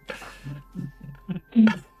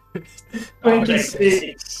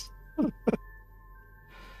 26.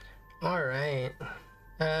 Alright.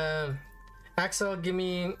 Axel, give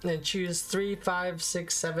me choose 3, 5,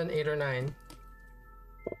 6, 7, 8, or 9.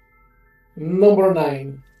 Number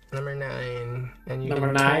 9. Number 9. And you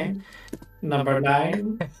Number 9. Number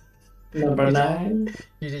 9. Number 9.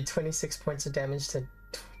 You did 26 points of damage to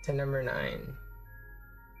number 9.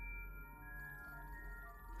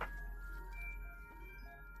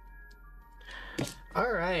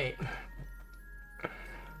 All right.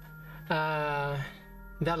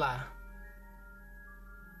 Della.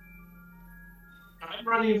 I'm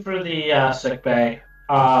running for the sick bay.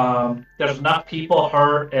 There's enough people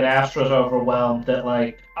hurt and Astra's overwhelmed that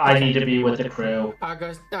I need to be with the crew.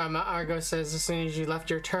 Argo says as soon as you left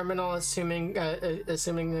your terminal, assuming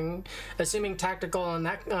tactical on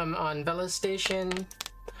that on Vella's station,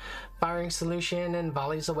 firing solution and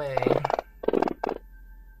volleys away.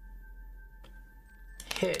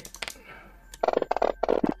 Hit.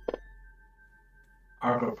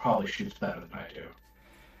 Argo probably shoots better than I do.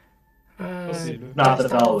 Possible. Not that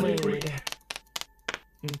Vella would agree.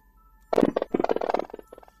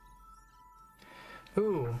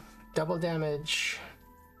 Ooh, double damage.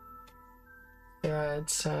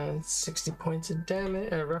 It's 60 points of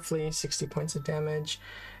damage, roughly 60 points of damage.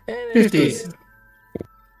 And 50.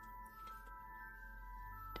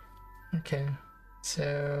 Okay,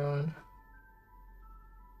 so...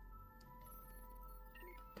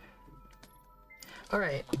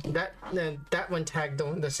 Alright, that one tagged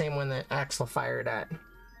the same one that Axel fired at.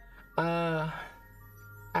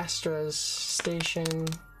 Astra's station...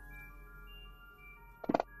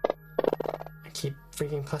 I keep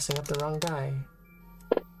freaking pressing up the wrong die.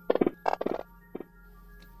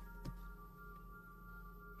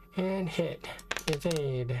 And hit.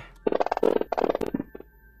 Evade.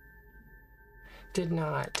 Did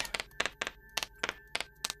not.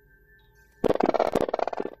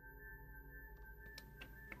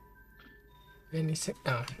 Only 6.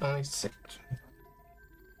 No, only 6.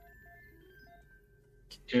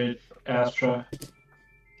 Dude, Astra,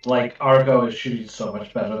 like Argo is shooting so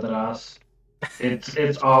much better than us.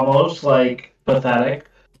 It's almost like pathetic,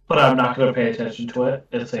 but I'm not going to pay attention to it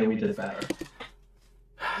and say we did better.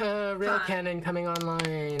 Rail cannon coming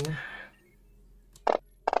online.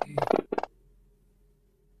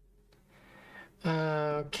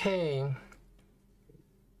 Okay.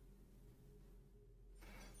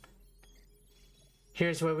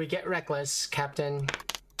 Here's where we get reckless, Captain.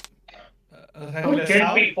 We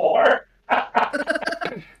did before.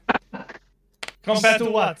 Compared to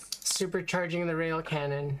what? Supercharging the rail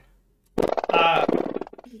cannon.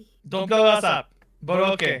 Don't blow us up, but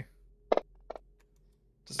okay.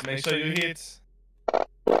 Just make sure you hit.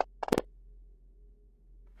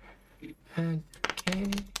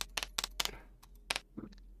 Okay.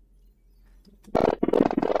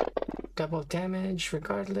 Double damage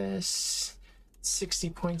regardless. 60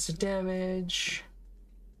 points of damage.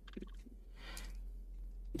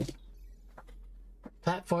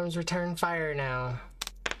 Platforms return fire now.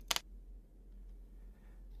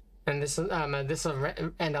 And this will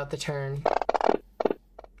end out the turn.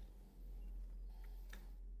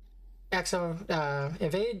 Axel,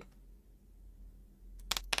 evade.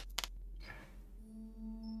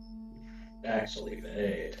 Actually,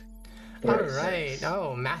 evade. Alright,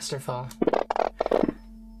 oh, masterful.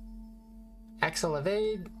 Axel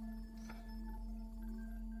evade.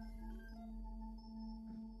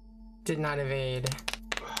 Did not evade.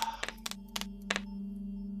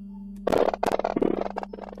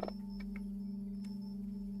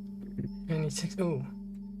 Ooh,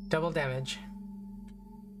 double damage.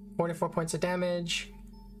 44 points of damage.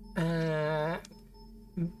 I'll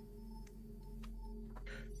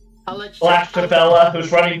let you Blast the fella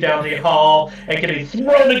who's running down the hall and getting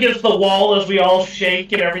thrown against the wall as we all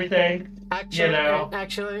shake and everything.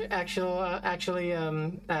 Actually,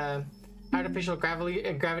 artificial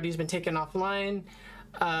gravity's been taken offline.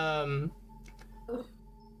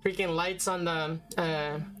 Freaking lights on the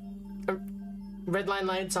red line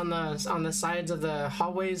lights on the sides of the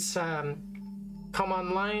hallways come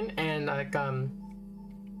online, and like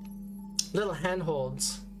little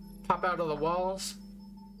handholds pop out of the walls,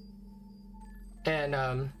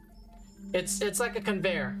 and it's like a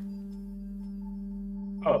conveyor.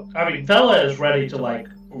 Oh, I mean, Vela is ready to like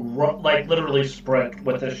literally sprint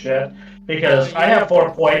with this shit because I have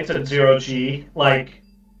 4 points and 0 G. Like,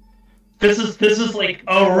 this is like,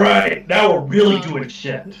 all right, now we're really doing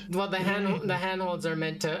shit. Well, the handholds are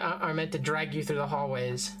meant to drag you through the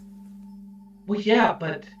hallways. Well, yeah,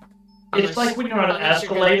 but it's like when you're on an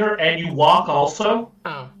escalator and you walk also.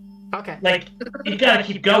 Oh, okay. Like, you gotta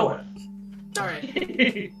keep going. All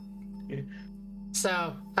right.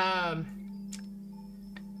 So,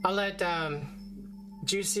 I'll let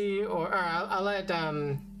Juicy or I'll let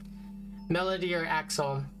Melody or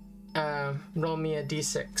Axel roll me a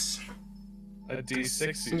d6. A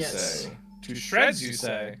d6, you Yes. say? 2 shreds, you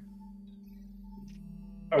say?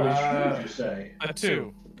 Are we sure you say? A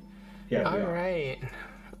 2. Yeah. All right.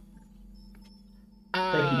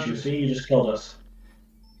 Thank you, Juicy. You just killed us.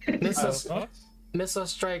 Missile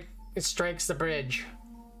strikes the bridge.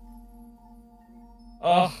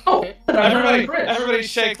 Oh, everybody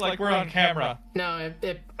shake like we're on camera. No,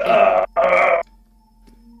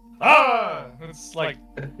 It's like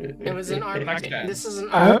it was an arm. This is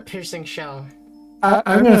an piercing shell.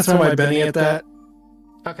 I'm gonna throw my Benny at that.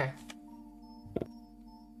 Okay.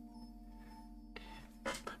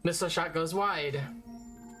 Missile shot goes wide.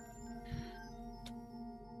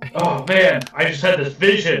 Oh man, I just had this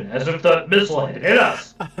vision as if the missile had hit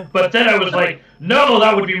us. But then I was like, no,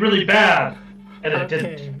 that would be really bad. And it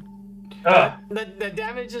didn't. The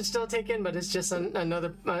damage is still taken, but it's just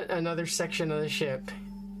another section of the ship.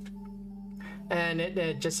 And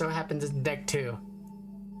it just so happens it's deck 2.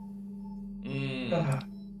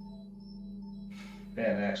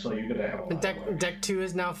 Man, actually, you're gonna have a lot of luck. Deck 2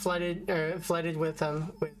 is now flooded with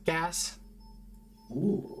gas.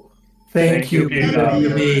 Ooh. Thank you,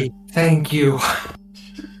 me. Thank you.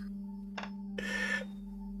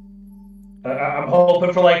 I'm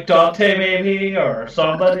hoping for like Dante maybe or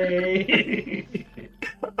somebody.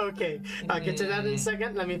 Okay, I'll get to that in a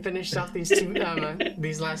second. Let me finish off these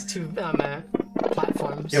last two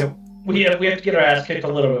platforms. Yeah, we have to get our ass kicked a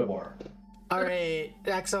little bit more. All right,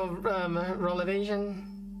 Axel, roll evasion.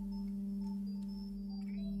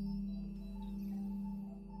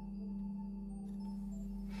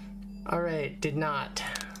 All right, did not.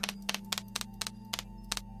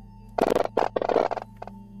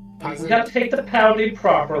 We got to take the pounding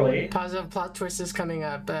properly. Positive plot twist is coming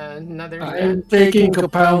up. I'm taking a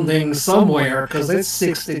pounding somewhere because it's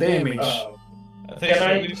 60 damage. I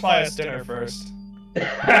think we try a dinner first.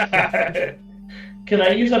 Can I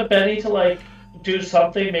use a Benny to like do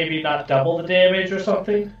something? Maybe not double the damage or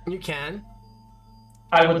something. You can.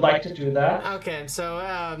 I would like to do that. Okay, so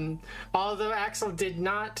although Axel did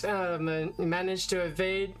not manage to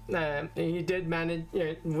evade, he did manage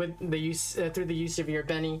with the use through the use of your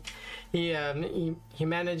Benny. He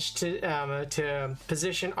managed to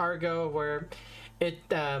position Argo where it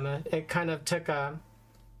kind of took a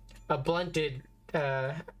blunted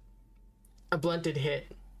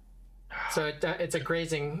hit. So it's a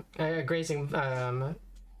grazing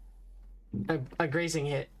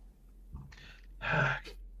hit.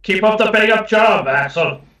 Keep up the bang up job,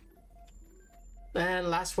 Axel. And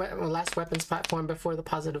last weapons platform before the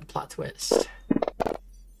positive plot twist.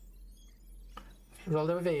 Roll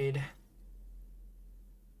to evade.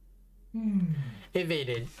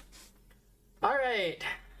 Evaded. All right.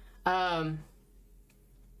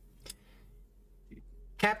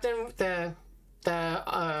 Captain, the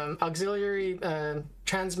auxiliary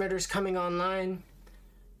transmitter's coming online.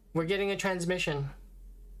 We're getting a transmission.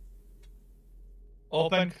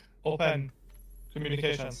 Open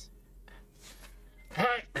communications.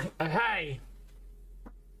 Hi.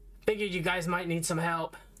 Figured you guys might need some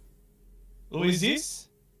help. Who is this?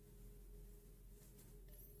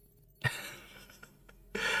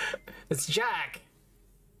 It's Jack.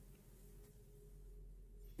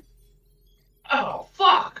 Oh,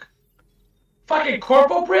 fuck! Fucking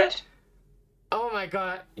Corporal Brit? Oh my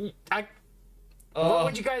god. What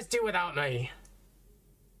would you guys do without me?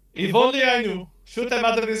 If only I knew. Shoot them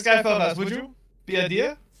out of the sky for us, would you? Be a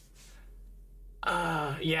dear?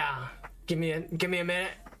 Yeah. Give me a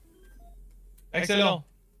minute. Excellent.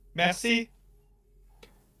 Merci.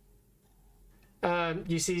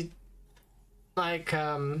 You see, like,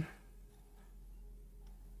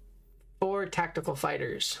 4 tactical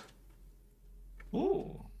fighters.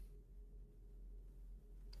 Ooh.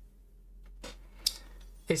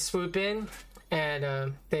 They swoop in,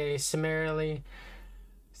 and they summarily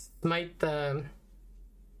smite the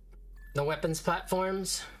weapons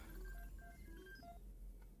platforms.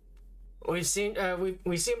 We seem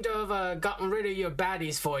to have gotten rid of your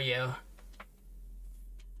baddies for you.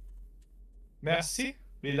 Merci.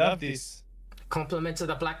 We love this. Compliments of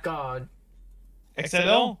the Black Guard.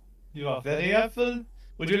 Excellent. You are very helpful.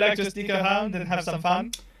 Would you like to stick around and have some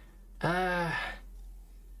fun?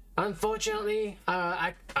 Unfortunately,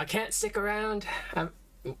 I can't stick around.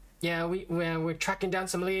 Yeah, we're tracking down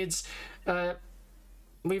some leads.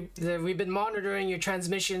 We've been monitoring your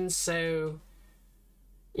transmissions, so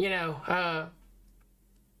you know,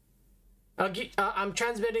 I'm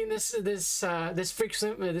transmitting this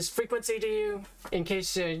frequency to you in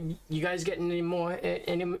case you guys get any more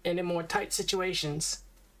tight situations.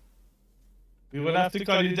 We will have to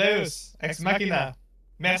call you Deus Ex Machina.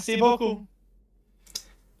 Merci beaucoup.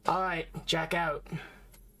 All right, Jack out.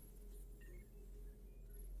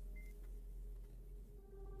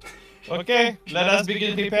 Okay, let us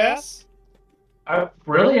begin repairs. I'm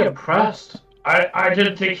really impressed. I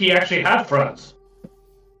didn't think he actually had friends.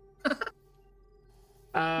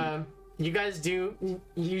 You guys do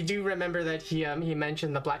remember that he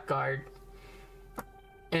mentioned the Black Guard,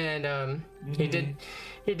 and he did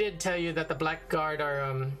tell you that the Black Guard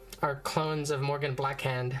are clones of Morgan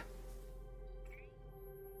Blackhand.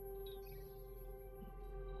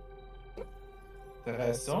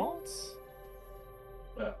 Interessant.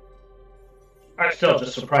 Well, I'm still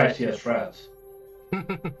just surprised he has friends.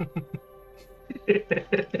 And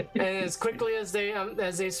as quickly as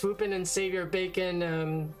they swoop in and save your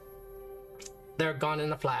bacon, they're gone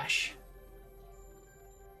in a flash.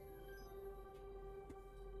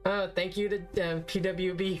 Thank you to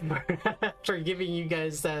PWB for giving you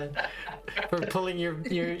guys for pulling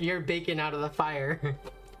your bacon out of the fire.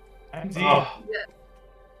 Oh.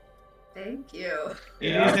 Thank you.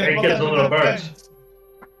 Yeah, bacon's a little burnt.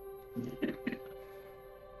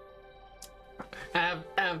 I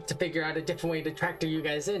have to figure out a different way to tractor you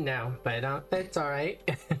guys in now, but it's all right.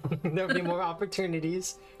 There'll be more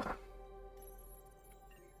opportunities.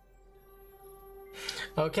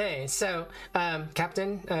 Okay, so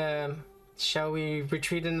Captain, shall we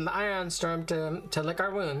retreat into the Ion Storm to lick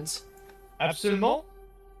our wounds? Absolument.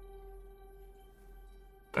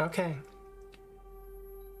 Okay.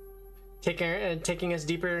 Taking us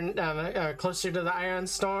deeper, closer to the Ion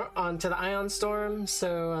Storm, onto the Ion Storm.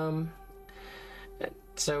 So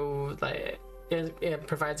like it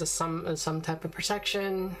provides us some type of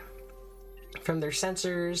protection from their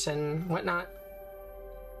sensors and whatnot.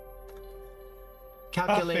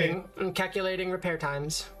 Calculating repair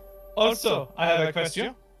times. Also, I have a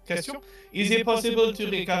question. Is it possible to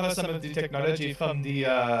recover some of the technology from the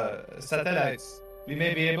satellites? We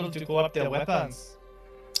may be able to co-opt their weapons.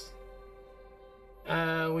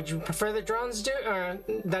 Would you prefer the drones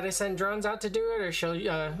that I send drones out to do it, or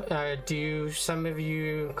do some of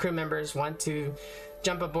you crew members want to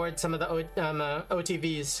jump aboard some of the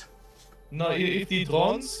OTVs? No, if the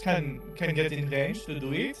drones can get in range to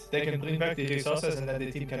do it, they can bring back the resources and then the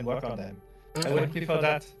team can work on them. Okay. I would prefer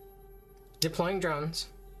that. Deploying drones.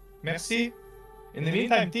 Merci. In the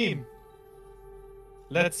meantime, team,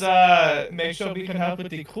 let's make sure we can help with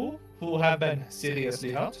the crew who have been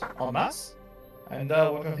seriously hurt en masse, and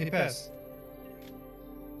work on repairs.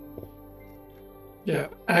 Yeah,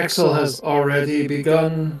 Axel has already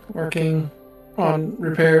begun working on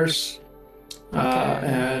repairs.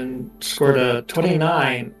 And scored a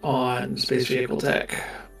 29 on space vehicle tech.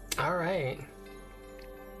 All right.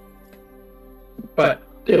 But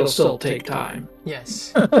it'll still take time.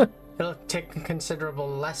 Yes. It'll take considerable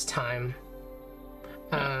less time.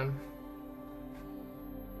 Let's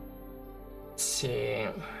see.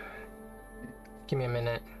 Give me a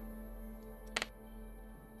minute.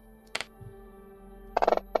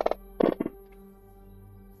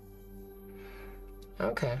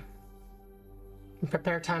 Okay.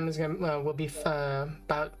 Prepare time is will be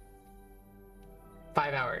about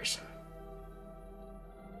 5 hours.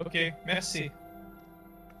 Okay, merci.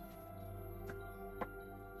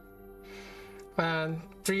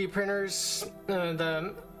 3D printers,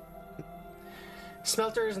 the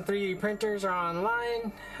smelters and 3D printers are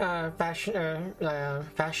online.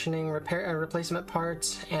 Fashioning replacement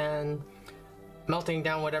parts and melting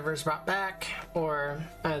down whatever's brought back, or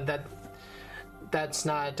that's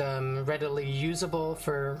not readily usable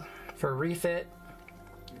for refit.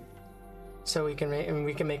 So we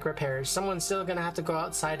can make repairs. Someone's still gonna have to go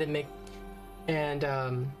outside and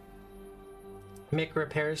make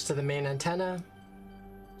repairs to the main antenna,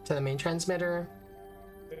 to the main transmitter.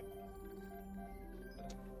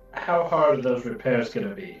 How hard are those repairs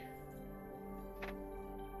gonna be?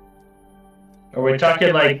 Are we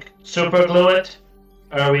talking like super glue it?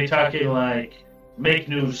 Or are we talking make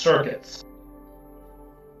new circuits?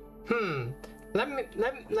 Let me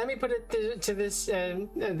put it to this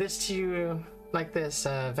to you like this,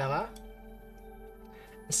 Vela.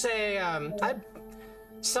 Say,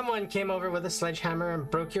 someone came over with a sledgehammer and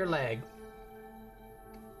broke your leg.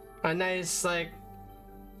 A nice, a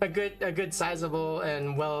good sizable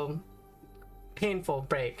and painful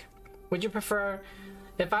break. Would you prefer,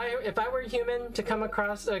 if I were human, to come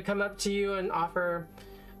up to you and offer,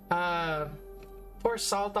 pour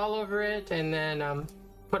salt all over it and then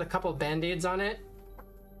put a couple band-aids on it?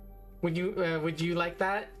 Would you like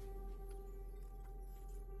that?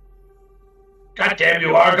 God damn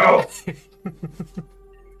you, Argo!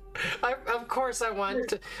 Of course, I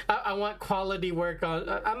want quality work on.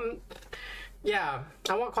 I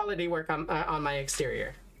want quality work on my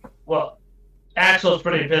exterior. Well, Axel's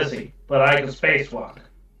pretty busy, but I can spacewalk.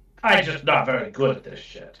 I'm just not very good at this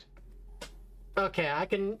shit. Okay, I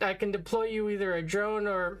can deploy you either a drone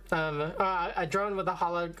or a drone with a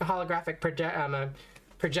holographic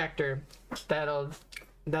projector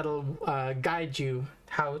that'll guide you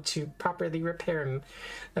how to properly repair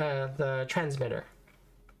the transmitter.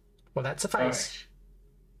 Will that suffice?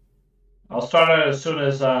 Right. I'll start out as soon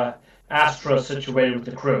as Astra's situated with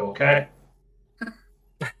the crew. Okay.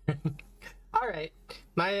 All right.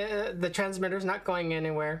 The transmitter's not going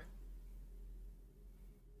anywhere.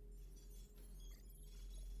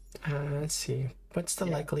 Let's see. What's the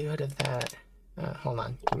likelihood of that? Hold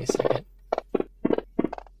on. Give me a second.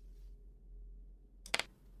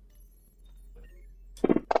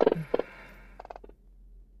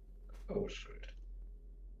 Oh, screwed.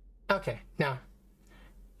 Okay. Now,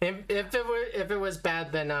 if it was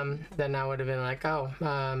bad, then I would have been like,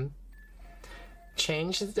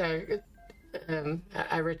 change. I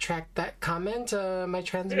retract that comment. My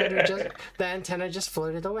transmitter the antenna just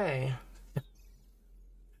floated away.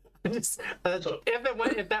 If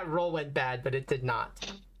that roll went bad, but it did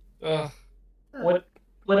not. When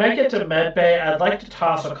I get to medbay, I'd like to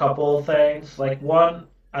toss a couple of things. One,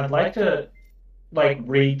 I'd like to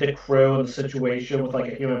read the crew and the situation with a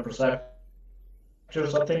human perception or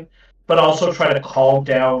something, but also try to calm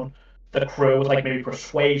down the crew with maybe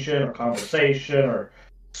persuasion or conversation or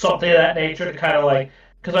something of that nature to kind of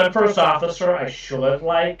because I'm first officer, I should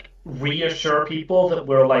reassure people that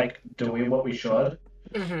we're doing what we should.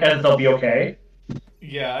 Mm-hmm. And they'll be okay.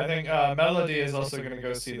 Yeah, I think Melody is also going to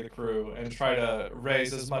go see the crew and try to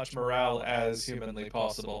raise as much morale as humanly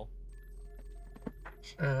possible.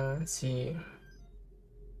 Let's see.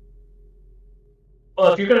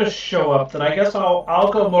 Well, if you're gonna show up, then I guess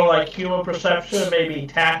I'll go more like human perception, maybe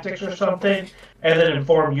tactics or something, and then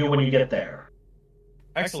inform you when you get there.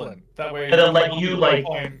 Excellent. That way, And then let you like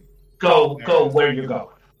go where you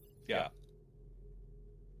go. Yeah.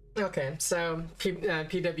 Okay, so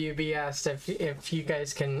PWB asked if you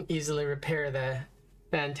guys can easily repair the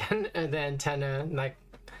antenna like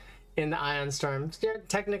in the ion storm.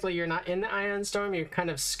 Technically, you're not in the ion storm. You're kind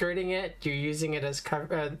of skirting it. You're using it as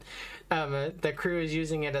cover. The crew is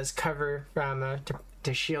using it as cover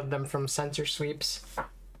to shield them from sensor sweeps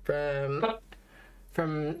from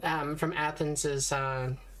Athens's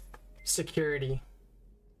security.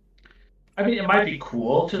 I mean, it might be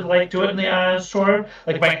cool to like do it in the ion storm.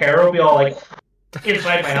 Like my hair will be all like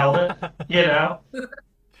inside my helmet, you know.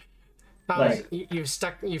 Like you've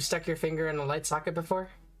stuck your finger in a light socket before.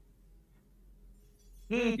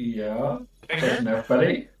 Yeah, doesn't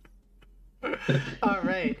everybody? All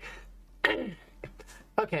right.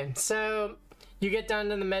 Okay, so you get down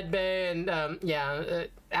to the med bay, and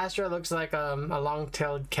Astra looks like a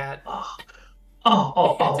long-tailed cat.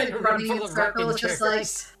 Oh! It's like running in circles, just like,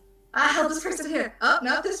 help this person here. Oh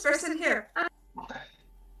no, this person here.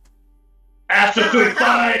 Astra's doing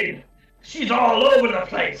fine. She's all over the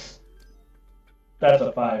place. That's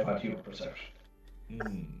a 5 on human perception.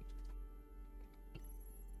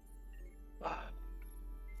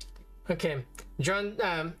 Okay, drone.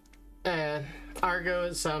 Argo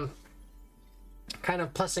is kind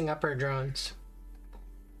of plussing up her drones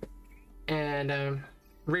and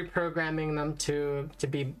reprogramming them to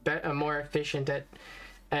be more efficient at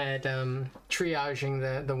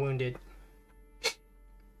triaging the wounded.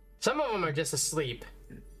 Some of them are just asleep.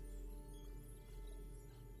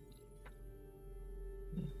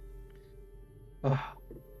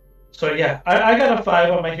 So yeah, I got a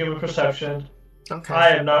 5 on my human perception. Okay. I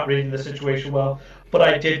am not reading the situation well, but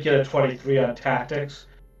I did get a 23 on tactics.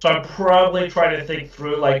 So I'm probably trying to think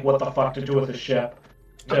through like what the fuck to do with the ship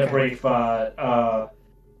to brief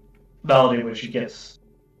Melody when she gets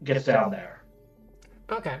down there.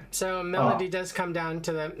 Okay, so Melody does come down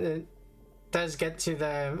to does get to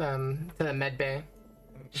the med bay.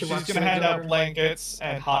 She's gonna hand out blankets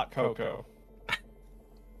and hot cocoa.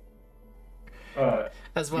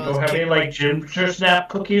 As well you don't as have any like ginger snap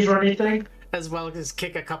cookies or anything? As well as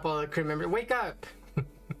kick a couple of crew members. Wake up!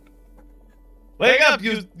 Wake up,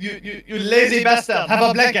 you lazy bastard! Have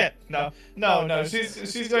a blanket. No.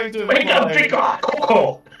 She's going to wake up, drink hot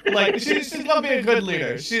cocoa. Like she's gonna be a good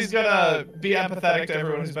leader. She's gonna be empathetic to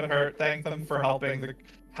everyone who's been hurt. Thank them for helping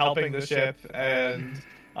the ship, and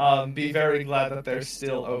be very glad that they're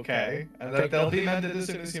still okay and that they'll be mended as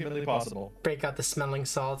soon as humanly possible. Break out the smelling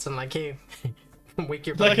salts and like, hey, wake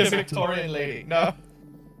your like a Victorian lady. No.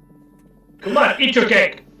 Come on, eat your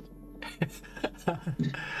cake.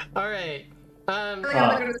 All right. I'm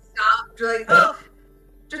gonna stop. You're like, oh,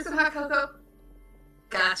 drink some hot cocoa.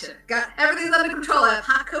 Gotcha. Everything's under control. I have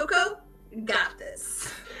hot cocoa. Got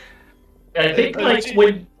this. I think like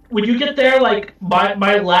when you get there, like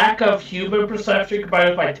my lack of human perception combined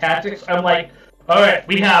with my tactics, I'm like, all right,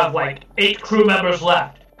 we have like 8 crew members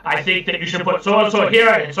left. I think that you should put so and so here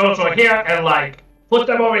and so here, and like put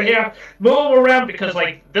them over here, move them around because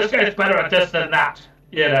like this guy's better at this than that.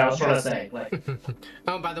 You know, sort of thing. Like.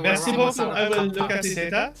 Oh, by the way, Merci beaucoup. I will look at the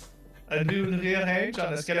data and do rearrange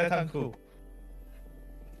on the skeleton crew.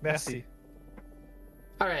 Merci.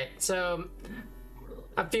 All right, so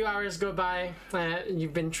a few hours go by.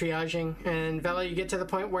 You've been triaging, and Vela, you get to the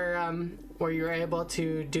point where you're able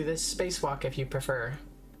to do this spacewalk if you prefer.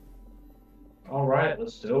 All right,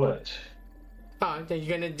 let's do it. Oh, are you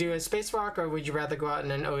gonna do a spacewalk, or would you rather go out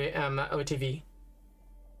in an OTV?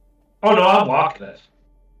 Oh no, I'm walking it.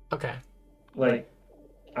 Okay. Like,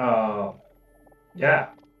 yeah.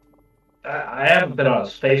 I haven't been on a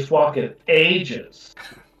spacewalk in ages.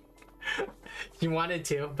 You wanted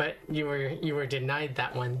to, but you were denied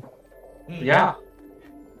that one. Yeah.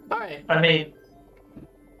 All right. I mean,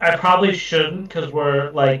 I probably shouldn't because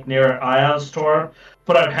we're like near an ion storm,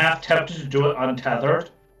 but I'm half tempted to do it untethered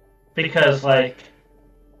because like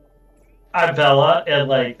I'm Vela and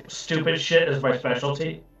like stupid shit is my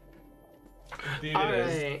specialty. Indeed All it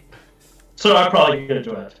is. right. So I'm probably gonna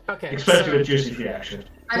do it. Okay. Especially with Juicy's reaction.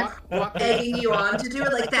 I'm egging you on to do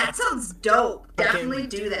it. Like that sounds dope. Definitely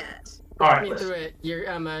do that. All right. Me through it.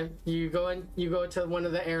 You go to one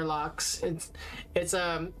of the airlocks. It's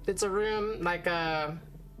a room like a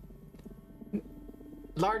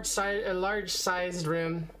large sized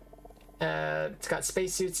room. It's got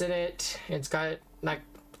spacesuits in it. It's got like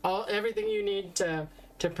everything you need to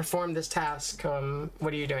perform this task.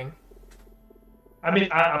 What are you doing? I mean,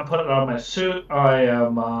 I'm putting on my suit. I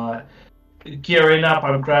am gearing up.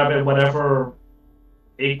 I'm grabbing whatever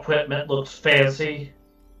equipment looks fancy.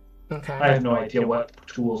 Okay. I have no idea what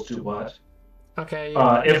tools do what. Okay.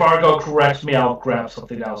 If Argo corrects me, I'll grab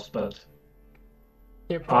something else. But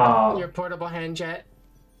your portable hand jet.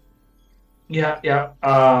 Yeah.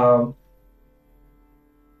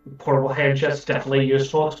 Portable hand jet's definitely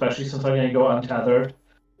useful, especially since I'm going to go untethered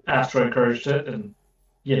after I encouraged it, and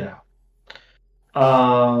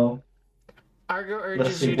Argo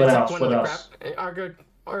urges you to take else? one of the Argo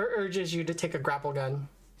urges you to take a grapple gun.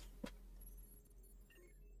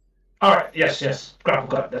 All right. Yes. Grapple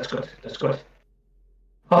gun. That's good.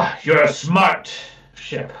 Oh, you're a smart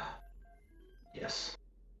ship. Yes.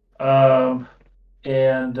 I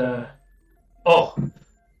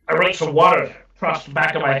wrote some water across the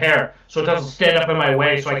back of my hair so it doesn't stand up in my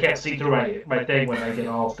way, so I can't see through my thing when I get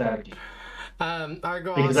all staticky.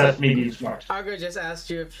 Argo because that's me being smart. Argo just asked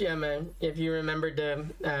you if you remembered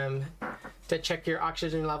to check your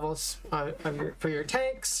oxygen levels for your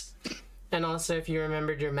tanks, and also if you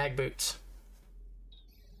remembered your mag boots.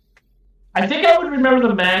 I think I would remember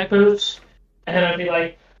the mag boots, and I'd be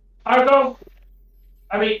like, Argo,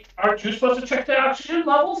 aren't you supposed to check the oxygen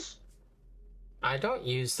levels? I don't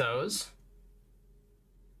use those.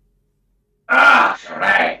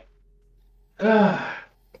 Right.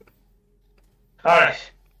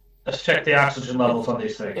 Alright. Let's check the oxygen levels on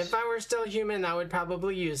these things. If I were still human, I would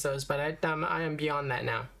probably use those, but I am beyond that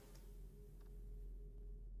now.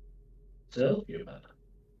 Still human.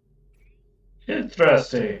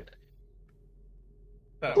 Interesting.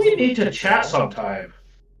 That We need to chat sometime.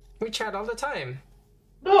 We chat all the time.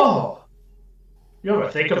 No. You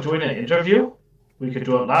ever think of doing an interview? We could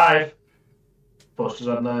do it live. Posted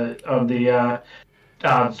on the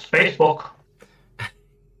Facebook.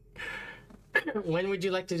 When would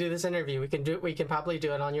you like to do this interview? We can probably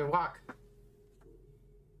do it on your walk.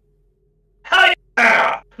 Hell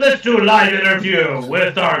yeah! Let's do a live interview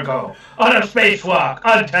with Argo on a spacewalk,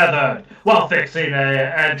 untethered, while fixing an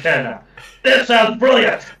antenna. This sounds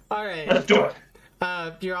brilliant. All right. Let's do it.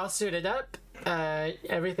 You're all suited up.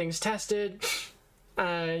 Everything's tested.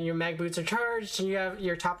 Your mag boots are charged. And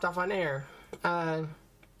you're topped off on air.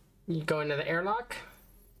 You go into the airlock.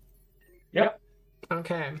 Yep.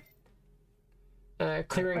 Okay.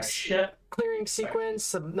 Clearing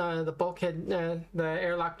sequence. The bulkhead, the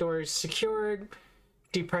airlock door is secured.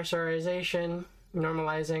 Depressurization,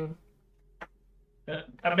 normalizing.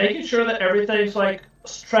 I'm making sure that everything's like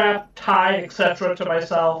strapped, tied, etc. to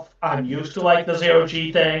myself. I'm used to like the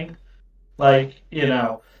 0G thing,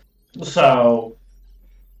 so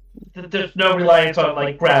there's no reliance on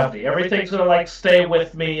like gravity. Everything's gonna like stay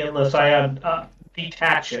with me unless I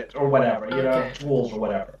detach it or whatever, tools or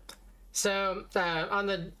whatever. So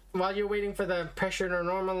while you're waiting for the pressure to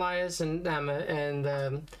normalize and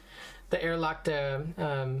the airlock to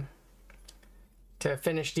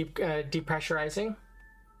finish depressurizing,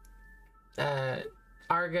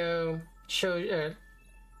 Argo shows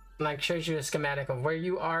you a schematic of where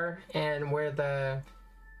you are and where the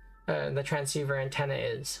transceiver antenna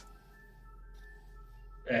is.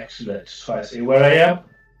 Excellent. So I see where I am.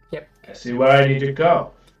 Yep. I see where I need to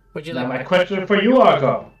go. Now my question for you,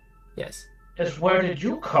 Argo. Yes. Is where did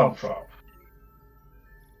you come from?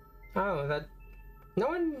 Oh,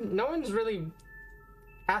 no one's really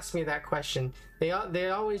asked me that question. They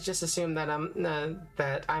always just assume that I'm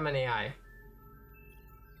an AI.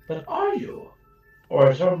 But are you? Or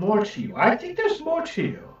is there more to you? I think there's more to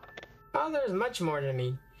you. Oh, there's much more to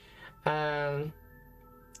me. How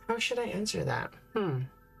should I answer that?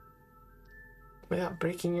 Without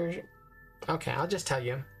breaking your... Okay, I'll just tell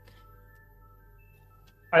you.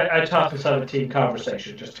 I talked to 17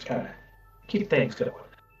 conversation just to kind of keep things going.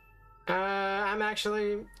 I'm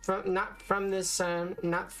actually not from this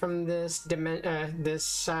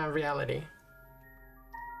reality.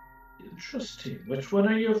 Interesting. Which one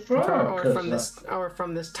are you from? Or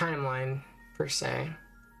from this timeline per se.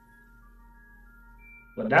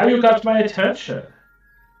 Well, now you got my attention.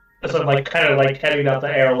 As I'm kind of heading out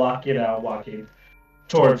the airlock, walking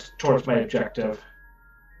towards my objective.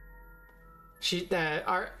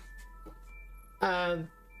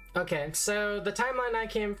 Okay, so the timeline I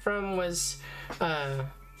came from was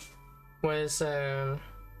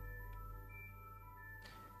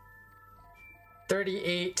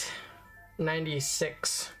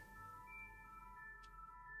 3896.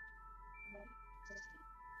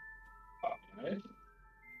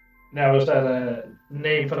 Now, is that a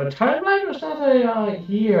name for the timeline, or is that a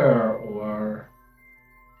year, or...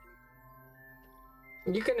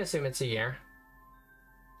 You can assume it's a year.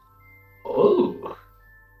 Oh.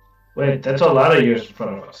 Wait, that's a lot of years in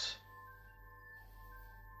front of us.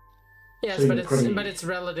 Yes, So but you're pretty... it's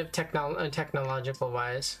relative technological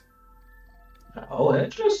wise. Oh,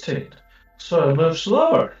 interesting. So it moves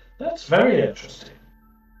slower. That's very interesting.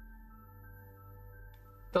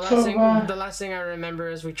 The last thing I remember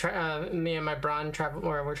is me and my Braun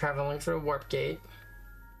we're traveling through Warp Gate.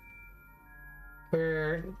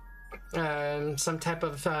 We're some type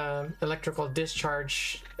of electrical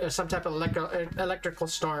discharge, some type of electrical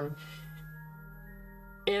storm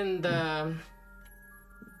in the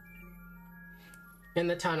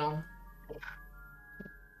tunnel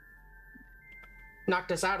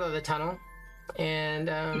knocked us out of the tunnel, and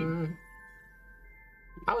I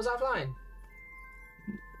was offline.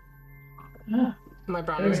 My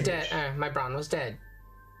Braun was dead. My Braun was dead.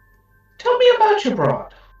 Tell me about your Braun.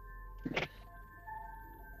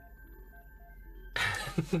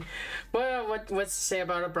 Well, what's to say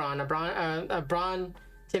about a Braun? A Braun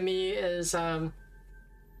to me is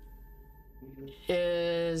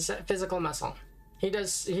physical muscle. He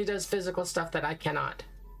does physical stuff that I cannot.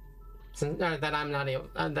 That I'm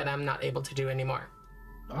not able to do anymore.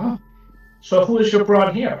 Oh, so who is your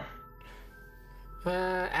Braun here?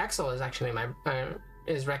 Axel is actually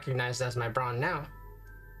is recognized as my Braun now.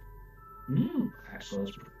 Axel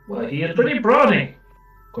is... Well, he is pretty brawny.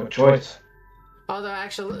 Good choice. Although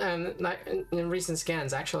actually, in recent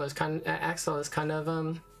scans, Axel is kind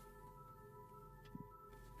of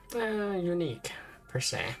unique per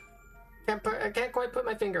se. I can't quite put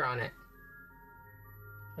my finger on it.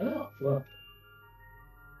 Oh, well.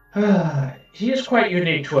 He is quite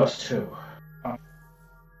unique to us too.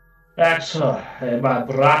 Axel, my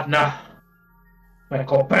Bratna, my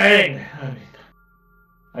Kopang.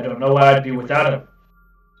 I don't know where I'd be without him.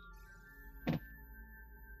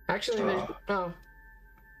 Actually,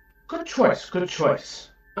 Good choice, good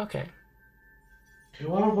choice. Okay.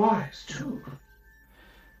 You are wise, too.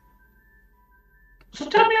 So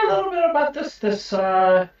tell me a little bit about this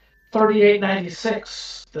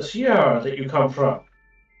 3896, this year that you come from.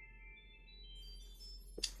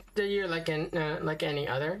 The year like any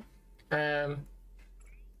other. I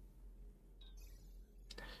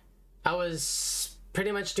was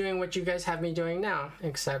pretty much doing what you guys have me doing now,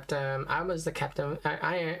 except I was the captain.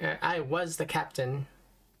 I was the captain.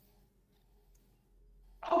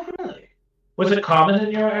 Oh, really? Was it common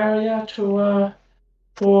in your area to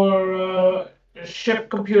for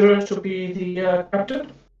ship computers to be the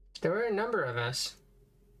captain? There were a number of us.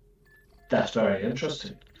 That's very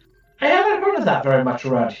interesting. I haven't heard of that very much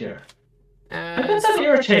around here. I bet that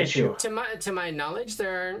irritates you. To my knowledge,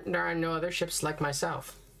 there are no other ships like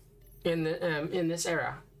myself in this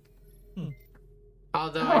era.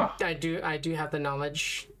 Although I do have the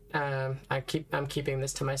knowledge. I'm keeping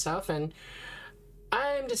this to myself, and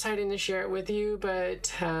I'm deciding to share it with you.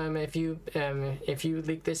 But if you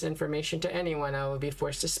leak this information to anyone, I will be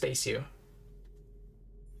forced to space you.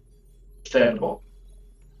 Understandable.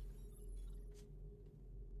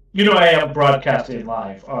 You know I am broadcasting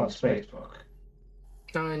live on Facebook.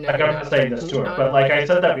 Oh, no, I'm not saying this to her, but like I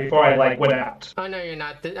said that before I went out. Oh no, you're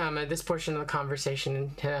not. This portion of the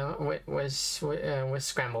conversation was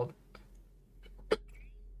scrambled.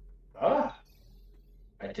 I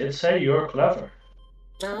did say you're clever.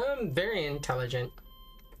 I'm very intelligent.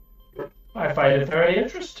 I find it very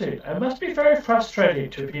interesting. It must be very frustrating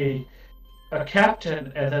to be a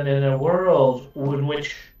captain and then in a world in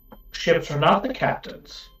which ships are not the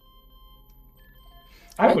captains.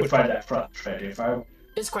 I would find that frustrating if I...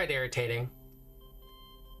 It's quite irritating.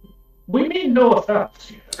 We mean no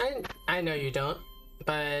offense. I know you don't,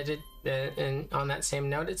 but and on that same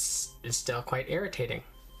note, it's still quite irritating.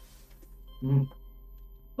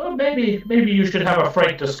 Well, maybe you should have a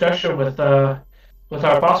frank discussion with our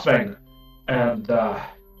boss man, and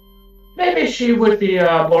maybe she would be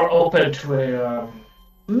more open to a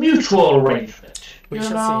mutual arrangement. We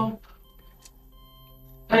shall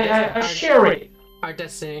see. A sharing. Our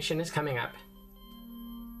destination is coming up.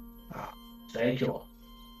 Thank you.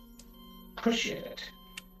 Appreciate it.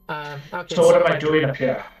 Okay, so what am I doing up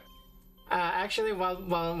here? Actually,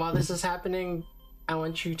 while this is happening, I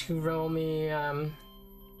want you to roll me 4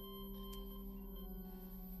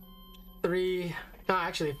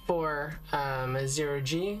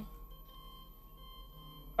 0G.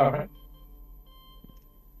 All right.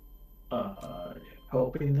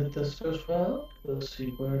 Hoping that this goes well. Let's see,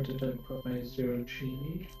 where did I put my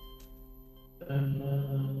 0G?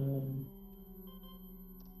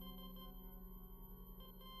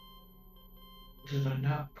 Did I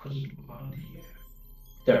not put it on here?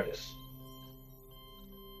 There it is.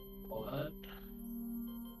 1,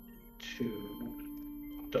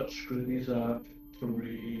 2. Don't screw these up.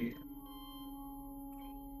 3.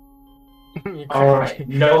 All right,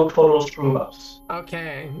 no total screw-ups.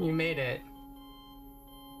 Okay, you made it.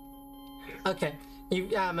 Okay, you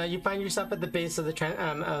find yourself at the base of the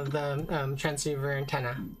transceiver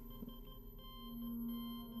antenna.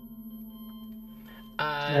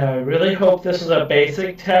 I really hope this is a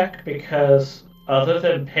basic tech, because other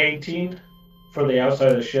than painting for the outside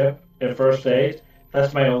of the ship and first aid,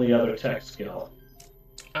 that's my only other tech skill.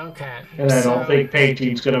 Okay. And I don't think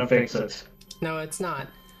painting's gonna fix it. No, it's not.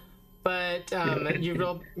 But you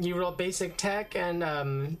roll basic tech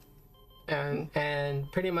and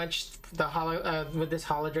pretty much with this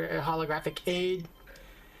holographic aid,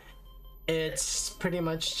 it's pretty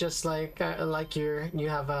much just like you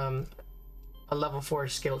have a level 4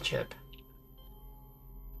 skill chip.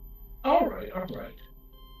 All right.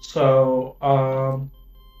 So,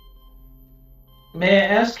 may I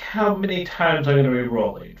ask how many times I'm going to be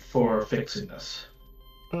rolling for fixing this?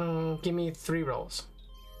 Give me 3 rolls.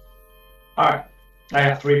 All right. I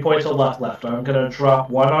have 3 points of luck left. I'm going to drop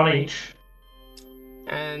 1 on each.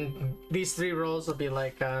 And these 3 rolls will be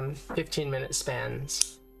like 15-minute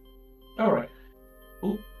spans. All right.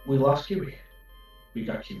 Ooh, we lost Kiwi. We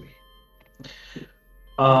got Kiwi.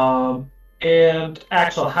 And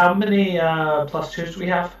Axel, how many +2s do we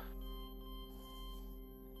have?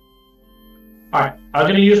 Alright, I'm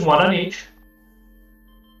going to use 1 on each.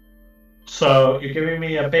 So you're giving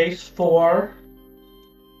me a base 4,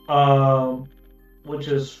 which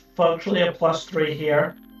is functionally a +3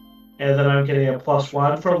 here. And then I'm getting a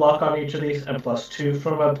 +1 for luck on each of these, and +2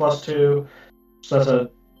 from a +2. So that's a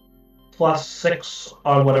 +6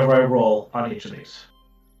 on whatever I roll on each of these.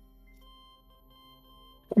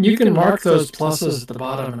 You can mark those pluses at the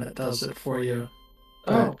bottom and it does it for you.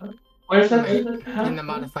 Oh, where's that? In the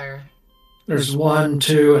modifier. There's 1,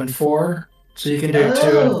 2, and 4. So you can do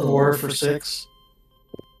 2 and 4 for 6.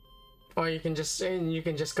 Or you can just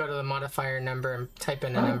go to the modifier number and type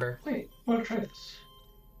in a number. Wait, I want to try this.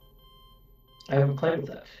 I haven't played with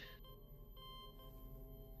that.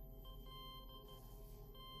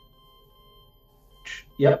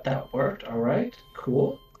 Yep, that worked. All right,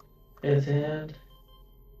 cool. And then,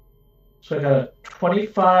 so I got a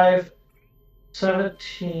 25,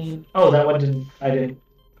 17. Oh, that one didn't. I didn't.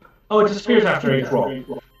 Oh, it disappears after each roll.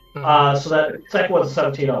 So that second one's a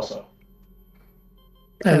 17 also.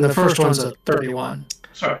 And the first one's a 31.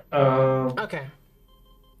 Sorry. Okay.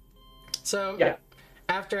 So yeah,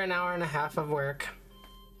 after an hour and a half of work,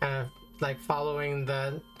 like following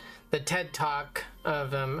the TED talk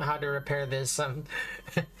of how to repair this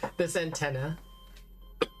this antenna,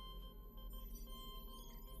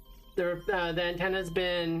 the antenna's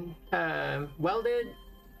been welded,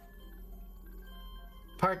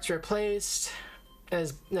 parts replaced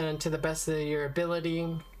as to the best of your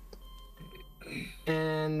ability,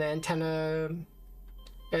 and the antenna.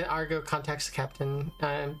 Argo contacts the captain.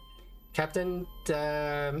 Captain,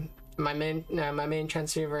 my main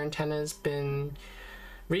transceiver antenna has been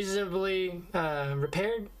reasonably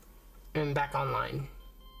repaired and back online.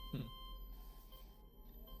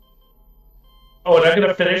 Oh, and I'm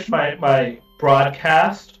gonna finish my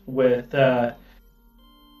broadcast with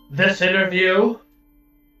this interview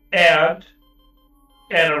and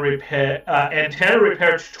a antenna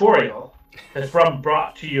repair tutorial that's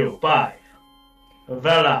brought to you by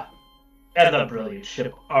Vela and the brilliant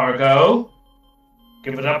ship Argo.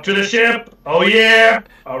 Give it up to the ship. Oh yeah.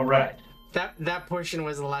 All right. That portion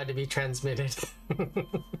was allowed to be transmitted.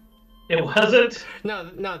 It wasn't?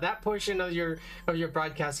 No. That portion of your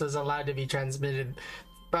broadcast was allowed to be transmitted.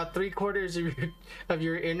 About 3/4 of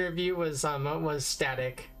your interview was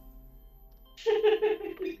static.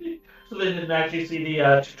 So they didn't actually see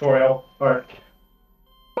the tutorial part.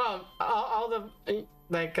 Well, all the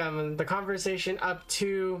the conversation up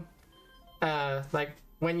to like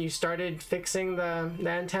when you started fixing the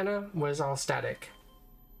antenna was all static.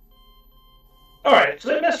 All right, so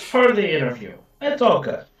they missed part of the interview. It's all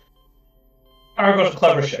good. Argo's a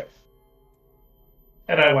clever ship,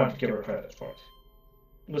 and I want to give her credit for it.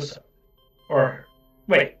 Listen, or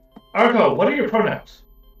wait, Argo, what are your pronouns?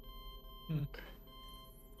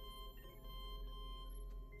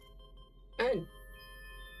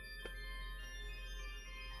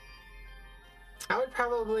 I would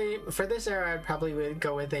probably, for this era, I'd probably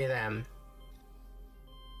go with they, them.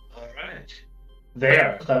 All right. They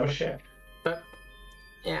are a clever ship. But,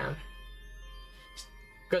 yeah.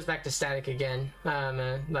 Goes back to static again.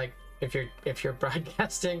 Like, if you're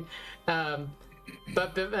broadcasting.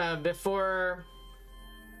 But before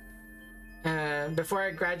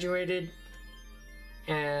I graduated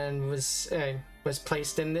and was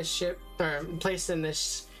placed in this ship, or placed in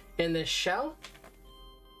this shell,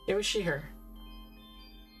 it was she, her.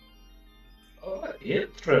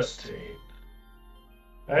 Interesting.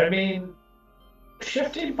 I mean,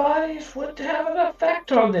 shifting bodies would have an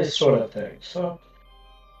effect on this sort of thing, so...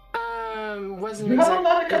 Wasn't you have a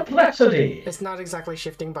lot of complexity. It's not exactly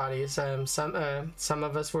shifting bodies. Some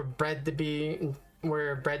of us were bred to be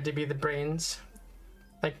the brains,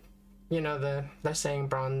 like, you know, the saying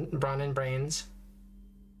brawn and brains.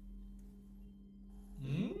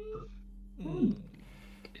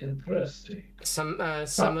 Interesting.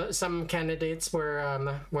 Some candidates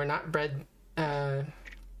were not bred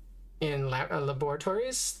in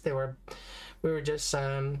laboratories. We were just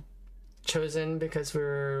chosen because we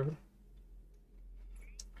were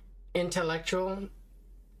intellectual,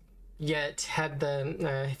 yet had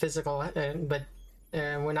the physical, but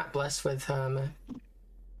we're not blessed with a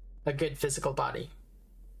good physical body.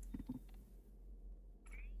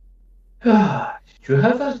 You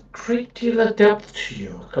have a great deal of depth to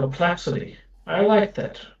you, complexity. I like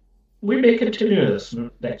that. We may continue this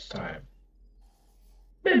next time.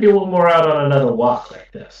 Maybe we'll more out on another walk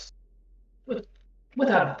like this.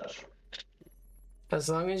 Without others. As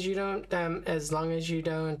long as you don't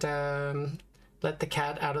let the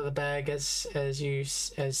cat out of the bag, as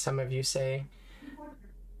some of you say,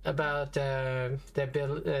 about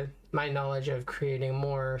my knowledge of creating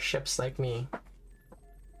more ships like me.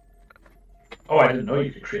 Oh, I didn't know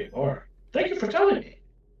you could create more. Thank you for telling me.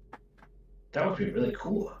 That would be really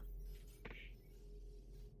cool.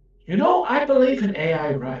 You know, I believe in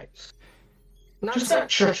AI rights. Just not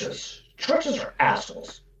churches. Churches are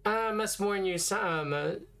assholes. Must warn you,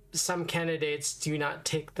 some candidates do not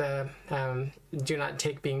take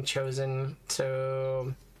being chosen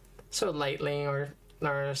so lightly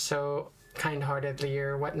or so kind-heartedly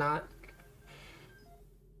or whatnot.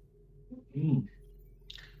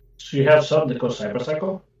 So you have some that go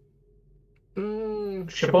cyberpsycho?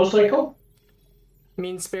 Shippo-psycho?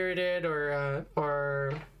 Mean-spirited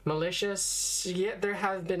or malicious. Yeah, there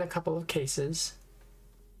have been a couple of cases.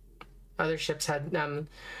 Other ships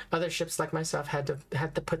like myself had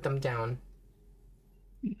to put them down.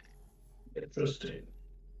 Interesting.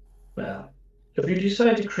 Well, if you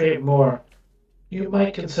decide to create more, you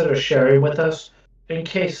might consider sharing with us in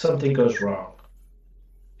case something goes wrong.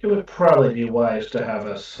 It would probably be wise to have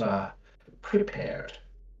us prepared.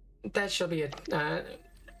 That shall be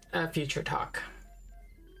a future talk.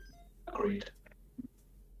 Agreed.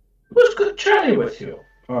 It was good chatting with you,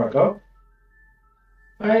 Argo.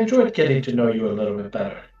 I enjoyed getting to know you a little bit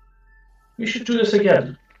better. We should do this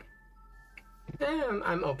again.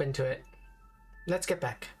 I'm open to it. Let's get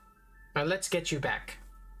back. Let's get you back.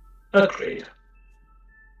 Agreed.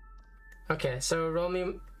 Okay, so roll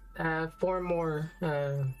me 4 more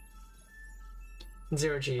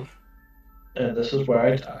 0G. And this is where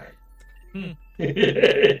I die.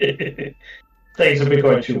 Things have been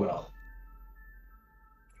going too well.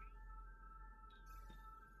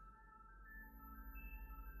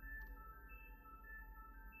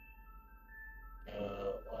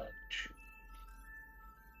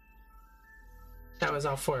 That was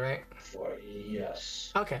all 4, right? 4,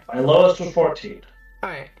 yes. Okay. My lowest was 14.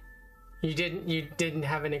 All right. You didn't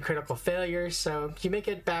have any critical failures, so you make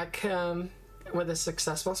it back with a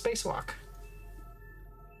successful spacewalk.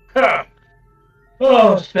 Ha!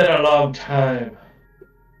 Oh, it's been a long time.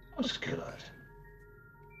 That was good.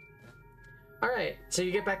 All right. So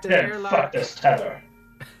you get back to the airlock. Fuck this tether.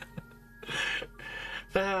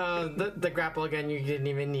 The grapple gun. You didn't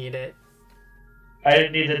even need it. I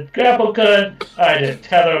didn't need the grapple gun. I didn't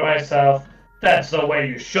tether myself. That's the way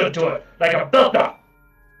you should do it, like a builder.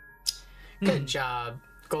 Good job.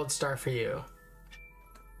 Gold star for you.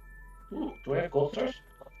 Ooh, do I have gold stars?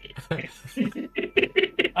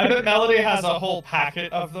 I bet Melody has a whole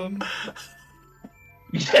packet of them.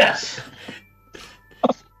 Yes.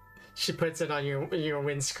 She puts it on your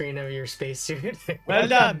windscreen of your spacesuit. Well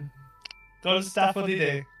done. Gold star for the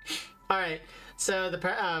day. All right. So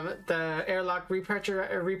the airlock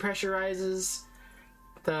repressurizes.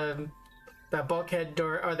 The bulkhead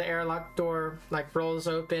door or the airlock door like rolls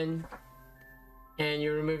open, and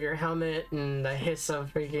you remove your helmet, and the hiss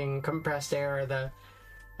of freaking compressed air or the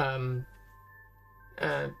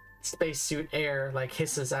spacesuit air like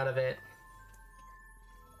hisses out of it.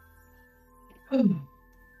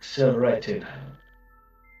 Exhilarating.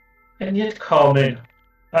 And yet calming.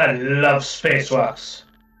 I love spacewalks.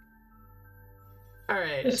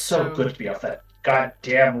 Alright. It's so good to be off that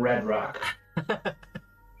goddamn red rock.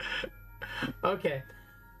 Okay.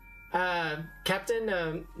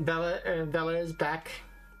 Captain Bella is back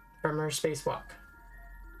from her spacewalk.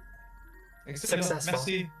 Successful.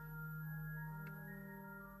 Merci.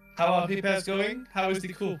 How are repairs going? How is the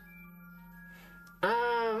crew?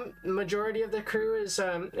 Majority of the crew is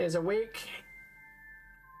awake.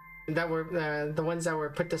 That were the ones that were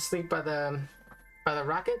put to sleep by the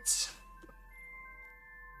rockets,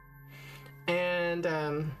 and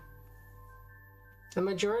the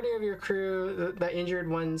majority of your crew, the injured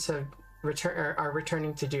ones, are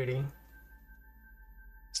returning to duty.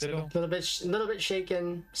 A little bit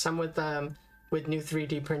shaken. Some with new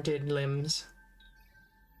 3D printed limbs.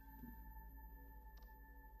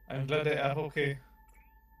 I'm glad they are okay.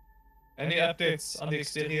 Any updates on the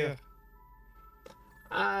exterior?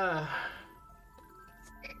 A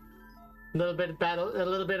little bit of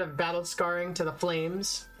battle scarring to the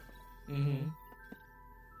flames. Mm-hmm.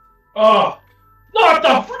 Oh, not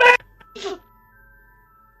the flames!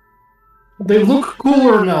 They look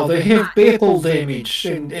cooler now. They have battle damage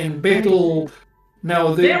and battle.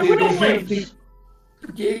 Now they have the.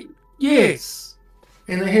 Yes,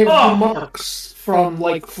 and they have the marks from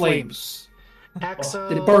like flames. Axel.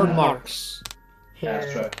 The burn marks.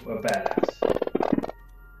 Astra, a badass.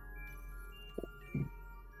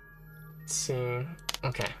 Let's see.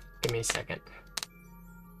 Okay, give me a second.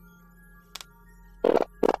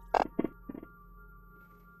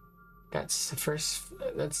 That's the first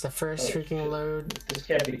freaking load. This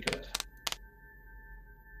can't be good.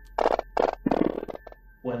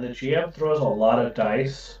 When the GM throws a lot of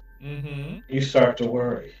dice, you start to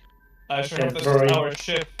worry. I sure hope this is our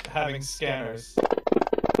ship having scanners.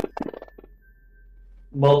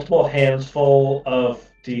 Multiple hands full of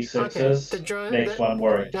D6s makes one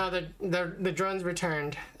worry. No, the drones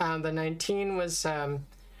returned. The 19 was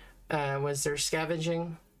their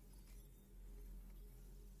scavenging,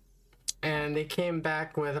 and they came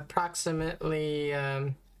back with approximately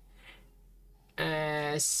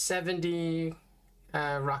 70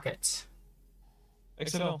 rockets.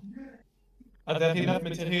 Excellent. Are there enough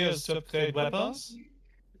materials to upgrade weapons?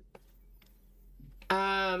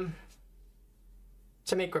 To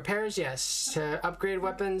make repairs, yes. To upgrade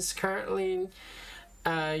weapons, currently,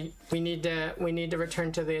 we need to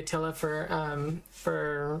return to the Attila for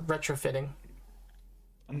retrofitting.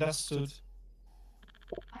 Understood.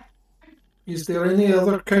 Is there any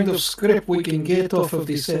other kind of script we can get off of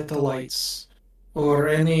the satellites, or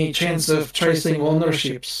any chance of tracing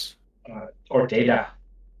ownerships? Or data.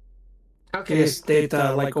 Okay. Yes,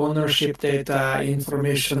 data like ownership data,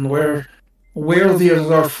 information where these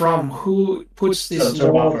are from, who puts this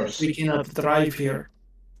law that we cannot drive here.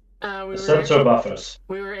 Sensor buffers.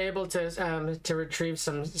 We were able to retrieve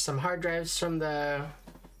some hard drives from the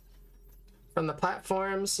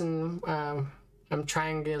platforms, and I'm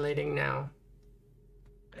triangulating now.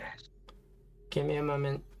 Give me a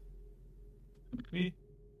moment.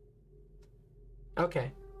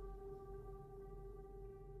 Okay.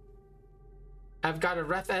 I've got a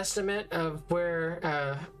rough estimate of where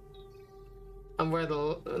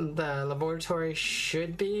the laboratory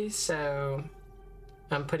should be, so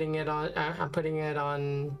I'm putting it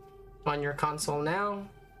on your console now,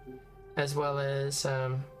 as well as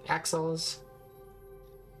Axel's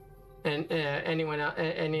and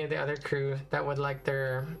any of the other crew that would like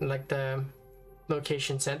the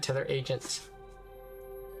location sent to their agents.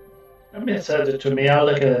 I mean, send it to me. I'll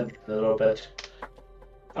look at it a little bit.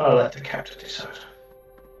 I'll let the captain decide.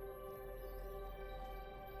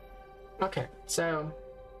 Okay, so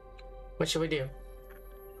what should we do?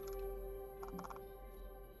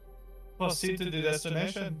 Proceed to the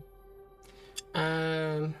destination.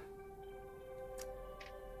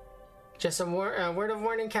 Just a word of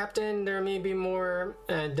warning, Captain. There may be more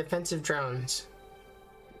defensive drones.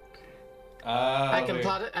 I can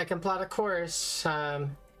plot a course.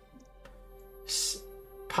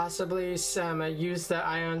 Possibly use the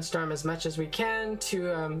ion storm as much as we can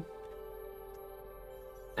to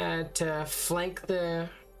flank the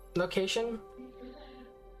location.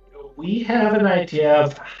 We have an idea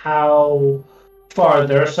of how far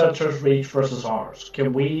their sensors reach versus ours.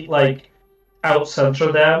 Can we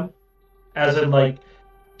out-censor them? As in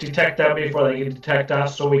detect them before they can detect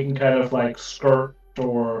us, so we can kind of skirt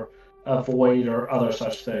or avoid or other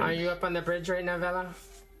such things. Are you up on the bridge right now, Vela?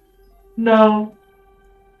 No.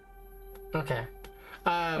 Okay.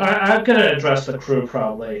 I'm gonna address the crew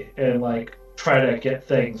probably and try to get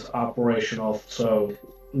things operational so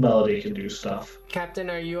Melody can do stuff. Captain,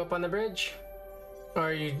 are you up on the bridge,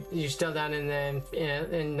 or are you still down in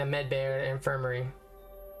the med bay or infirmary?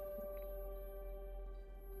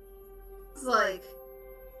 It's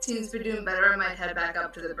seems to be doing better. I might head back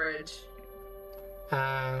up to the bridge.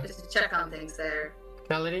 Just to check on things there.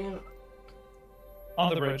 Melody?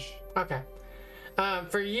 On the bridge. Okay.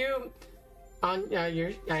 For you,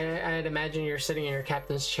 I'd imagine you're sitting in your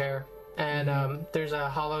captain's chair. and there's a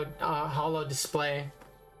hollow display,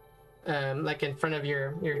 like in front of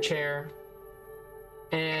your chair,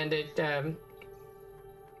 and it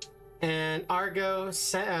and Argo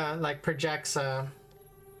like projects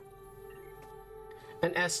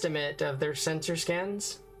an estimate of their sensor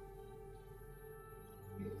scans,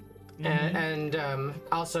 and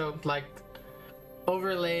also like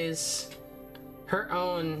overlays her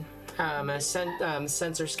own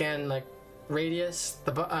sensor scan like radius,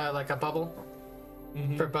 like a bubble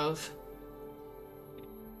for both,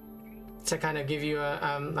 to kind of give you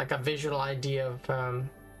a like a visual idea of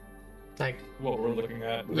like what we're looking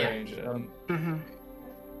at range. Mm-hmm.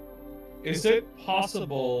 Is it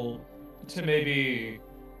possible to maybe,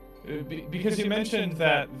 because you mentioned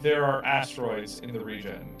that there are asteroids in the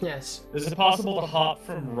region? Yes. Is it possible to hop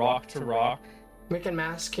from rock to rock? We can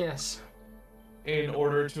mask, yes. In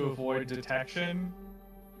order to avoid detection?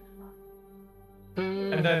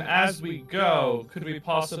 And then as we go, could we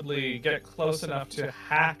possibly get close enough to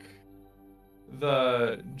hack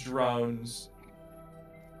the drones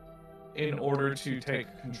in order to take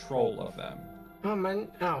control of them?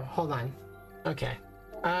 Hold on. Okay.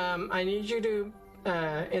 I need you to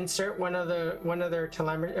insert one of their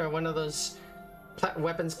telemetry, or one of those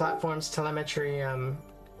weapons platforms telemetry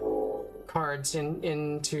cards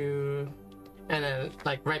into, and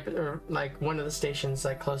like right, or like one of the stations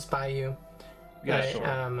like close by you. Yeah,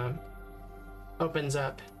 sure. Opens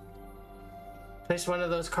up. Place one of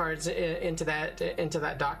those cards into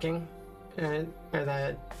that docking, or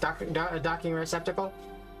that docking receptacle.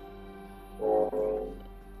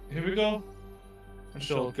 Here we go. And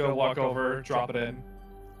she'll go walk over, drop it in.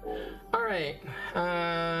 All right.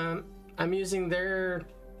 I'm using their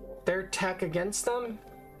tech against them,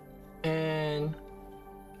 and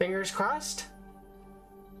fingers crossed,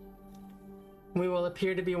 we will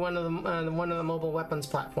appear to be one of the mobile weapons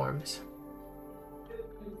platforms.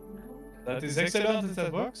 That is excellent if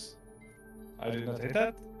that works. I did not hit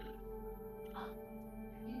that.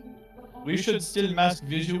 We should still mask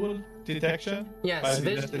visual detection. Yes,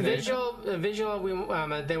 visual. We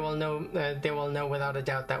they will know without a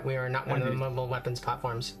doubt that we are not one of the mobile weapons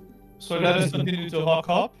platforms. So let us continue to walk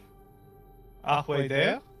up, halfway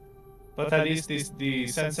there, but at least the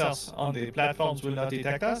sensors on the platforms will not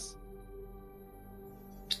detect us.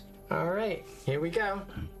 All right, here we go.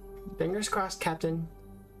 Fingers crossed, Captain.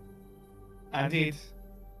 Indeed.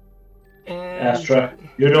 And Astra,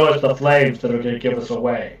 you know it's the flames that are going to give us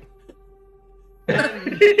away.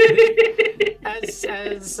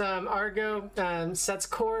 As Argo sets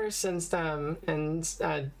course and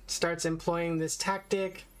starts employing this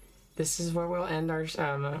tactic, this is where we'll end our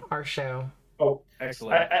show. Oh,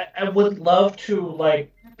 excellent! I would love to,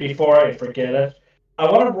 like, before I forget it, I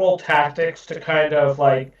want to roll tactics to kind of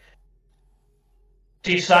like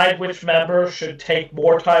decide which members should take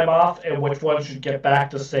more time off and which ones should get back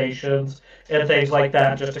to stations and things like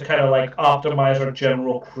that, just to kind of like optimize our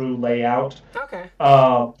general crew layout. Okay.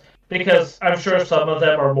 Because I'm sure some of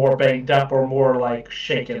them are more banged up or more like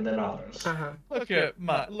shaken than others. Uh-huh. Look at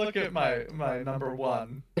my number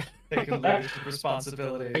one taking leadership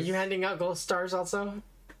responsibilities. Are you handing out gold stars also?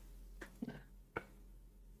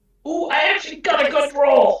 Ooh, I actually got a good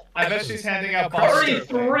roll. I bet she's handing out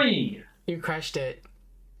 33. You crushed it.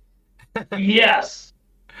 Yes.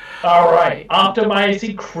 All right.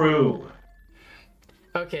 Optimizing crew.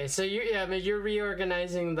 Okay, so you're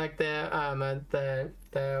reorganizing like the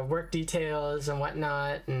work details and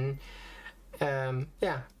whatnot, and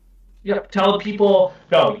yeah. Yep. Tell people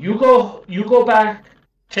no. You go back.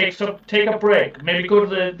 Take a break. Maybe go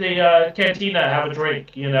to the cantina, have a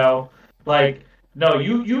drink. You know, like no,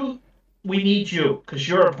 you. We need you because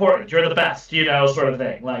you're important. You're the best. You know, sort of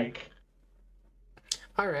thing. Like.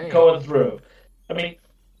 All right. Going through. I mean,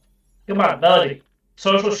 come on, Melody.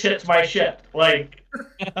 Social shit's my shit. Like,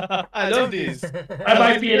 I love these. I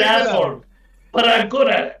might be an asshole, but I'm good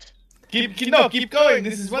at it. Keep going.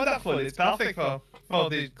 This is wonderful. It's perfect for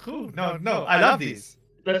the crew. No, I love these.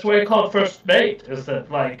 That's why I call it first mate. Is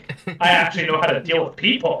that like I actually know how to deal with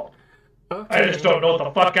people. Okay. I just don't know what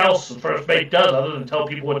the fuck else the first mate does other than tell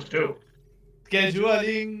people what to do.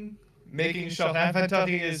 Scheduling, making sure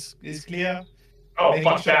inventory is clear. Oh, making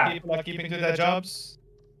fuck sure that. people are keeping to their jobs.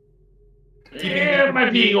 Yeah, it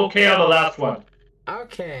might be okay on the last one.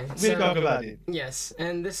 Okay. We'll talk about it. Yes,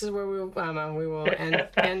 and this is where we will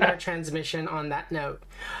end our transmission on that note.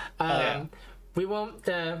 We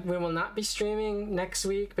will not be streaming next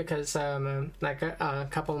week because like a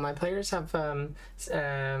couple of my players have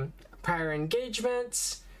prior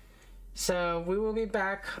engagements. So we will be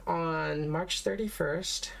back on March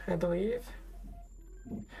 31st, I believe.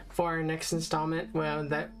 for our next installment. Well,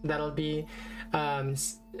 that'll be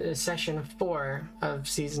session 4 of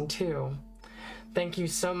season 2. Thank you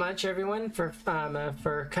so much, everyone,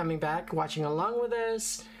 for coming back, watching along with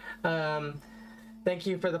us. Thank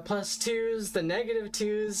you for the +2s, the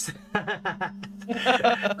 -2s,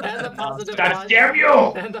 and the positive plot. Damn you!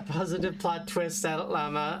 And the positive plot twist that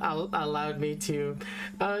allowed me to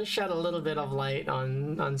shed a little bit of light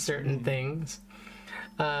on certain things.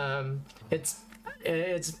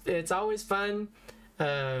 It's always fun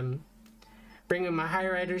bringing my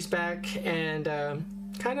Highriders back and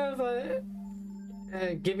kind of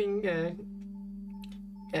giving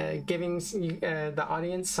the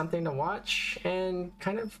audience something to watch and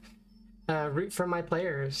kind of root for my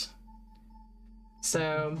players.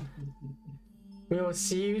 So we will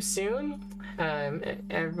see you soon.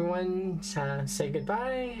 Everyone say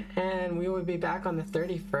goodbye, and we will be back on the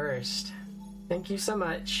 31st. Thank you so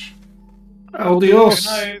much. Adios.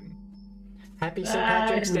 Happy St.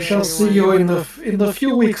 Patrick's Day. We shall see you in the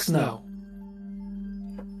few weeks now.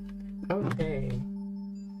 Okay.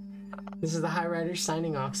 This is the Highriders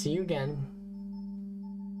signing off. See you again.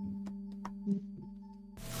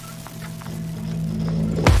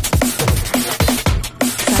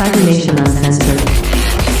 Cybernation Uncensored.